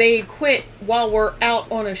where they quit while we're out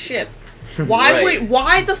on a ship.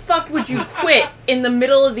 Why the fuck would you quit in the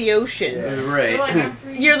middle of the ocean? Yeah. Right.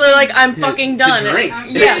 You're like, I'm fucking done. To drink.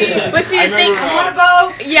 Yeah. But see, the thing, I'm on a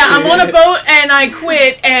boat. Yeah, I'm on a boat and I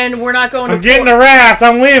quit and we're not going I'm to getting a raft,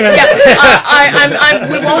 I'm leaving. Yeah,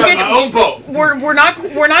 we won't get my own boat. We're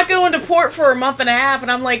not going to port for a month and a half, and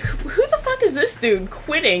I'm like, who the fuck is this dude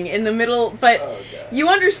quitting in the middle? But you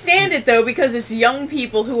understand it though, because it's young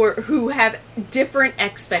people who have different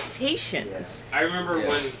expectations. I remember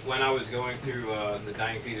when I was going through the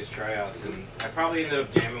Dying Fetus tryouts, and I probably ended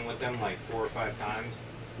up jamming with them like 4 or 5 times.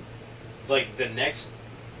 Like, the next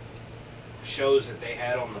shows that they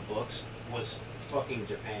had on the books was fucking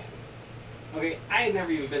Japan. Okay, I had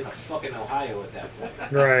never even been to fucking Ohio at that point.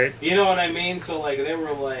 Right. You know what I mean? So, like, they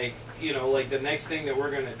were like, you know, like, the next thing that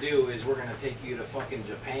we're gonna do is we're gonna take you to fucking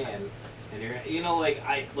Japan. And you're, you know, like,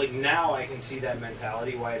 now I can see that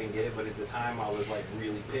mentality why I didn't get it, but at the time I was, like,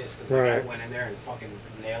 really pissed, because, like, I went in there and fucking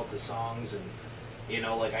nailed the songs, and, you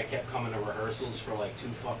know, like, I kept coming to rehearsals for, like, 2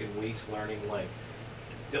 fucking weeks learning, like,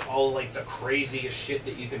 all, like, the craziest shit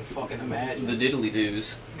that you can fucking imagine. The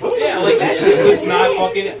diddly-doos. Yeah, like, that shit was not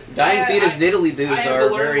fucking... Dying Fetus diddly-doos are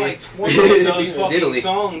very... like, 20 of those fucking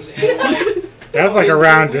songs, and, like... That was like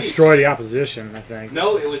around Destroy the Opposition, I think.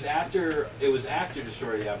 No, it was after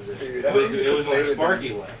Destroy the Opposition. Dude, it was when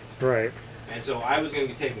Sparky left. Right. And so I was going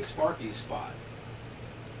to be taking Sparky's spot.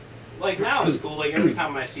 Like, now it's cool. Like, every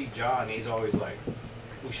time I see John, he's always like,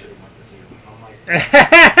 we should have went with you. I'm like...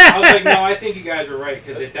 I was like, no, I think you guys were right,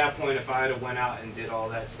 because at that point, if I had went out and did all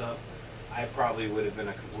that stuff, I probably would have been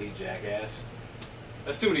a complete jackass.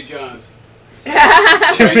 That's too many Johns.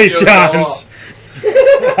 Too many Johns.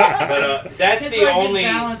 But that's the like only...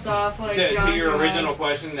 balance off, like, to your original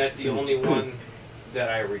question, that's the only one that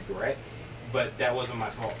I regret. But that wasn't my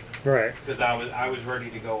fault. Right. Because I was ready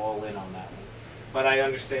to go all in on that one. But I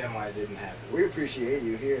understand why it didn't happen. We appreciate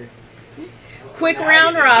you here. Quick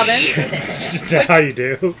round robin. Now you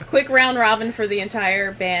do. Quick round robin for the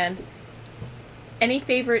entire band. Any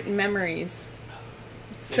favorite memories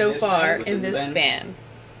so far in this band?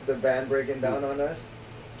 The band breaking down on us?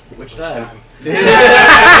 Which time?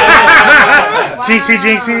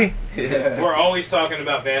 Jinxie. We're always talking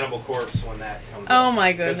about Cannibal Corpse when that comes up. Oh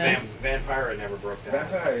my goodness. Vampire never broke down.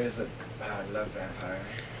 Vampire is a... I love Vampire.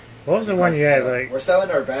 What was the one you had? Like, we're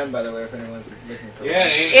selling our band, by the way, if anyone's looking for it.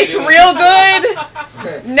 It's real good.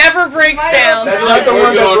 Never breaks down. That's not the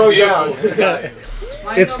one that broke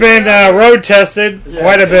down. It's been road tested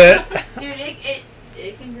quite a bit. Dude,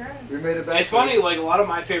 it can drive. We made it back. It's funny, like, a lot of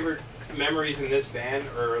my favorite memories in this band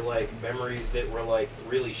are, like, memories that were, like,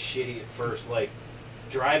 really shitty at first. Like,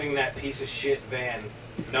 driving that piece of shit van,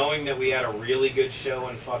 knowing that we had a really good show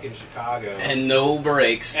in fucking Chicago. And no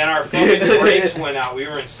brakes. And our fucking brakes went out. We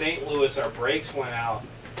were in St. Louis, our brakes went out.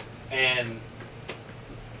 And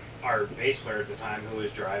our bass player at the time, who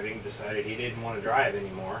was driving, decided he didn't want to drive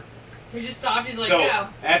anymore. He just stopped. He's like, So no.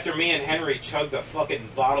 after me and Henry chugged a fucking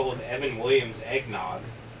bottle of Evan Williams eggnog,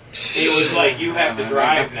 he was like, "You have to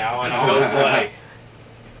drive now," and I was like,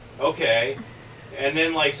 "Okay." And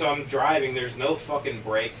then like, so I'm driving. There's no fucking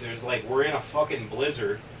brakes. There's like, we're in a fucking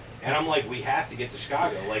blizzard. And I'm like, we have to get to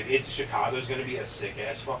Chicago. Like, Chicago's going to be a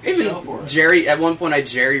sick-ass fucking show for us. At one point I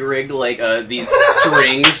jerry-rigged, like, these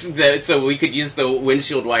strings so we could use the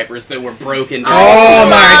windshield wipers that were broken. Oh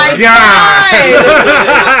my god!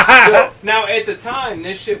 Now, at the time,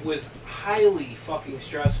 this shit was highly fucking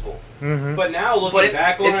stressful. Mm-hmm. But now, looking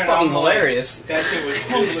back on it, it's fucking I'm hilarious. Like, that shit was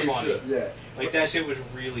really funny. Yeah. Like, that shit was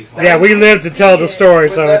really funny. Yeah, we live to tell the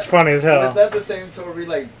story, so it's funny as hell. Was that the same tour we,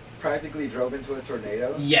 like, practically drove into a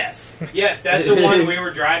tornado? Yes. Yes, that's the one we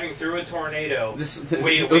were driving through a tornado. It was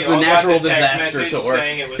we the all natural got the text disaster message tour.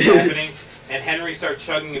 saying it was happening, and Henry started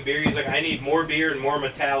chugging a beer. He's like, "I need more beer and more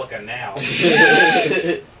Metallica now."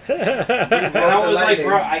 And I was like,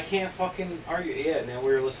 "Bro, I can't fucking argue." Yeah, and then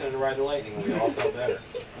we were listening to Ride the Lightning, and we all felt better.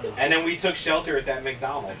 And then we took shelter at that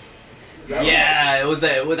McDonald's. That was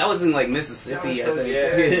in like Mississippi. That was so I think.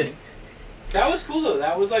 scary. That was cool though.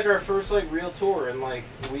 That was like our first like real tour, and like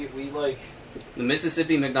we like. The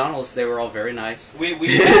Mississippi McDonald's, they were all very nice. We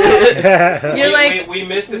You're like, we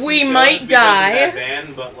missed a few we shows might because die. of that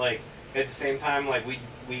band, but like at the same time, like we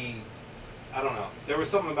I don't know. There was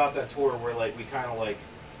something about that tour where like we kind of like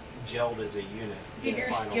gelled as a unit. Dude,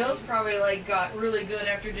 your skills probably like got really good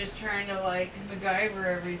after just trying to like MacGyver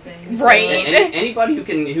everything. Right. Anybody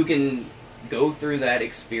who can go through that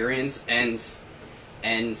experience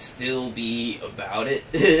and still be about it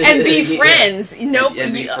And be friends. Nope.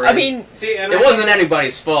 And be I friends. mean, it wasn't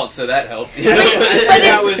anybody's fault, so that helped. but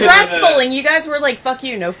it's stressful, and you guys were like, "Fuck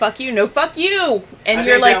you, no, fuck you, no, fuck you," and I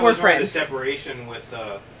you're think like, that "We're was where friends." The separation with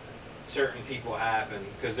certain people happened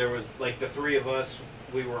because there was like the three of us.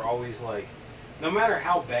 We were always like, no matter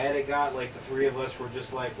how bad it got, like the three of us were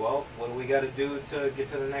just like, well, what do we got to do to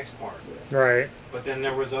get to the next part? Right. But then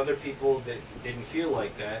there was other people that didn't feel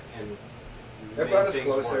like that, and it brought us things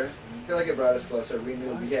closer. worse. I feel like it brought us closer. We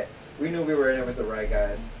knew we were in it with the right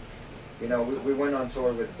guys. You know, we went on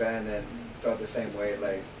tour with Ben and felt the same way.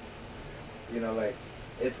 Like, you know, like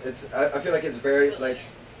it's. I feel like it's very like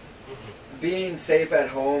being safe at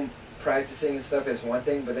home, practicing and stuff is one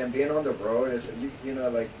thing, but then being on the road is you know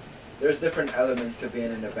like. There's different elements to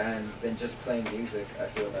being in a band than just playing music, I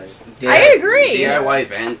feel like. I agree. DIY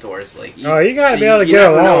van tours, like... you gotta be able to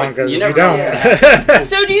get along, because you don't.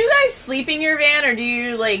 So do you guys sleep in your van, or do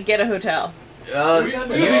you, like, get a hotel? We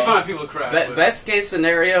usually find people to crash. Best case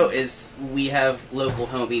scenario is we have local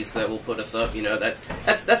homies that will put us up. You know,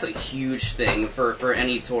 that's a huge thing for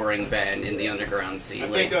any touring band in the underground scene. I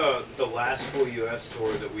think the last full U.S.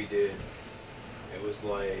 tour that we did, it was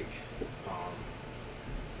like...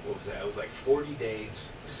 what was that? It was like 40 dates,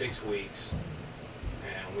 6 weeks.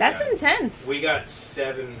 And That's intense. We got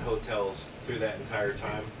 7 hotels through that entire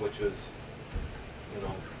time, which was, you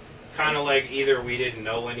know, kind of like either we didn't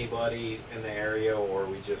know anybody in the area or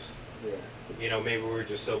we just, you know, maybe we were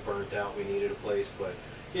just so burnt out we needed a place. But,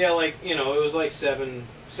 yeah, like, you know, it was like seven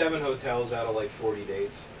hotels out of like 40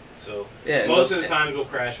 dates. So most of the times we'll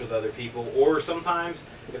crash with other people, or sometimes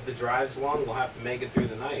if the drive's long, we'll have to make it through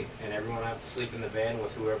the night, and everyone will have to sleep in the van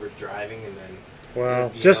with whoever's driving, and then.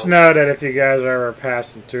 Well, just know that if you guys are ever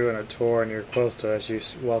passing through on a tour and you're close to us, you're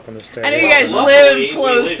welcome to stay. I know you guys live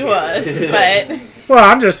close to us, but well,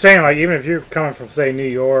 I'm just saying, like, even if you're coming from, say, New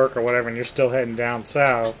York or whatever, and you're still heading down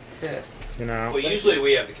south, you know. Well, usually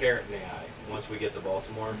we have the carrot in the eye once we get to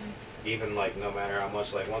Baltimore. Even, like, no matter how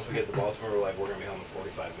much, like, once we get to Baltimore, we're like, we're going to be home in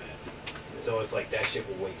 45 minutes. So it's like, that shit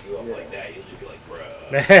will wake you up like that. You'll just be like, bruh.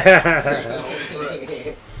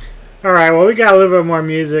 All right, well, we got a little bit more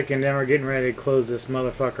music, and then we're getting ready to close this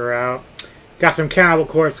motherfucker out. Got some Cannibal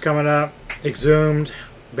Corpse coming up. Exhumed,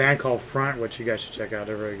 a band called Front, which you guys should check out.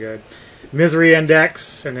 They're very good. Misery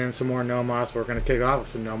Index, and then some more Nomos. We're going to kick off with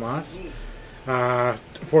some Nomos.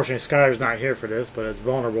 Unfortunately, Skylar's not here for this, but it's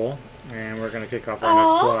Vulnerable, and we're going to kick off our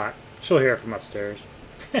next block. She'll hear it from upstairs.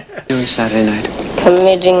 Doing Saturday night.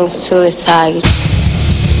 Committing suicide.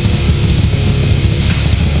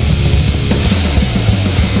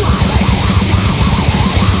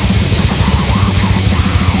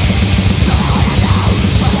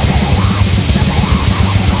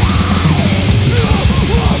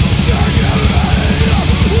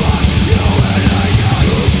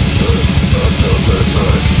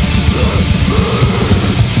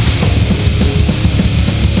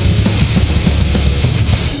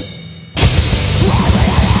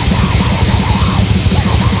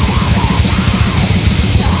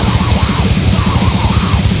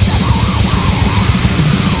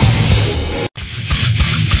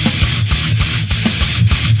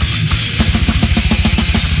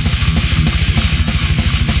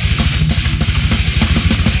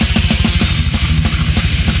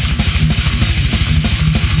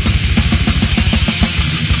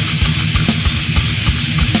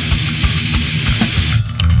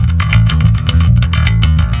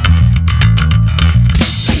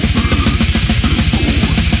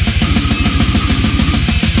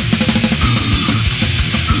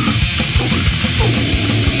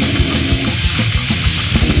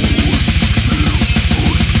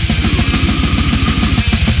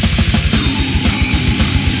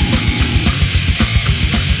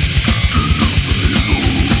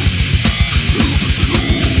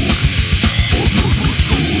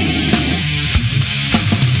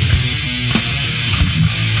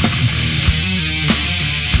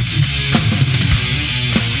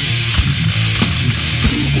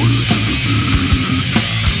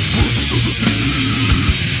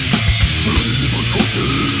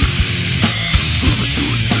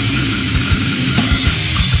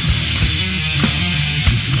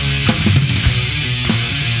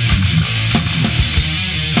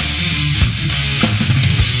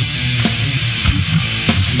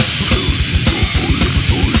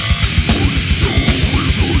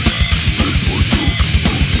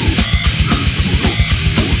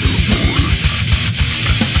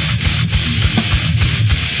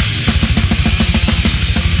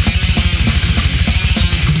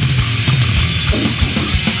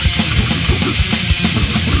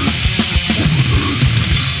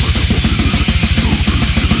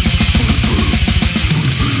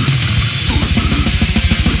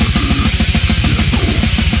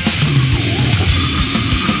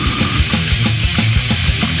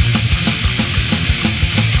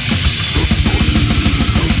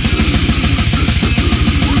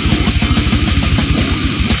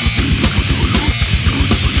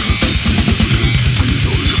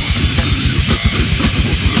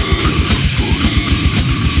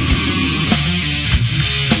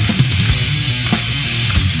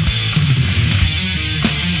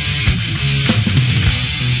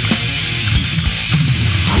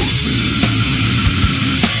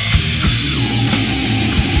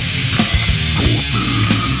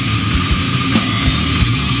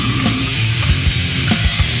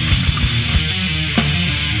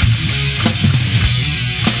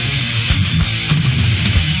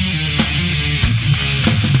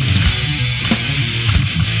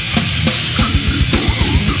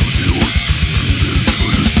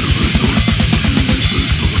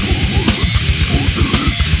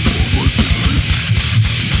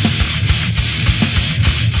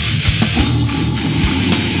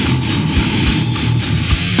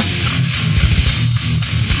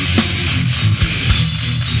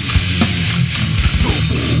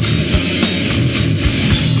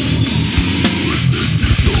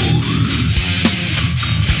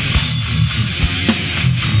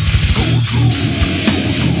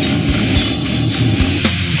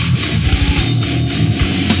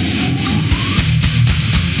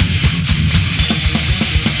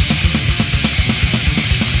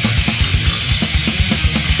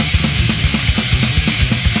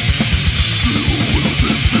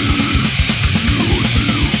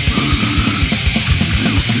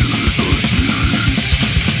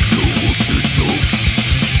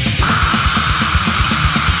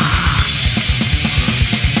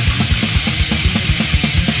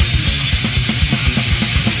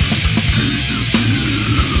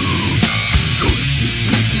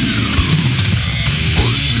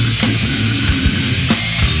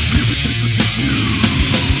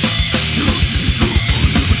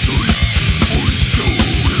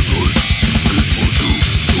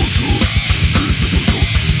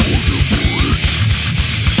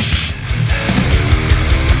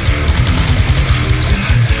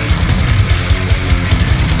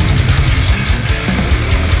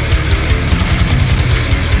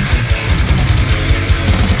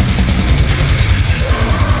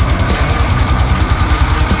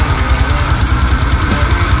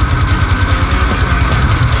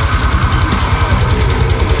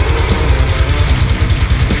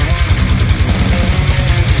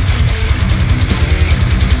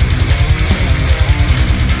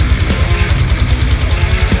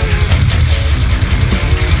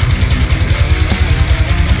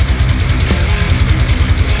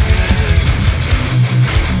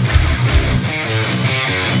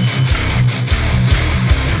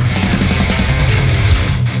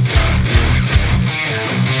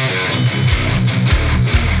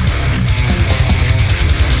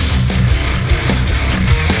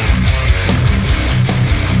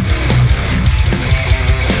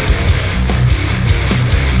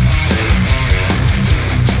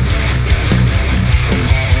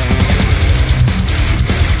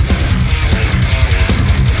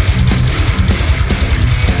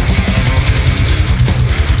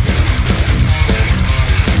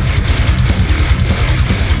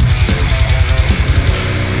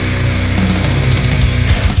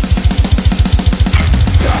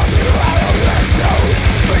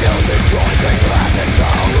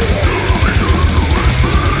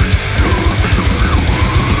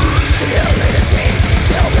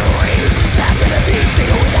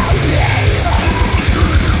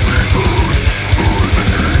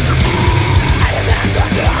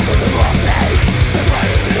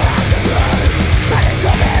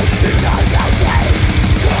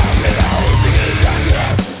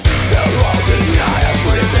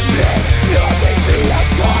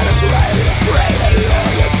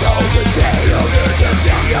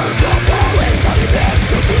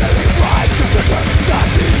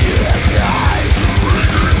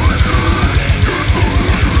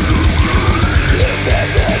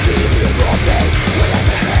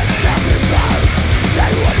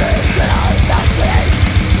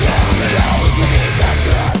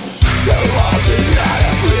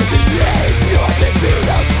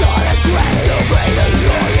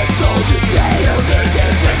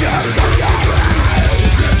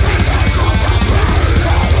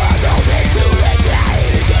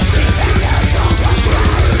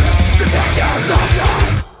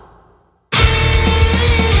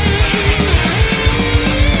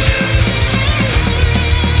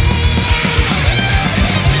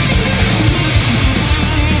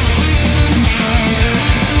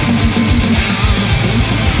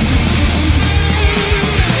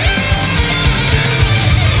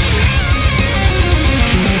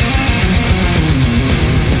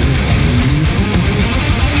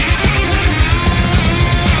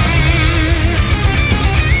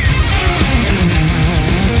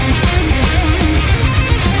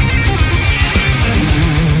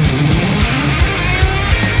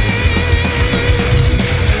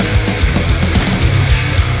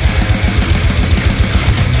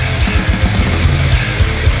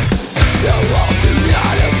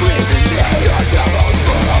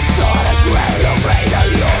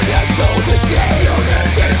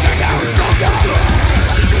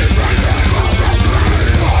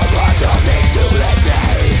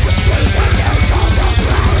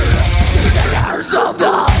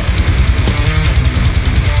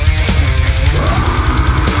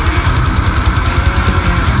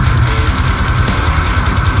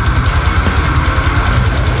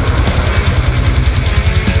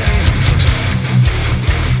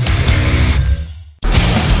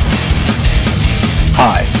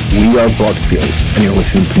 Tyler Bloodfield, and you're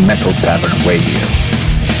listening to Metal Tavern Radio.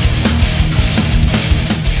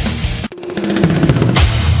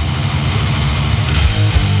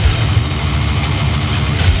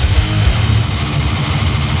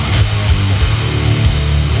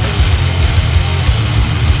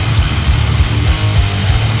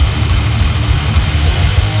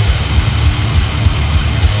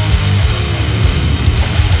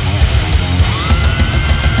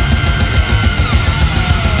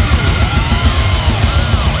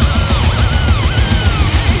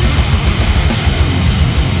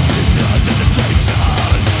 This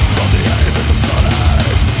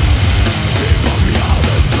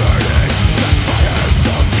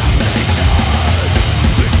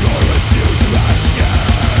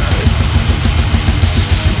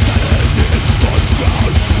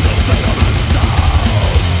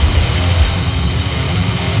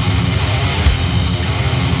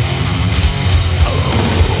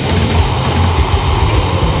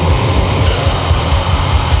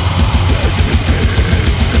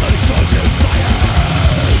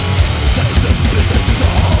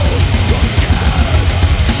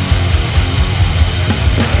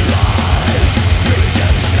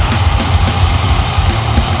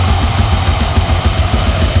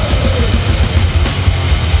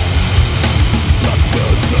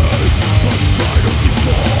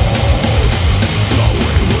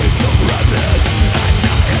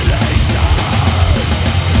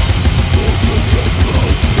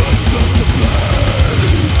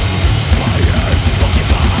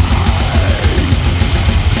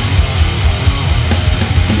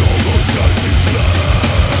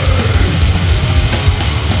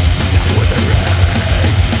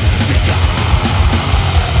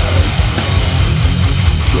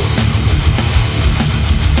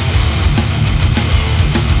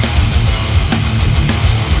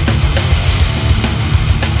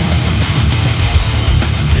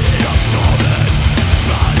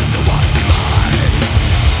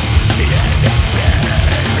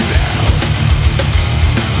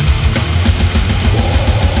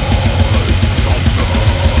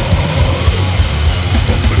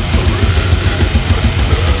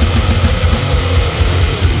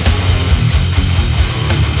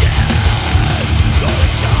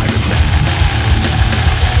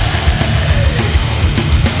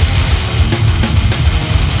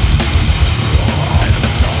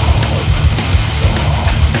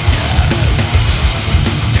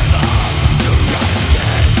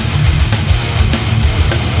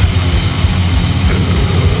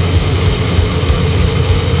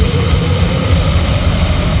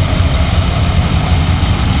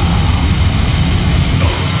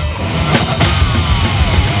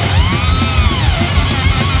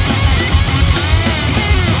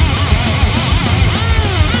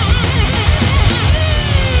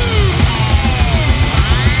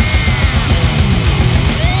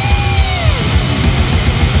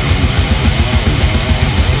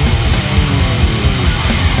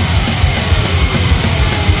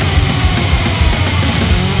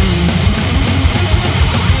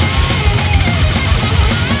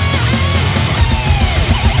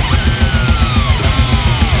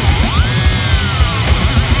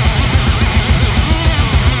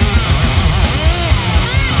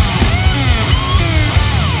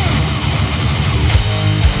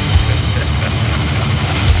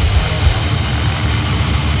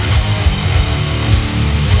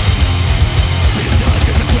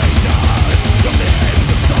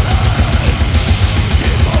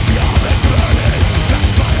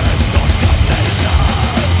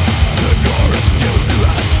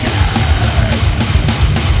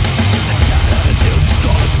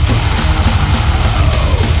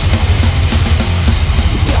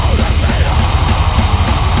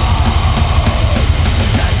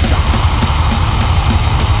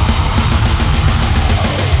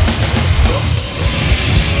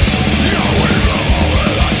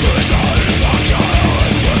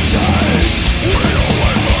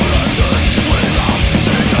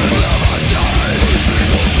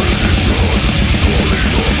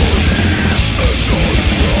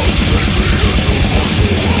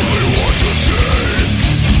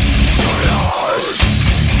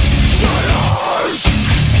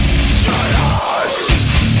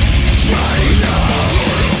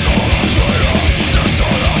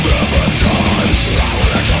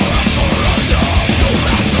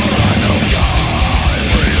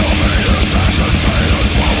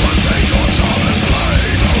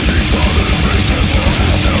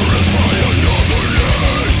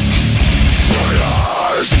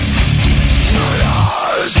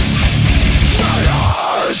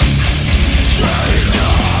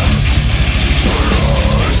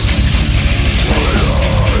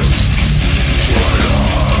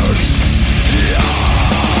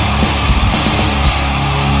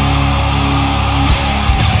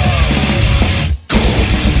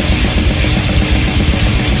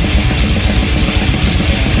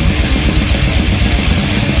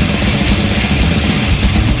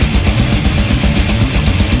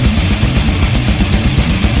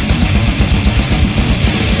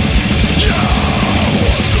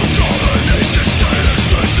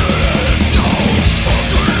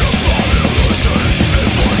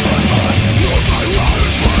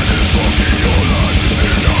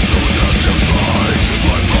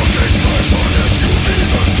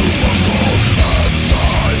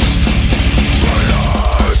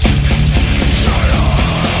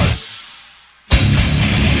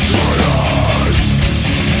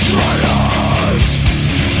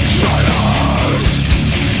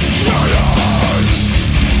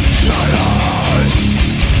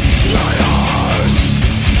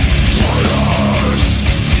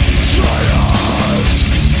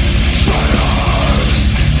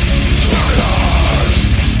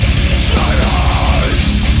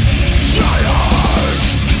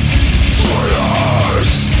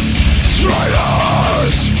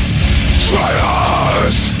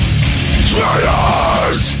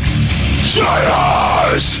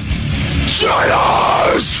Traitors!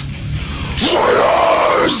 Traitors!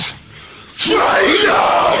 Traitors!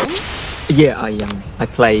 Traitors! Yeah, I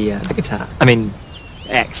play the guitar. I mean,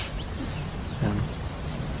 axe.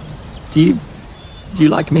 Do you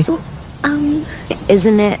like metal?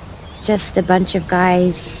 Isn't it just a bunch of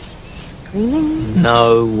guys screaming?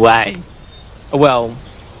 No way. Well,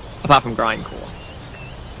 apart from grindcore.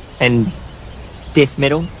 And death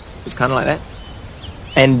metal is kind of like that.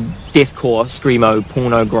 And deathcore, screamo,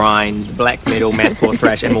 porno, grind, black metal, mathcore,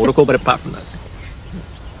 thrash, and mortalcore, but apart from those.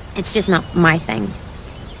 It's just not my thing.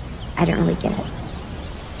 I don't really get it.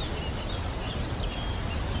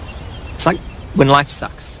 It's like when life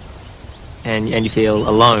sucks and you feel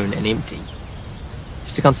alone and empty.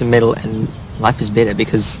 Stick on some metal and life is better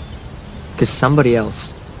because somebody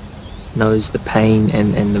else knows the pain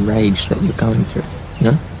and the rage that you're going through,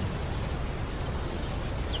 you know?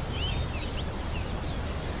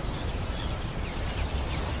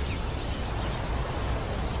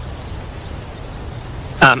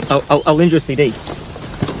 I'll lend you a CD.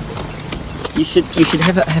 You should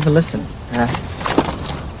have a listen.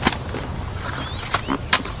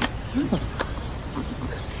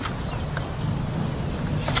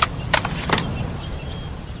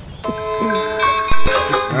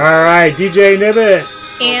 All right, DJ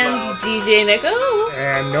Anubis And DJ Neko.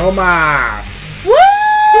 and No Mas. Woo!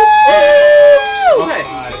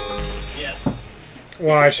 Yes.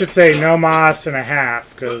 Well, I should say no mas and a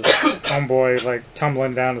half because homeboy like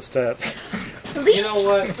tumbling down the steps. You know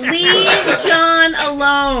what? Leave John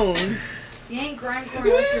alone. You ain't grindcore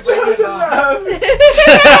unless you're breaking it off.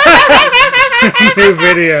 New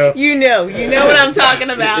video. You know what I'm talking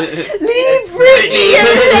about. Leave Brittany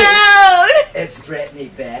alone. It's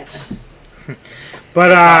Brittany, bitch.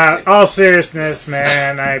 But all seriousness,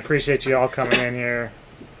 man, I appreciate you all coming in here,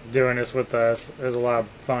 doing this with us. It was a lot of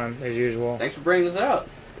fun as usual. Thanks for bringing this out.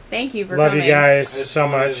 Thank you for Love coming. you guys It's so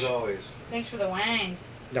fun much. as always. Thanks for the wangs.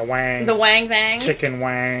 The wangs. The wang thangs. Chicken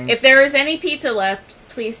wang. If there is any pizza left,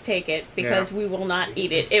 please take it because we will not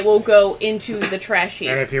eat it. It will go into the trash heap.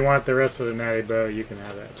 And if you want the rest of the natty bow, you can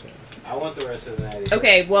have that too. I want the rest of the night.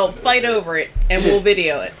 Okay, well, fight over it, and we'll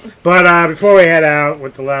video it. But before we head out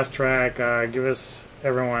with the last track, give us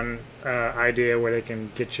everyone idea where they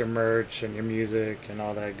can get your merch and your music and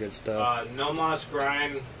all that good stuff.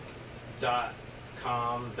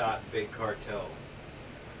 nomasgrind.com.bigcartel.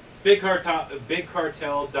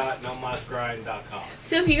 Bigcartel.nomasgrind.com.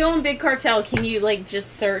 So if you go on Big Cartel, can you,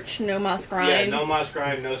 just search No Mas Grind? Yeah, No Mas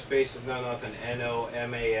Grind, no spaces, no nothing.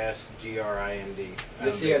 NOMASGRIND.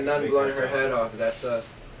 You see a nun blowing her head off, that's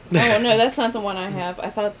us. Oh, no, that's not the one I have. I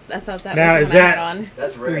thought that Now, was is the one I that, had on.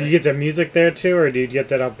 That's rare. You get the music there too, or do you get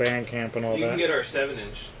that on Bandcamp and all You that? can get our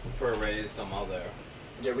 7-inch for raised. I'm all there.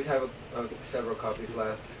 Yeah, we have several copies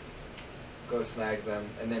left. Go snag them.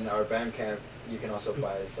 And then our Bandcamp, you can also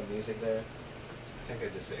buy some music there. I think I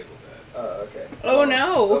disabled that. Oh, okay. Oh,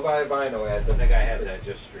 no. Go buy vinyl at the... I think I have that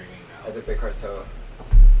just streaming now. At the Big Cartel.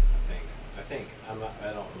 I think. I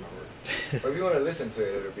don't remember. Or if you want to listen to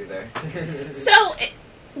it, it'll be there. So,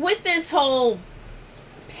 with this whole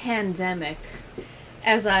pandemic,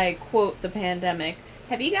 as I quote the pandemic,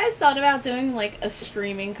 have you guys thought about doing, a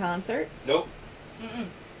streaming concert? Nope.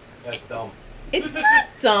 That's dumb. It's not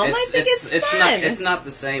dumb. I think it's fun. It's not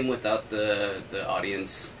the same without the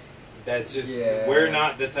audience. That's just we're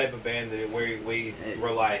not the type of band that we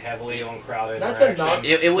rely heavily on crowd That's a interaction. knock.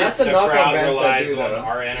 That's a the knock on crowd bands that relies do, on though.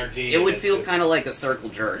 our energy. It would and feel it's kind of like a circle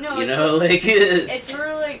jerk, No, you it's know, it's sort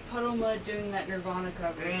of like Puddle Mud doing that Nirvana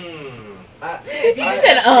cover. You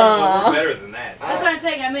said, We're better than that. That's what I'm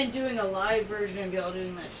saying. I meant doing a live version of y'all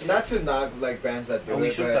doing that shit. Not to knock bands that do we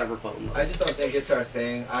it, should but cover Puddle Mud. I just don't think it's our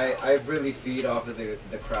thing. I really feed off of the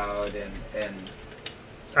crowd and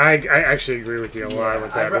I actually agree with you a lot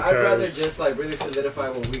with that. I'd rather because just really solidify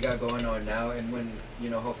what we got going on now, and when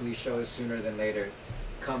hopefully shows sooner than later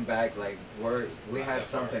come back, we have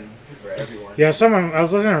something for everyone. Yeah, I was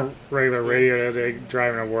listening to regular radio the other day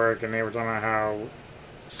driving to work, and they were talking about how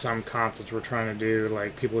some concerts were trying to do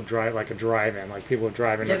people drive a drive-in, people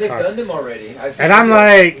driving Yeah, their they've car. done them already. I've seen And I'm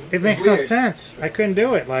videos. it makes It's no weird. sense. I couldn't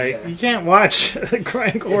do it. You can't watch a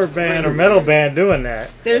grindcore band or metal band doing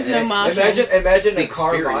that. There's no mosh. Imagine a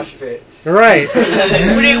car mosh pit. Right.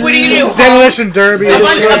 What do you do? Demolition Derby. A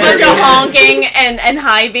bunch of honking and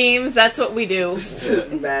high beams. That's what we do.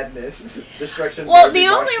 Madness, destruction. Well, derby, the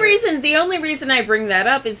mosh only reason I bring that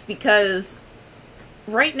up is because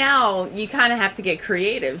right now you kind of have to get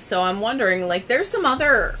creative. So I'm wondering, there's some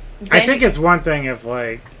other. I think it's one thing if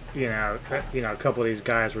a couple of these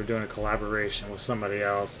guys were doing a collaboration with somebody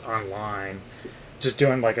else online, just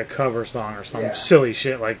doing like a cover song or some silly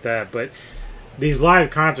shit like that. But these live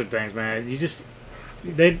concert things, man,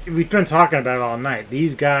 we've been talking about it all night.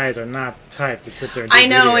 These guys are not the type to sit there and do I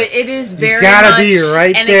know, video. it is very You gotta much be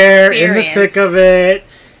right an there experience. in the thick of it.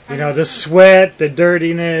 You know, the sweat, the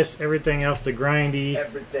dirtiness, everything else, the grindy.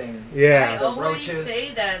 Everything. Yeah. I always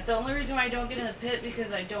say that. The only reason why I don't get in the pit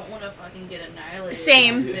because I don't want to fucking get annihilated.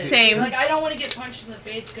 Same. Like I don't want to get punched in the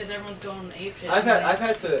face because everyone's going apeshit.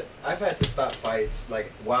 I've had to stop fights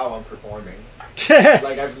like while I'm performing.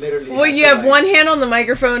 Like I've literally. Well, you have one hand on the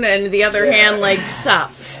microphone and the other hand like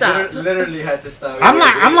stop. Literally had to stop. I'm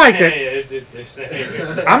like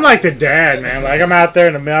the dad, man. Like I'm out there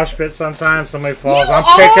in the mosh pit sometimes. Somebody falls, I'm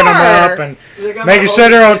picking them up and making sure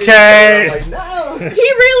they're okay. Like, no. He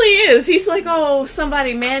really is. He's like, oh,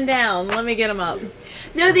 somebody man down. Let me get him up.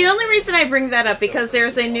 No, the only reason I bring that up because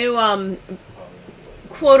there's a new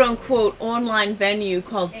quote unquote online venue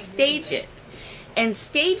called Stage It. And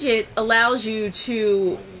Stage It allows you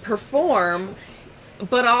to perform,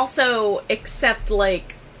 but also accept,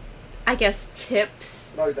 like, I guess,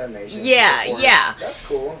 tips. Like donations. Yeah. That's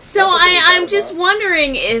cool. So I'm just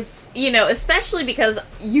wondering if, you know, especially because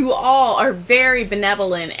you all are very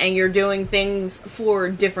benevolent and you're doing things for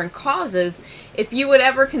different causes, if you would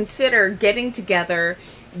ever consider getting together,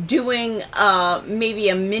 doing maybe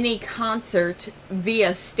a mini concert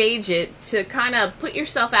via Stage It to kind of put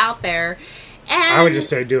yourself out there. And I would just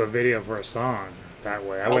say do a video for a song that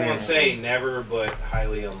way. I wouldn't say never, but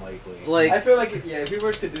highly unlikely. Like I feel like if we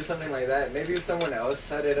were to do something like that, maybe if someone else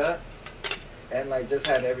set it up and like just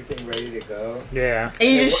had everything ready to go. Yeah. And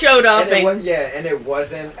you just showed up. And it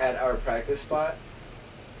wasn't at our practice spot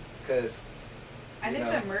because. I think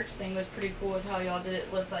the merch thing was pretty cool with how y'all did it.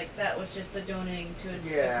 With like that was just the donating to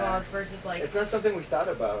a cause versus like. It's not something we thought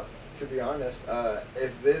about, to be honest.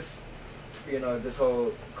 If this, this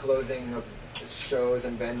whole closing of shows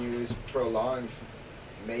and venues prolongs,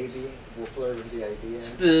 maybe we'll flirt with the idea.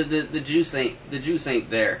 The juice ain't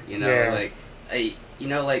there, you know.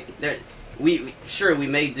 Like there, we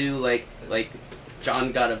may do like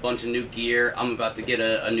John got a bunch of new gear. I'm about to get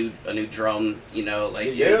a new drum. You know,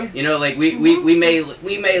 like we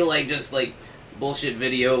may like just like bullshit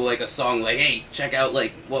video like a song like, hey, check out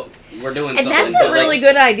like what we're doing. And something. that's a really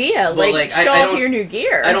good idea. Like show off your new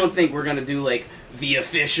gear. I don't think we're gonna do like the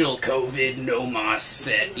official COVID no mas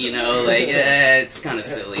set. You know, like it's kind of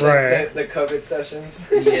silly. Right. The COVID sessions.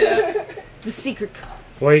 Yeah. The secret.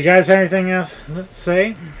 Well, you guys have anything else to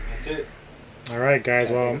say? That's it. All right, guys.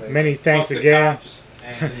 Well, many thanks again.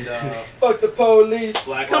 And, fuck the police.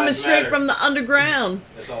 Coming straight from the underground.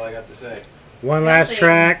 That's all I got to say. One last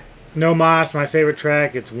track. No Mas, my favorite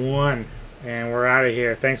track. It's one. And we're out of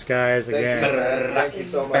here. Thanks, guys, again. Thank you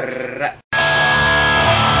so much.